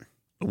possession.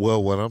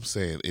 Well, what I'm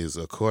saying is,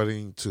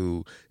 according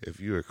to, if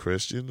you're a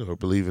Christian or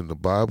believe in the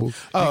Bible,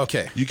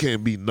 you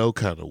can't be no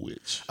kind of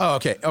witch. Oh,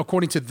 okay.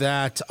 According to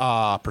that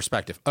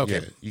perspective. Okay.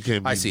 Yeah, you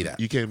can't. I see that.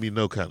 You can't be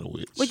no kind of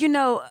witch.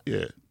 Well,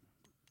 yeah,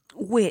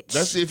 witch.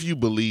 that's if you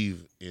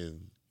believe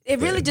in. It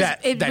really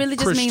just that really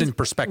just Christian means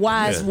perspective.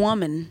 wise Yeah.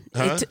 woman.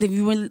 Huh? If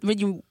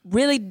you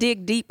really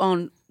dig deep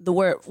on the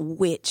word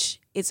witch,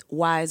 it's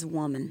wise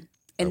woman,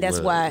 and that's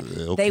why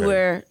okay.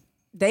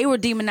 they were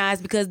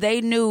demonized, because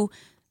they knew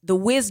the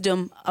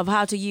wisdom of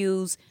how to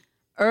use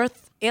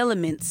earth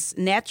elements,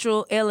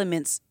 natural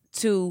elements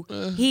to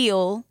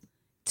heal,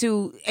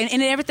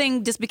 and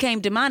everything just became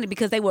demonic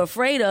because they were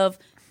afraid of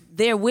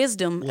their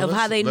wisdom of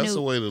how they That's knew.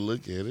 a way to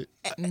look at it.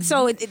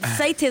 So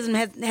Satanism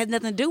has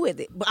nothing to do with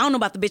it. But I don't know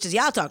about the bitches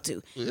y'all talk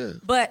to. Yeah.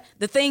 But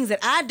the things that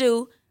I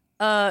do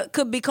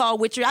could be called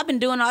witchery. I've been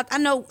doing I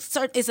know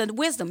it's a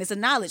wisdom, it's a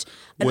knowledge.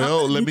 And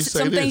Well, let me say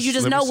some this. things you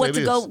just Let me know say what to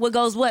this. go, what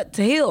goes what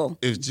to heal.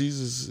 If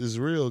Jesus is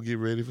real, get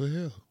ready for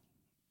hell.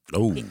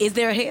 Oh. Is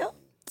there a hell?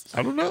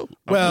 I don't know.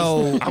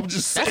 Well, I'm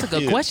just That's a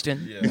good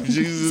question. If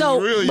Jesus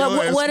So, is real, but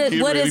your ass what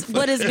get ready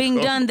for is being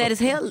hell. done that is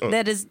hell?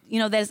 That is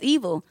that is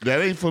evil.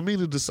 That ain't for me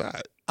to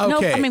decide.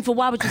 okay. No, I mean, for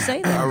why would you say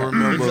I that?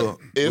 remember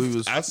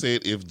I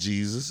said if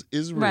Jesus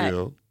is Right.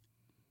 real,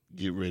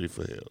 get ready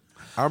for hell.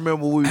 I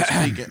remember we were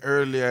speaking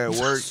earlier at work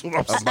what I'm saying.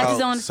 I just don't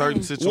about certain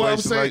understand. situations Well, I'm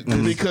saying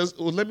like this. because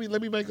let me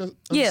make a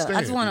Yeah, understand.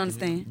 I just want to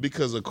understand.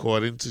 Because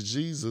according to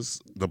Jesus,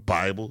 the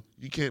Bible,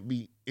 you can't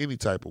be any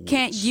type of witch.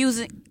 Can't use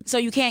it, so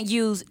you can't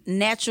use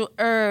natural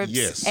herbs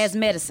Yes. as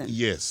medicine.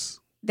 Yes.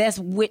 That's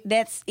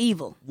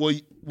evil. Well,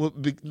 Well,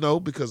 no,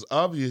 because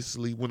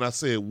obviously when I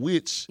said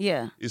witch,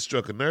 it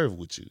struck a nerve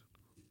with you.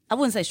 I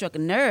wouldn't say struck a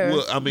nerve.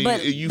 Well, I mean,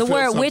 but you the felt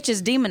word something- witch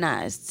is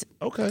demonized.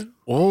 Okay.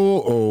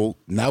 Oh,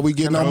 now we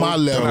getting on my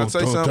level. Can I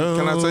say something?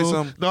 Can I say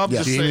something? No, I'm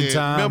just saying.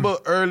 Remember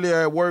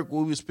earlier at work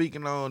we were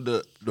speaking on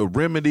the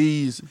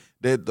remedies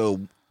that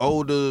the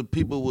older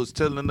people was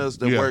telling us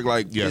that work,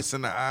 like piss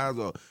in the eyes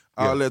or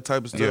all that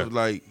type of stuff. Yeah.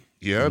 Like,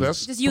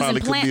 that's Just using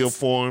probably could be a plants.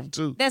 form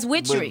too. That's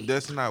witchery. but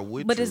that's not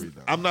witchery. But it's-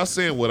 though. I'm not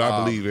saying what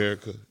I believe,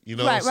 Erica. You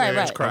know Right, what I'm saying?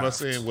 right. I'm not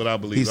saying what I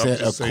believe. He I'm said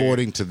just saying,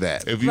 according to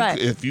that.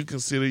 if you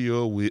consider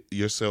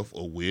yourself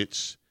a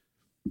witch,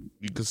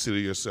 you consider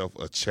yourself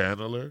a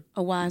channeler.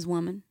 A wise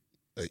woman.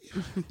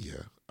 Yeah,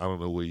 I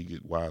don't know where you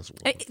get wise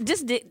woman.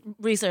 Just did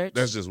research.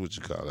 That's just what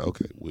you call it.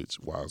 Okay,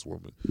 wise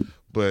woman.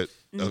 But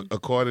Mm-hmm.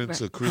 according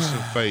to Christian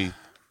faith,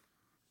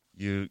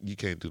 you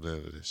can't do none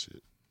of that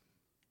shit.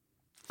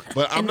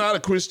 But I'm not a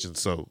Christian,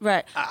 so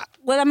Right.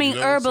 Well, I mean,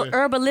 You know what I'm saying?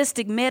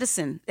 herbalistic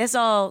medicine. That's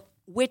all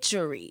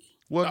witchery.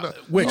 well, no, You know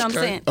what I'm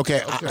saying?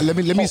 Okay, let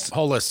me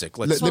Holistic.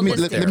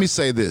 let me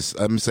say this.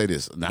 Let me say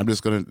this. And I'm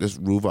just gonna just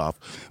move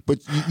off. But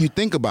you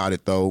think about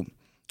it though,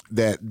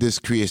 that this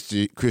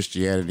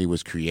Christianity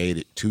was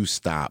created to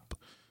stop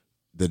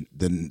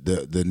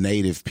the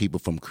native people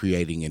from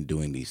creating and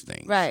doing these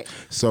things. Right.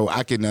 So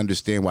I can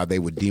understand why they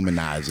would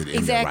demonize it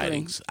in their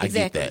writings. I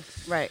get that.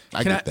 Right.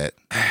 I get that.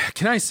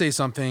 Can I say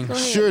something? Go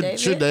ahead, Sure,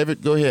 David.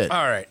 David. Go ahead.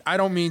 All right. I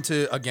don't mean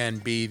to, again,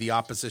 be the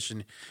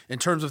opposition in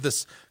terms of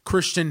this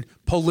Christian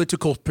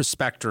political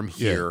spectrum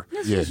here.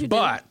 That's what you do.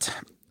 But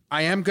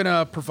I am going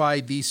to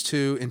provide these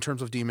two in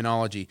terms of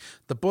demonology.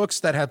 The books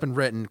that have been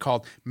written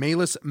called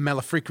Malleus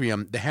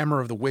Maleficarum, The Hammer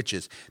of the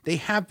Witches, they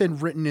have been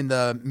written in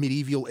the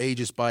medieval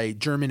ages by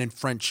German and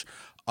French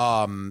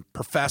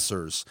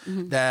professors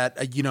that,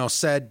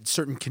 said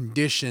certain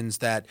conditions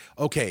that,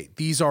 okay,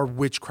 these are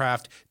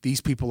witchcraft, these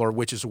people are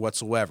witches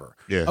whatsoever.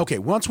 Yeah. Okay,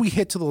 once we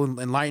hit to the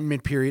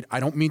Enlightenment period, I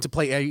don't mean to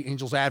play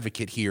angel's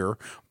advocate here,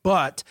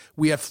 but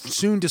we have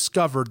soon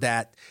discovered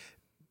that,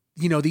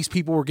 these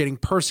people were getting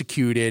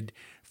persecuted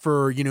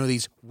for,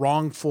 these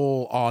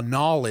wrongful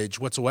knowledge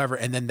whatsoever.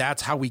 And then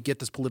that's how we get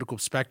this political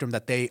spectrum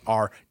that they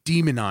are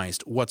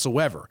demonized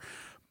whatsoever.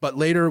 But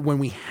later, when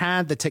we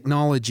had the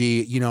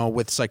technology,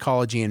 with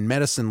psychology and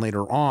medicine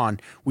later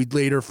on, we'd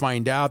later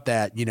find out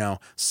that,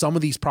 some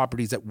of these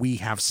properties that we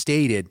have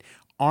stated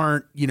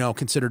aren't,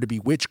 considered to be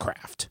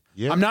witchcraft.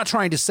 Yeah. I'm not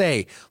trying to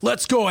say,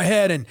 let's go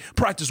ahead and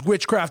practice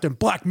witchcraft and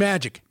black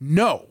magic.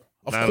 No,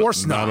 of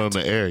course not. Not on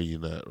the air,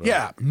 right?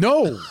 Yeah,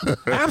 no,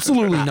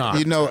 absolutely not.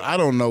 I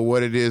don't know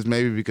what it is.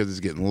 Maybe because it's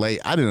getting late.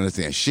 I didn't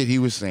understand shit he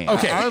was saying.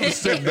 Okay. I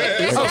understand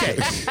that.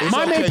 Okay.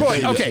 My main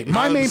point. Okay.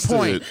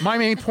 My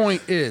main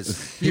point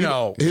is,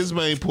 his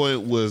main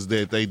point was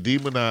that they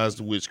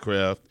demonized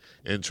witchcraft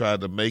and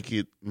tried to make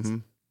it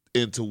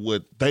into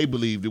what they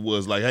believed it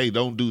was. Like, hey,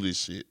 don't do this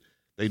shit.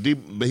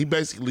 He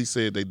basically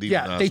said they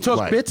demonized. yeah, they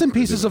took bits and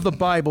pieces of the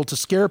Bible to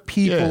scare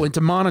people and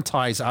to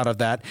monetize out of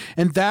that,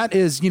 and that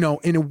is, in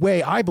a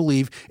way, I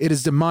believe it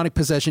is demonic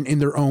possession in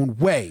their own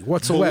way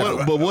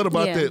whatsoever. But what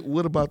about that?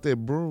 What about that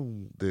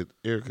broom that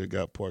Erica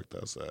got parked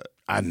outside?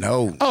 I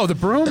know. Oh, the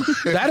broom?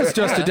 That is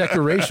just a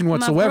decoration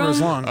whatsoever, as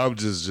long. I'm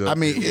just joking. I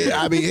mean,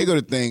 here go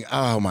the thing.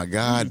 Oh my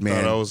God,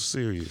 man! Thought I was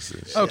serious.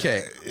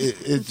 Okay.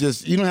 It's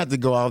just you don't have to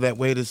go all that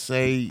way to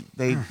say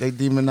they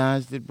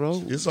demonized it,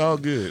 bro. It's all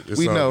good. It's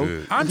We all know.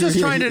 good. I'm just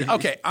trying to.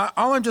 Okay,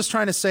 all I'm just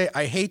trying to say,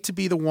 I hate to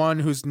be the one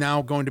who's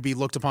now going to be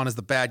looked upon as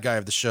the bad guy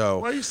of the show.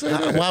 Why you say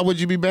that? Why would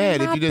you be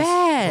bad if you just?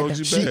 Why would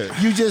you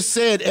bad? You just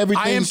said I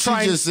everything am she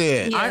trying. just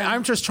said.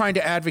 I'm just trying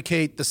to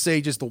advocate the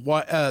sages,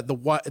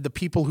 the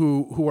people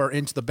who are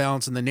into the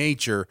balance and the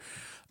nature.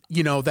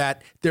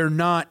 That they're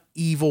not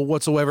evil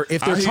whatsoever.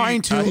 If they're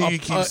trying to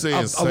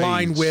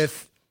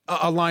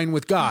align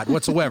with God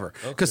whatsoever,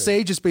 because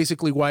sage is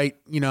basically white.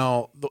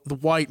 The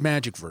white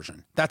magic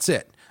version. That's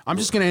it. I'm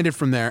just going to end it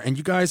from there, and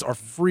you guys are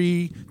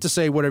free to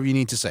say whatever you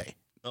need to say.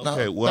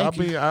 Okay. Well, I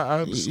mean,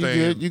 I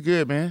understand. You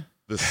good, man?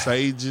 The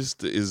sages,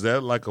 is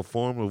that like a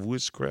form of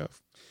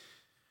witchcraft?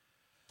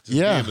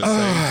 Yeah.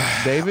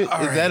 David, is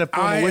that a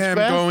form of I am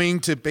witchcraft? going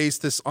to base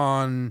this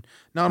on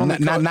not only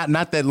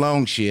not that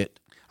long shit.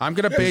 I'm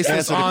going to base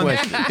this Answer the on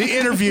question. the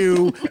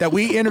interview that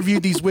we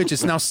interviewed these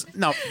witches. Now,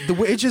 the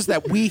witches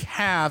that we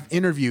have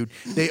interviewed,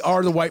 they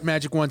are the white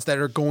magic ones that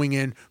are going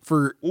in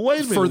for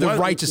the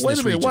righteousness. Wait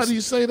a minute. Why do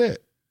you say that?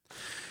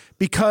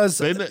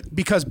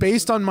 Because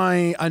based on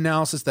my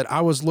analysis that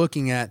I was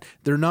looking at,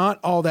 they're not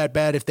all that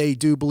bad if they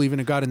do believe in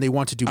a God and they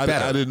want to do better.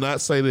 I did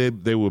not say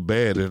that they were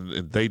bad,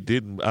 and they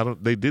didn't.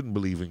 They didn't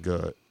believe in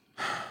God.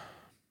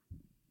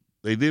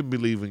 They didn't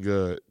believe in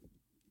God.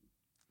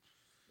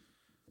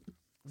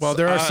 Well,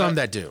 there are some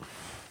that do.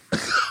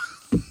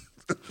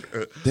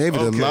 David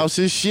had lost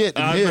his shit.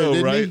 I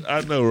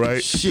know,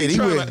 right? Shit,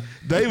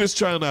 David's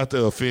trying not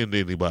to offend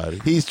anybody.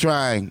 He's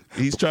trying.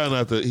 He's trying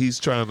not to. He's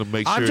trying to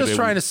make sure. I'm just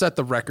trying to set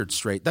the record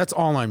straight. That's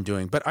all I'm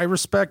doing. But I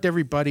respect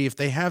everybody. If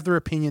they have their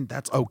opinion,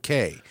 that's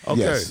okay. Okay.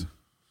 Yes.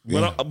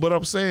 But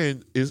I'm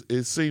saying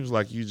it seems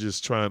like you're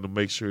just trying to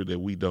make sure that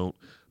we don't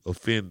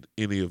offend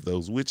any of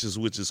those witches,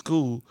 which is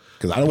cool.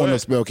 Because I don't want no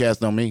spell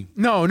cast on me.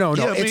 No.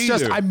 Yeah, It's me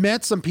just either. I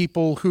met some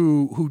people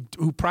who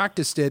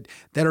practiced it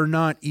that are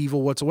not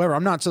evil whatsoever.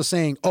 I'm not just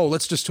saying,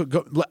 let's just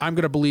go. I'm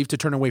going to believe to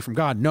turn away from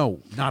God.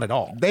 No, not at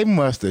all. They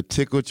must have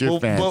tickled your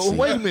fancy. But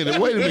wait a minute,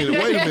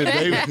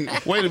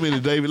 David. Wait a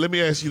minute, David. Let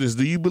me ask you this: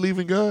 do you believe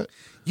in God?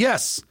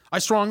 Yes, I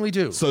strongly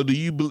do. So do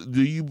you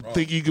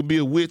think you can be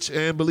a witch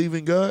and believe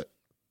in God?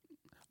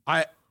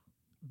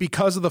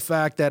 Because of the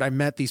fact that I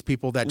met these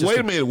people that just Wait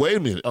a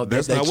minute.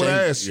 That's not what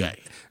I asked you.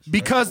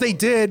 because they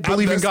did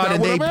believe in That's God not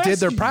and what they I'm did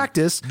their asking you.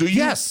 practice.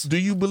 Yes. Do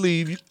you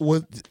believe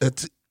what?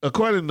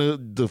 According to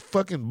the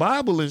fucking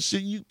Bible and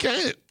shit, you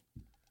can't.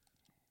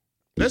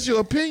 That's your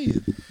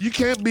opinion. You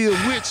can't be a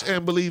witch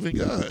and believe in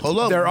God. Hold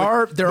up. There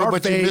are but you're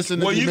vague. missing-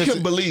 Well, you're you missing-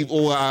 can believe.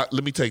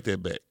 Let me take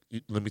that back.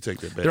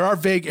 There are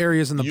vague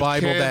areas in the you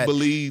Bible can that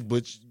believe,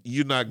 but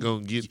you're not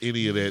gonna get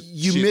any of that.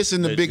 You shit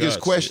missing the that biggest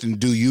God question.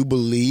 Do you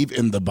believe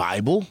in the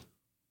Bible?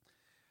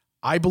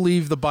 I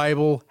believe the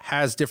Bible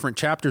has different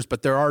chapters,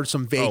 but there are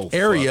some said. vague Fuck.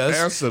 areas.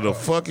 Answer the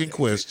fucking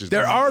question.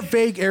 There are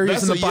vague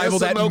areas That's in the a yes Bible or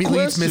that no leads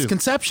question.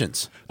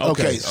 misconceptions.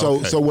 Okay,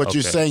 so what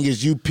you're saying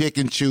is you pick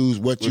and choose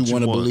what you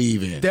want to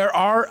believe in. There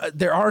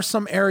are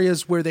some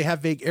areas where they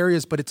have vague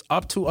areas, but it's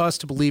up to us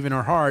to believe in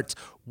our hearts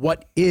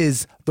what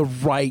is the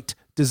right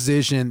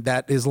decision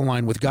that is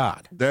aligned with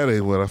God. That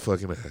ain't what I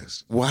fucking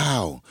asked.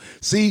 Wow.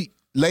 See,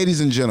 ladies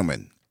and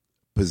gentlemen,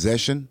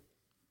 possession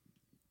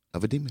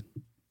of a demon.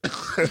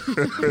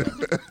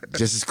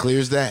 Just as clear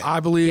as that.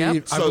 I believe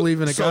Yep. I believe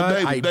in a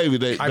God.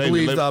 David, I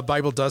believe the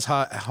Bible does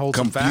hold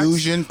some facts.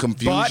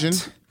 Confusion.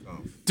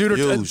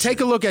 Take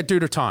a look at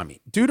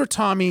Deuteronomy.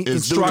 Deuteronomy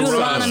instructs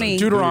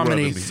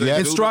Deuteronomy.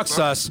 instructs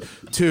us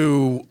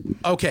to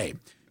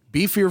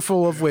be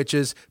fearful of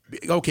witches.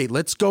 Okay,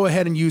 let's go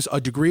ahead and use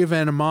a degree of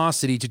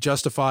animosity to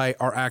justify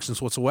our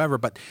actions whatsoever.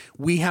 But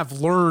we have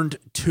learned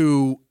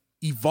to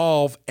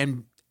evolve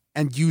and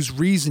use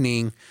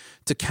reasoning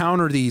to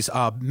counter these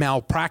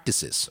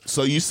malpractices.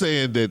 So you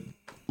saying that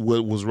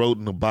what was wrote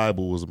in the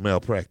Bible was a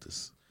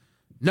malpractice?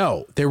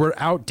 No, they were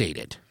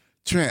outdated.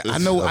 Trent, I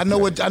know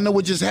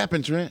what just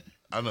happened, Trent.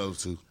 I know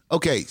too.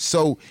 Okay,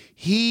 so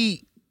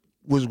he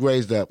was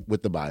raised up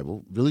with the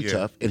Bible, really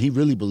tough, and he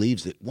really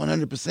believes it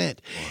 100%.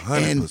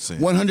 100%.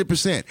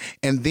 100%.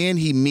 And then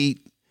he meet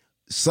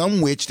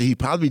some witch that he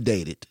probably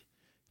dated.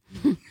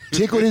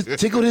 Tickled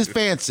his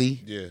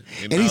fancy. Yeah.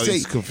 And he said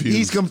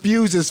he's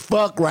confused as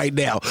fuck right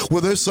now.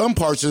 Well, there's some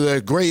parts of the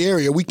gray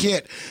area we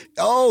can't.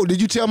 Oh, did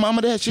you tell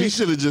Mama that shit? He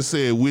should have just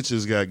said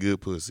witches got good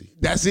pussy.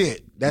 That's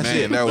it. That's Man,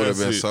 it. that would have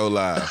That's been it. so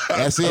loud.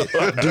 That's it.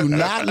 Do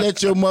not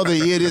let your mother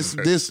hear this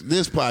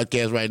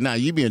podcast right now.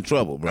 You be in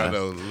trouble, bro. I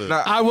know. Look.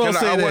 Now, I will can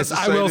say want this. to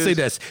I will say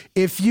this.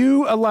 If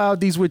you allowed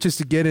these witches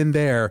to get in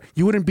there,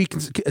 you wouldn't be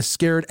as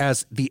scared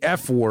as the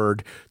F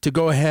word to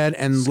go ahead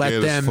and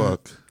Scared as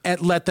fuck.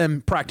 let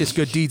them practice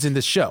good deeds in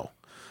this show.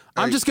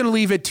 I'm just going to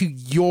leave it to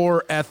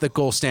your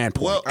ethical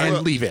standpoint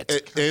and leave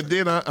it. And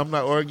then I'm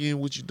not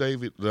arguing with you,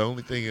 David. The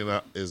only thing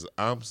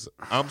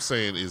I'm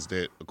saying is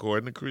that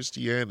according to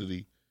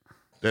Christianity,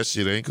 that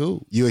shit ain't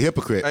cool. You're a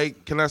hypocrite. Hey,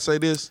 can I say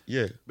this?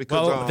 Yeah.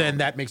 Because Then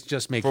that makes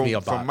me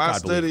a from my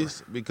God believer.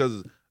 studies,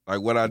 because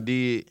like what I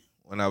did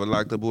when I was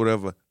locked up or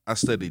whatever, I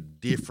studied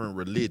different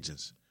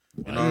religions.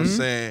 You know what I'm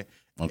saying?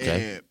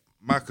 Okay. And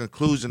my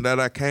conclusion that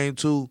I came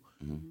to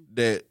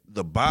that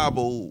the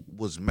Bible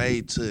was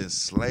made to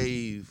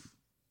enslave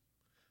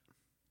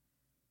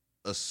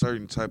a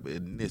certain type of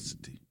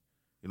ethnicity.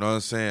 You know what I'm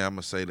saying? I'm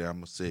gonna say that. I'm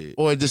gonna say it.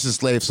 Or just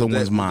enslave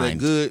someone's That mind.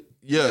 good.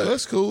 Yeah.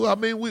 That's cool. I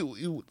mean,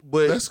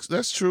 But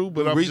that's true.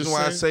 But the I'm reason just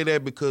why I saying, say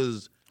that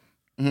because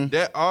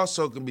that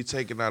also can be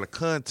taken out of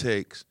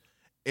context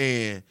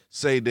and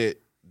say that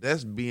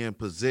that's being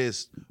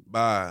possessed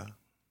by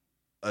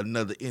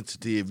another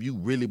entity. If you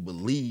really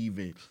believe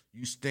and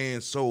you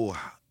stand so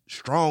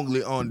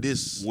strongly on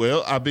this,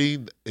 well, I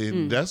mean,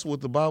 and that's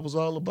what the Bible's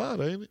all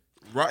about, ain't it?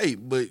 right?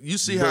 But you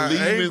see how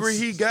Believing- angry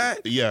he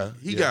got. Yeah,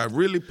 He yeah. got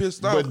really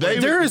pissed off. But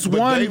David- There is but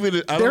one.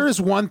 David, I There don't-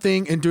 is one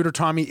thing in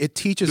Deuteronomy. It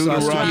teaches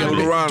us to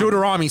be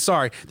Deuteronomy.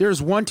 Sorry, there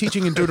is one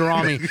teaching in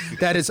Deuteronomy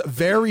that is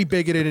very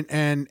bigoted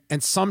and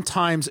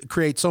sometimes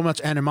creates so much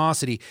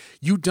animosity.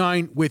 You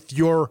dine with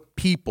your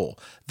people.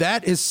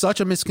 That is such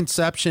a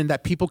misconception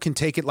that people can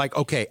take it like,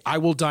 okay, I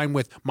will dine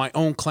with my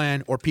own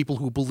clan or people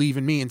who believe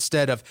in me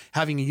instead of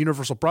having a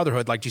universal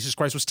brotherhood like Jesus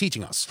Christ was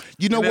teaching us.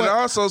 You know and what? then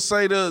also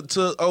say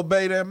to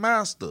obey that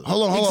master.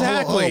 Hold on.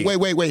 Exactly.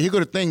 Wait. Here go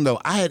the thing, though.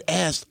 I had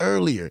asked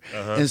earlier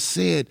and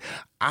said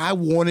I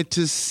wanted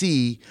to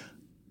see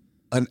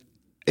and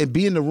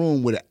be in the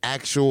room with an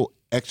actual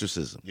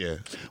exorcism. Yeah.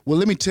 Well,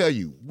 let me tell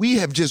you, we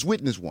have just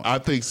witnessed one. I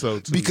think so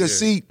too. Because,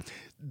 see,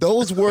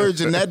 those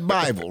words in that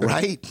Bible,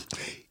 right?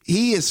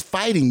 He is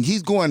fighting.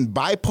 He's going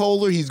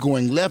bipolar. He's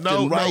going left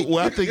and right. No,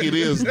 well, I think it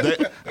is.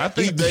 I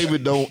think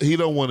David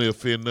don't want to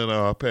offend none of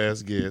our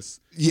past guests.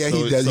 Yeah,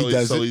 he does. He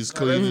does. So he's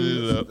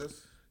cleaning it up.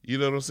 You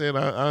know what I'm saying?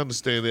 I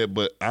understand that,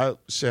 but I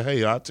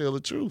tell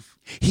the truth.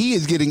 He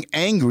is getting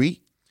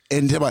angry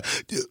and they're like,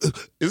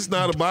 It's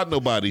not about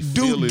nobody.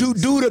 do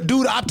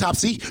the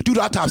autopsy. Do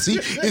the autopsy.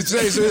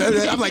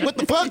 I'm like, what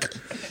the fuck?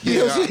 You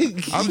know what I'm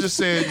saying? I'm just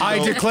saying. You I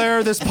know,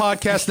 declare this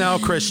podcast now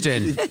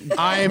Christian.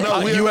 I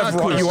am. we you are have.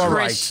 not You are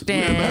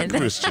Christian. right. we're not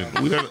Christian.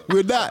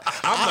 We're not.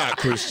 I'm not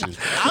Christian.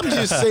 I'm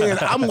just saying.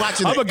 I'm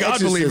watching. I'm The a God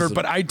Exorcism. believer,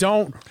 but I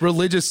don't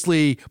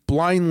religiously,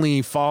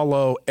 blindly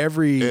follow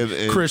every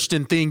And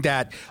Christian thing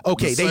that,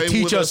 okay, the they same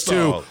teach with us us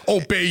all. to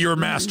obey your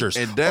masters.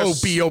 And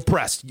that's- be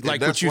oppressed. And Like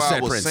that's what you why said,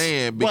 I was Prince.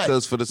 saying,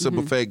 because for the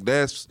simple fact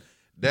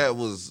that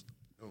was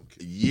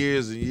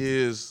years and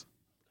years.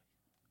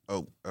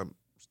 Oh, I'm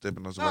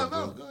stepping on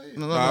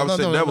somebody. I'm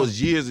saying that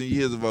was years and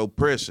years of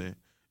oppression.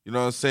 You know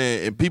what I'm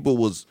saying? And people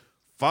was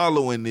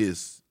following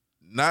this,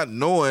 not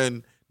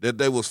knowing that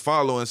they was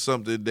following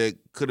something that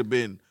could have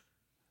been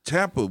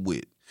tampered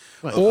with.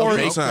 Or,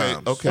 Many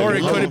times. or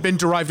it could have been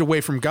derived away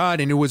from God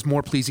and it was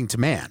more pleasing to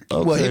man.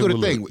 Well, here go the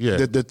well, thing. look,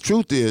 yeah. The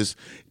truth is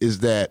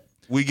that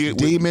We get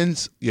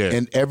demons yeah.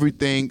 and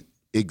everything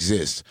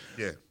exists.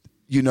 Yeah.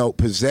 You know,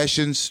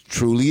 possessions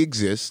truly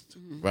exist,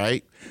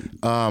 right?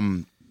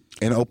 And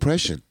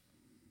oppression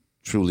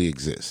truly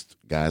exists,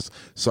 guys.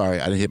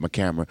 Sorry, I didn't hit my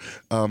camera.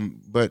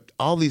 But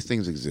all these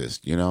things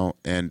exist, you know,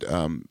 and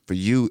for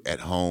you at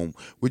home,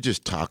 we're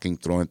just talking,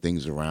 throwing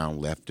things around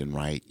left and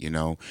right, you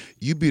know.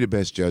 You be the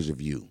best judge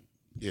of you.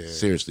 Yeah.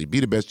 Seriously, be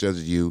the best judge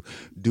of you.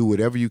 Do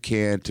whatever you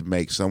can to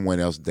make someone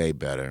else's day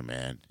better,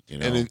 man. You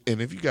know?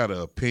 And if you got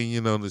an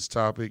opinion on this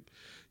topic,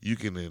 you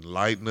can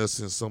enlighten us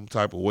in some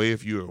type of way.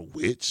 If you're a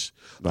witch,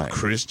 Right. a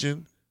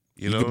Christian,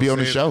 you know, can what be I'm on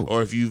the saying? show.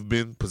 Or if you've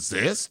been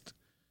possessed,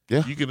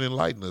 Yeah. you can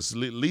enlighten us.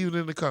 Leave it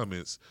in the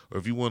comments. Or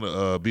if you want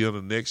to be on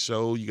the next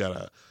show, you got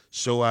a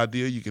show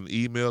idea, you can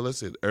email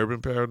us at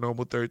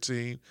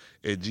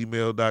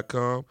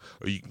urbanparanormal13@gmail.com,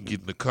 or you can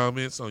get in the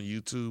comments on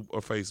YouTube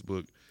or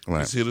Facebook.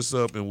 Right. Just hit us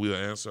up and we'll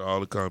answer all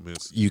the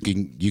comments. You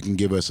can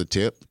give us a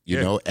tip, you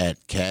Yeah. know,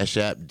 at Cash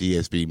App,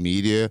 DSB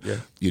Media. Yeah.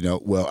 You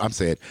know, well, I'm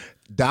saying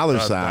dollar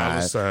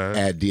sign $sign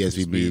at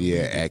DSB DSB Media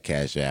Media. at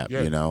Cash App,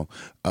 Yeah. you know,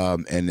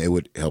 and it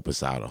would help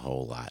us out a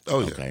whole lot.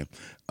 Oh, yeah. Okay.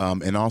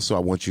 And also, I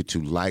want you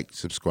to like,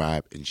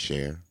 subscribe, and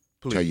share.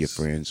 Tell your Please.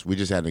 friends. We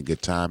just had a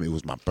good time. It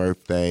was my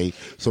birthday,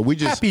 so we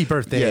just Happy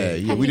birthday.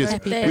 Yeah, we just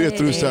birthday.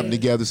 threw something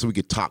together so we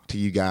could talk to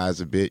you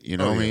guys a bit. You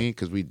know Oh, what I yeah. mean?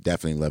 Because we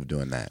definitely love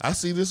doing that. I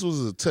see this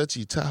was a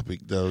touchy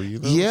topic, though. You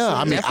know, Yeah, what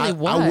I I'm mean,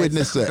 Definitely I was.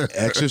 witnessed an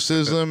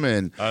exorcism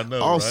and I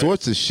know, all right?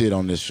 sorts of shit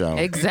on this show.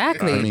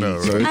 Exactly. I mean,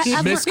 know, so right? it's- I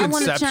wanna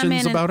Misconceptions chime in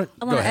and about it? I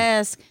Go want to ahead.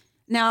 ask.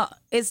 Now,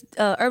 is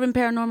Urban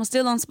Paranormal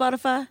still on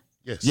Spotify?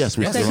 Yes. yes,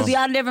 we Okay, still because on.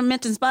 y'all never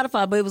mentioned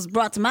Spotify, but it was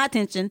brought to my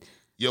attention.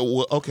 Yeah.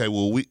 Well, okay.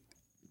 Well,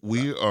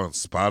 we are on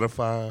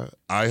Spotify,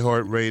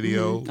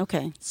 iHeartRadio,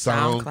 Okay.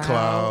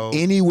 SoundCloud,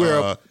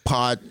 Anywhere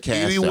podcast.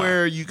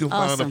 anywhere you can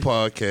Awesome. find a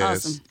podcast,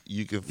 Awesome.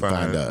 you can Find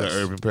find the us.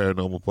 Urban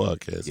Paranormal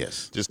Podcast.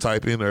 Yes. Just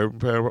type in Urban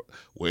Paranormal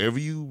wherever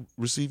you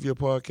receive your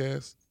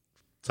podcast.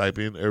 Type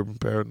in Urban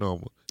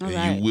Paranormal, and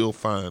right. you will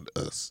find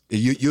us.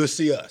 You'll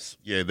see us.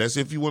 Yeah, that's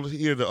if you want to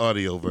hear the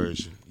audio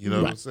version. You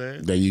know what I'm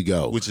saying? There you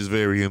go. Which is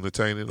very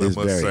entertaining, it's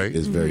I must say.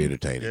 it's very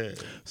entertaining. Yeah.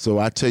 So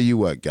I tell you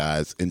what,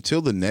 guys.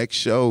 Until the next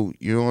show,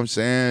 you know what I'm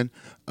saying.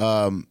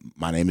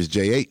 My name is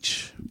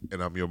JH.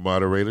 And I'm your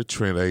moderator,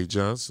 Trent A.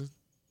 Johnson.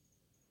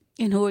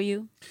 And who are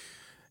you?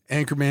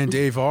 Anchorman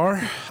Dave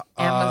R.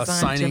 Amazon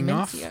Signing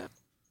off. Dementia.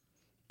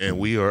 And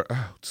we are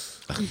out.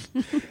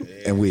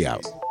 And we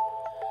out.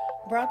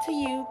 Brought to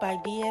you by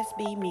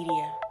DSB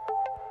Media.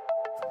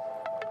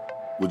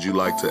 Would you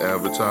like to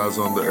advertise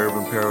on the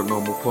Urban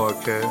Paranormal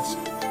Podcast?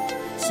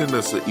 Send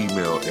us an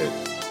email at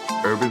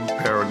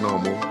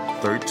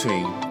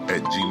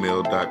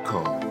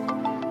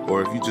urbanparanormal13@gmail.com.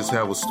 Or if you just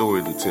have a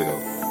story to tell,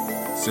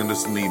 send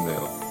us an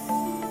email.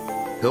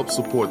 Help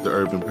support the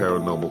Urban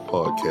Paranormal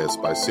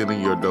Podcast by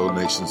sending your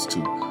donations to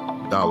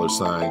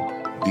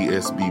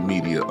 $DSB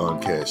Media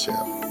on Cash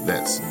App.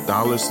 That's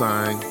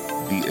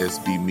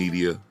 $DSB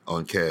Media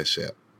on Cash App.